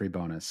him to get 3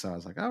 bonus. So I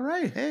was like, all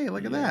right, hey,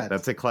 look at that.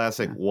 That's a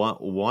classic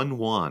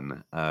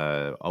 1-1.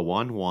 A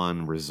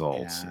 1-1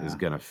 result is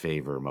going to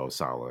favor Mo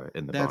Salah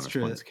in the bonus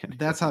points.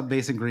 That's how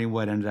Mason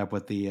Greenwood ended up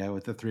with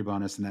the 3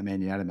 bonus in that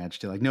Man United match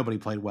too. Like, nobody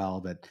played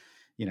well, but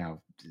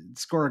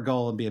score a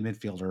goal and be a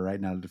midfielder, right?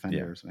 Not a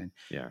defender or something.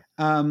 Yeah.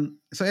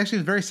 So actually,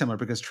 it was very similar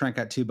because Trent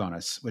got 2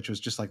 bonus, which was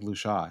just like Luke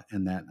Shaw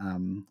in that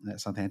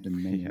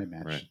Southampton Man United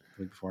match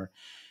the week before.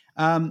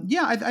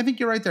 I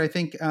think you're right there. I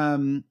think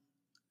I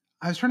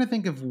was trying to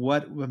think of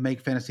what would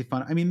make fantasy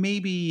fun. I mean,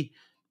 maybe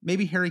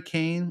Harry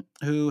Kane,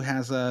 who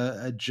has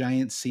a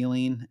giant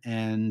ceiling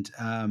and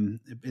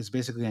is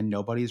basically on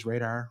nobody's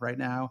radar right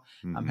now,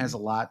 has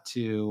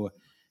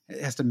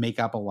to make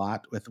up a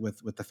lot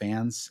with the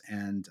fans,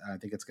 and I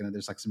think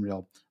there's like some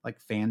real like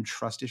fan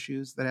trust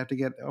issues that have to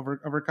get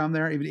overcome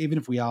there. Even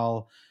if we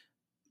all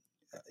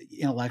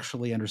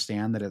intellectually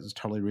understand that it's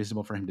totally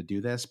reasonable for him to do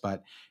this,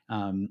 but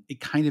it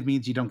kind of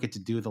means you don't get to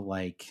do the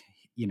I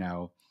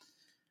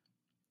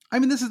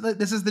mean, this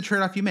is the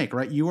trade-off you make,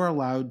 right? You are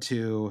allowed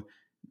to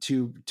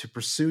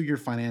pursue your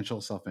financial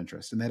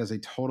self-interest, and that is a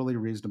totally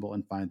reasonable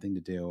and fine thing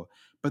to do.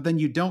 But then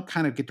you don't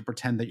kind of get to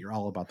pretend that you're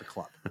all about the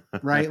club,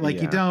 right?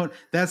 Like you don't.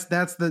 That's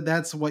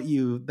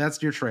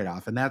your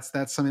trade-off, and that's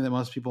something that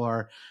most people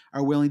are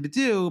willing to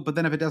do. But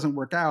then if it doesn't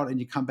work out, and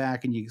you come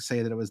back and you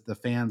say that it was the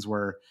fans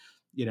were,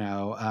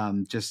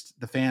 just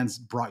the fans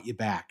brought you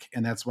back,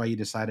 and that's why you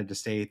decided to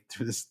stay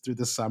through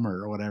the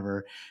summer or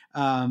whatever.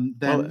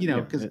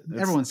 Because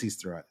everyone sees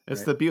through it.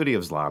 It's the beauty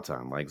of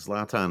Zlatan. Like,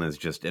 Zlatan has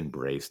just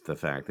embraced the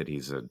fact that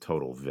he's a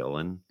total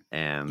villain,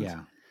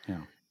 and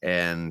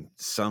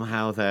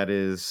somehow that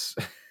is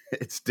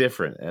it's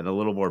different and a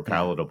little more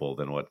palatable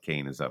than what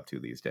Kane is up to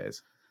these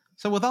days.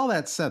 So with all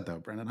that said, though,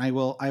 Brendan, I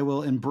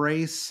will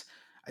embrace,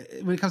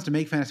 when it comes to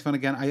make fantasy fun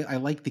again, I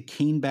like the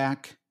Kane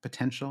back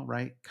potential,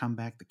 right? Come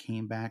back, the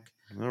Kane back.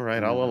 All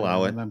right, I'll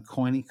allow it. I'm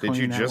coining Did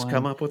you just one.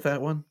 come up with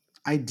that one?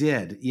 I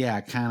did. Yeah,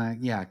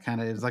 kind of.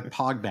 It's like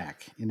Pog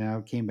back,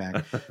 came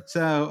back.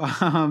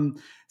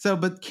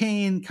 But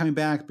Kane coming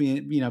back,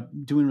 being,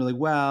 doing really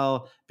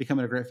well,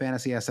 becoming a great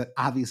fantasy asset.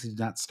 Obviously did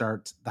not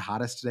start the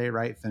hottest today,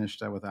 right?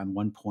 Finished on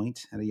 1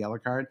 point and a yellow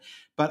card.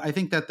 But I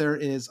think that there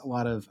is a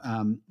lot of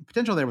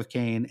potential there with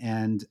Kane.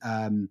 And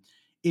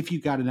if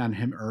you got it on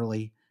him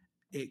early,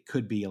 it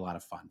could be a lot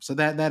of fun. So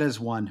that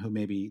is one who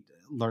maybe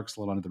lurks a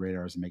little under the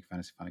radars and make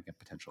fantasy fun against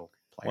potential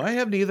players. Why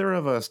have neither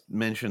of us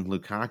mentioned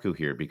Lukaku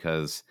here?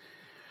 Because,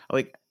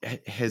 like,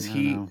 has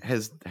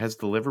the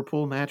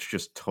Liverpool match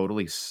just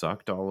totally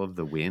sucked all of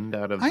the wind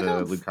out of the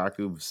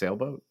Lukaku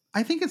sailboat?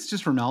 I think it's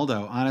just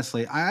Ronaldo.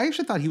 Honestly, I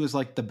actually thought he was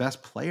like the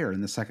best player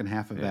in the second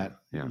half of that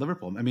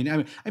Liverpool. I mean,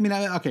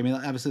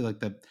 obviously, like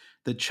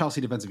the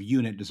Chelsea defensive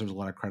unit deserves a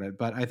lot of credit,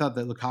 but I thought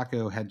that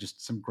Lukaku had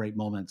just some great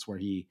moments where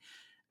he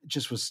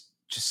just was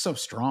just so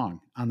strong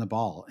on the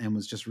ball and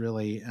was just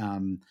really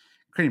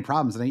creating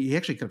problems. And he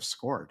actually could have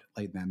scored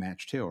late in that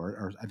match too.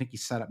 Or I think he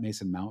set up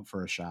Mason Mount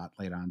for a shot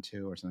late on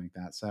too, or something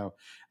like that. So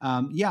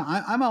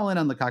I'm all in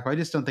on Lukaku. I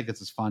just don't think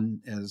it's as fun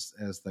as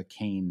the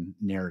Kane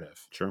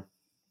narrative. Sure.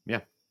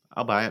 Yeah,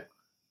 I'll buy it.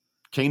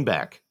 Kane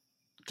back.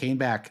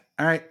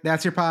 All right.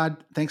 That's your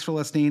pod. Thanks for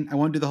listening. I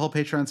won't do the whole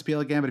Patreon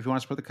spiel again, but if you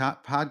want to support the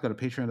pod, go to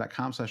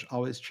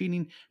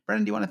patreon.com/alwayscheating.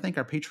 Brendan, do you want to thank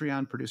our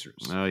Patreon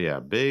producers? Oh, yeah.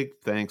 Big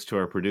thanks to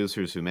our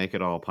producers who make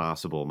it all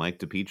possible. Mike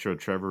DePietro,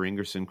 Trevor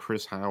Ingerson,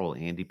 Chris Howell,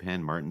 Andy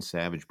Penn, Martin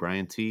Savage,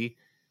 Brian T.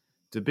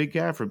 To Big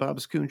Gaffer, Bob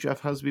Schoon,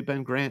 Jeff Husby,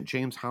 Ben Grant,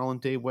 James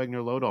Holland, Dave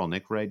Wegner, Lodahl,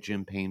 Nick Wright,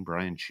 Jim Payne,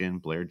 Brian Chin,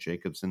 Blair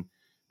Jacobson,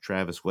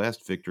 Travis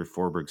West, Victor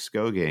Forberg,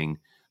 Skogang,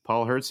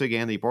 Paul Herzig,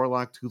 Andy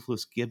Borlock,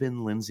 Toothless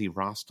Gibbon, Lindsay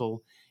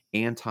Rostel,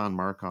 Anton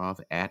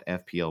Markov, at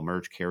FPL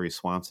Merch, Carrie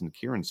Swanson,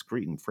 Kieran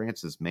Screeton,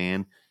 Francis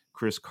Mann,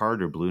 Chris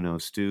Carter, Blue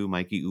Nose Stew,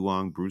 Mikey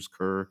Uong, Bruce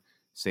Kerr,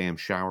 Sam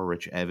Shower,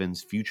 Rich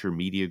Evans, Future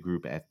Media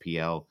Group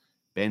FPL,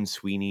 Ben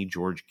Sweeney,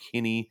 George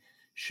Kinney,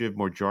 Shiv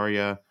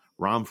Morjaria,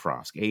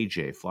 Romfrost,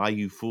 AJ, Fly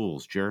You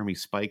Fools, Jeremy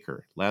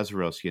Spiker,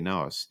 Lazaros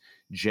Yanois,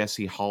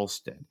 Jesse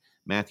Halstead,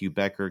 Matthew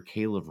Becker,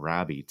 Caleb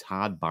Robbie,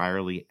 Todd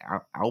Byerly,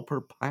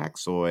 Alper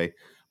Paxoy,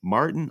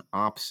 Martin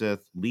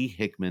Opseth, Lee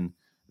Hickman,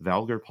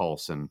 Valger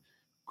Paulson,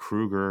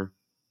 Kruger,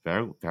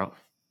 that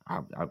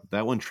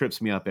one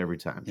trips me up every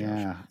time.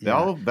 Josh.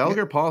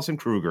 Valger Paulson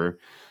Kruger.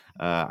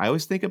 I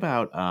always think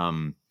about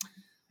who's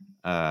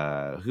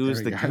I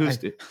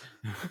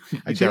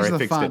changed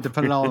the font to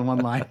put it all in one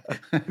line.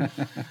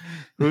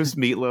 Who's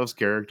Meatloaf's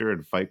character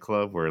in Fight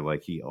Club, where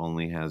like he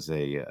only has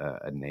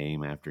a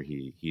name after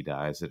he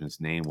dies, and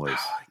his name was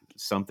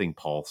something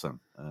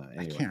Paulson.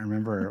 Anyway. I can't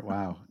remember.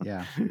 Wow.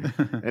 Yeah.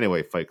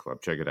 Anyway, Fight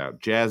Club, check it out.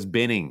 Jazz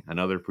Binning,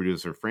 another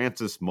producer,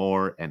 Francis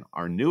Moore, and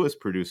our newest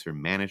producer,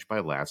 managed by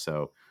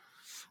Lasso.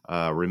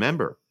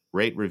 Remember,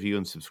 rate, review,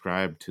 and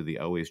subscribe to the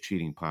Always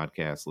Cheating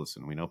podcast.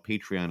 Listen, we know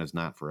Patreon is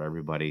not for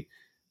everybody,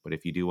 but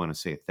if you do want to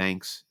say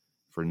thanks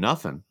for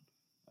nothing,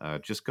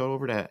 just go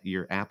over to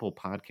your Apple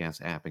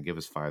Podcast app and give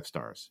us 5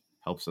 stars.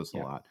 Helps us a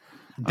lot.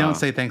 Don't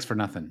say thanks for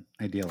nothing,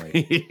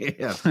 ideally.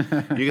 Yes.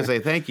 You can say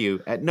thank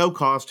you at no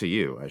cost to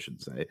you, I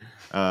should say.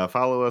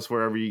 Follow us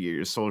wherever you get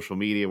your social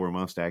media. We're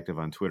most active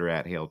on Twitter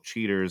at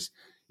HailCheaters.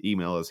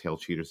 Email us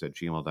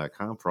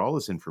hailcheaters@gmail.com. For all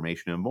this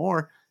information and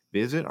more,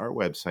 visit our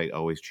website,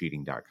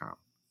 alwayscheating.com.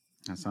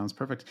 That sounds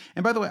perfect.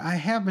 And by the way, I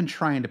have been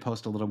trying to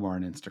post a little more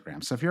on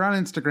Instagram. So if you're on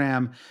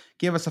Instagram,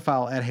 give us a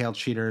follow at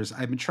HailCheaters.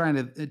 I've been trying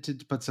to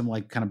put some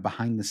like kind of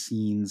behind the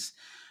scenes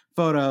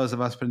photos of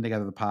us putting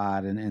together the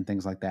pod and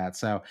things like that.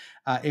 So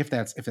if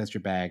that's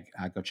your bag,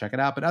 go check it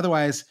out. But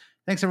otherwise,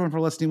 thanks everyone for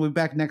listening. We'll be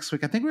back next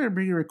week. I think we're going to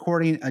be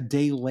recording a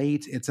day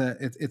late. It's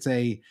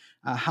a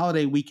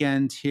holiday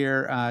weekend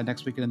here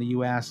next weekend in the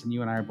U.S. and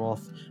you and I are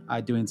both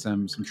doing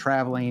some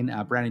traveling.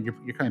 Brandon,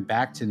 you're coming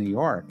back to New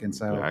York, and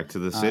so back to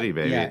the city,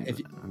 baby. Yeah,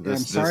 I'm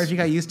sorry if you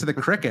got used to the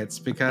crickets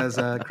because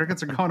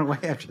crickets are going away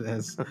after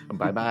this.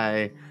 Bye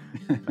bye.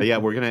 Yeah,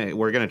 we're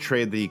gonna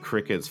trade the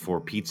crickets for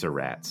pizza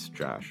rats,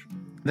 Josh.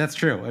 That's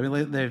true. I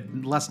mean, they're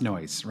less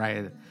noise, right?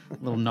 A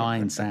little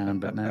gnawing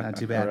sound, but not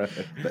too bad.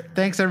 Right. But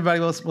thanks, everybody.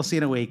 We'll see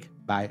you in a week.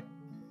 Bye.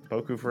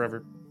 Boku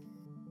forever.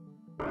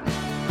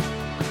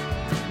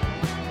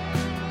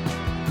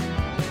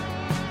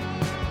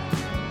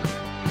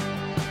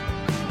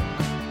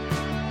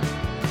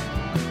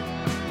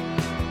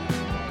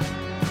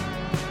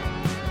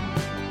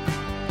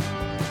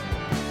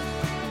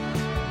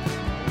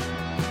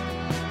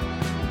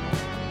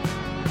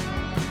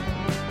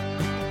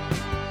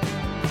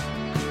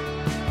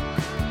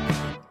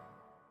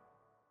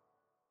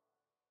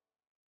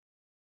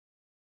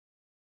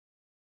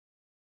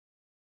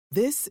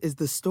 This is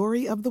the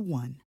story of the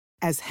one.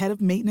 As head of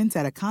maintenance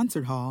at a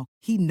concert hall,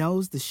 he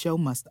knows the show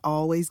must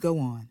always go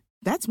on.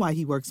 That's why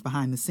he works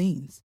behind the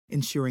scenes,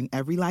 ensuring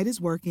every light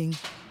is working,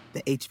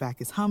 the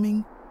HVAC is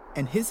humming,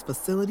 and his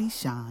facility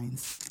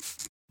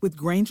shines. With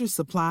Grainger's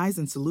supplies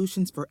and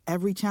solutions for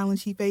every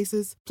challenge he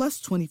faces,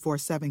 plus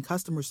 24/7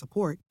 customer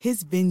support,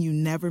 his venue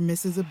never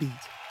misses a beat.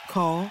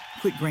 Call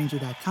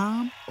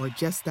quickgrainger.com or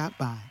just stop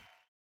by.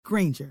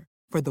 Grainger,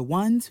 for the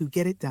ones who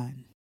get it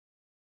done.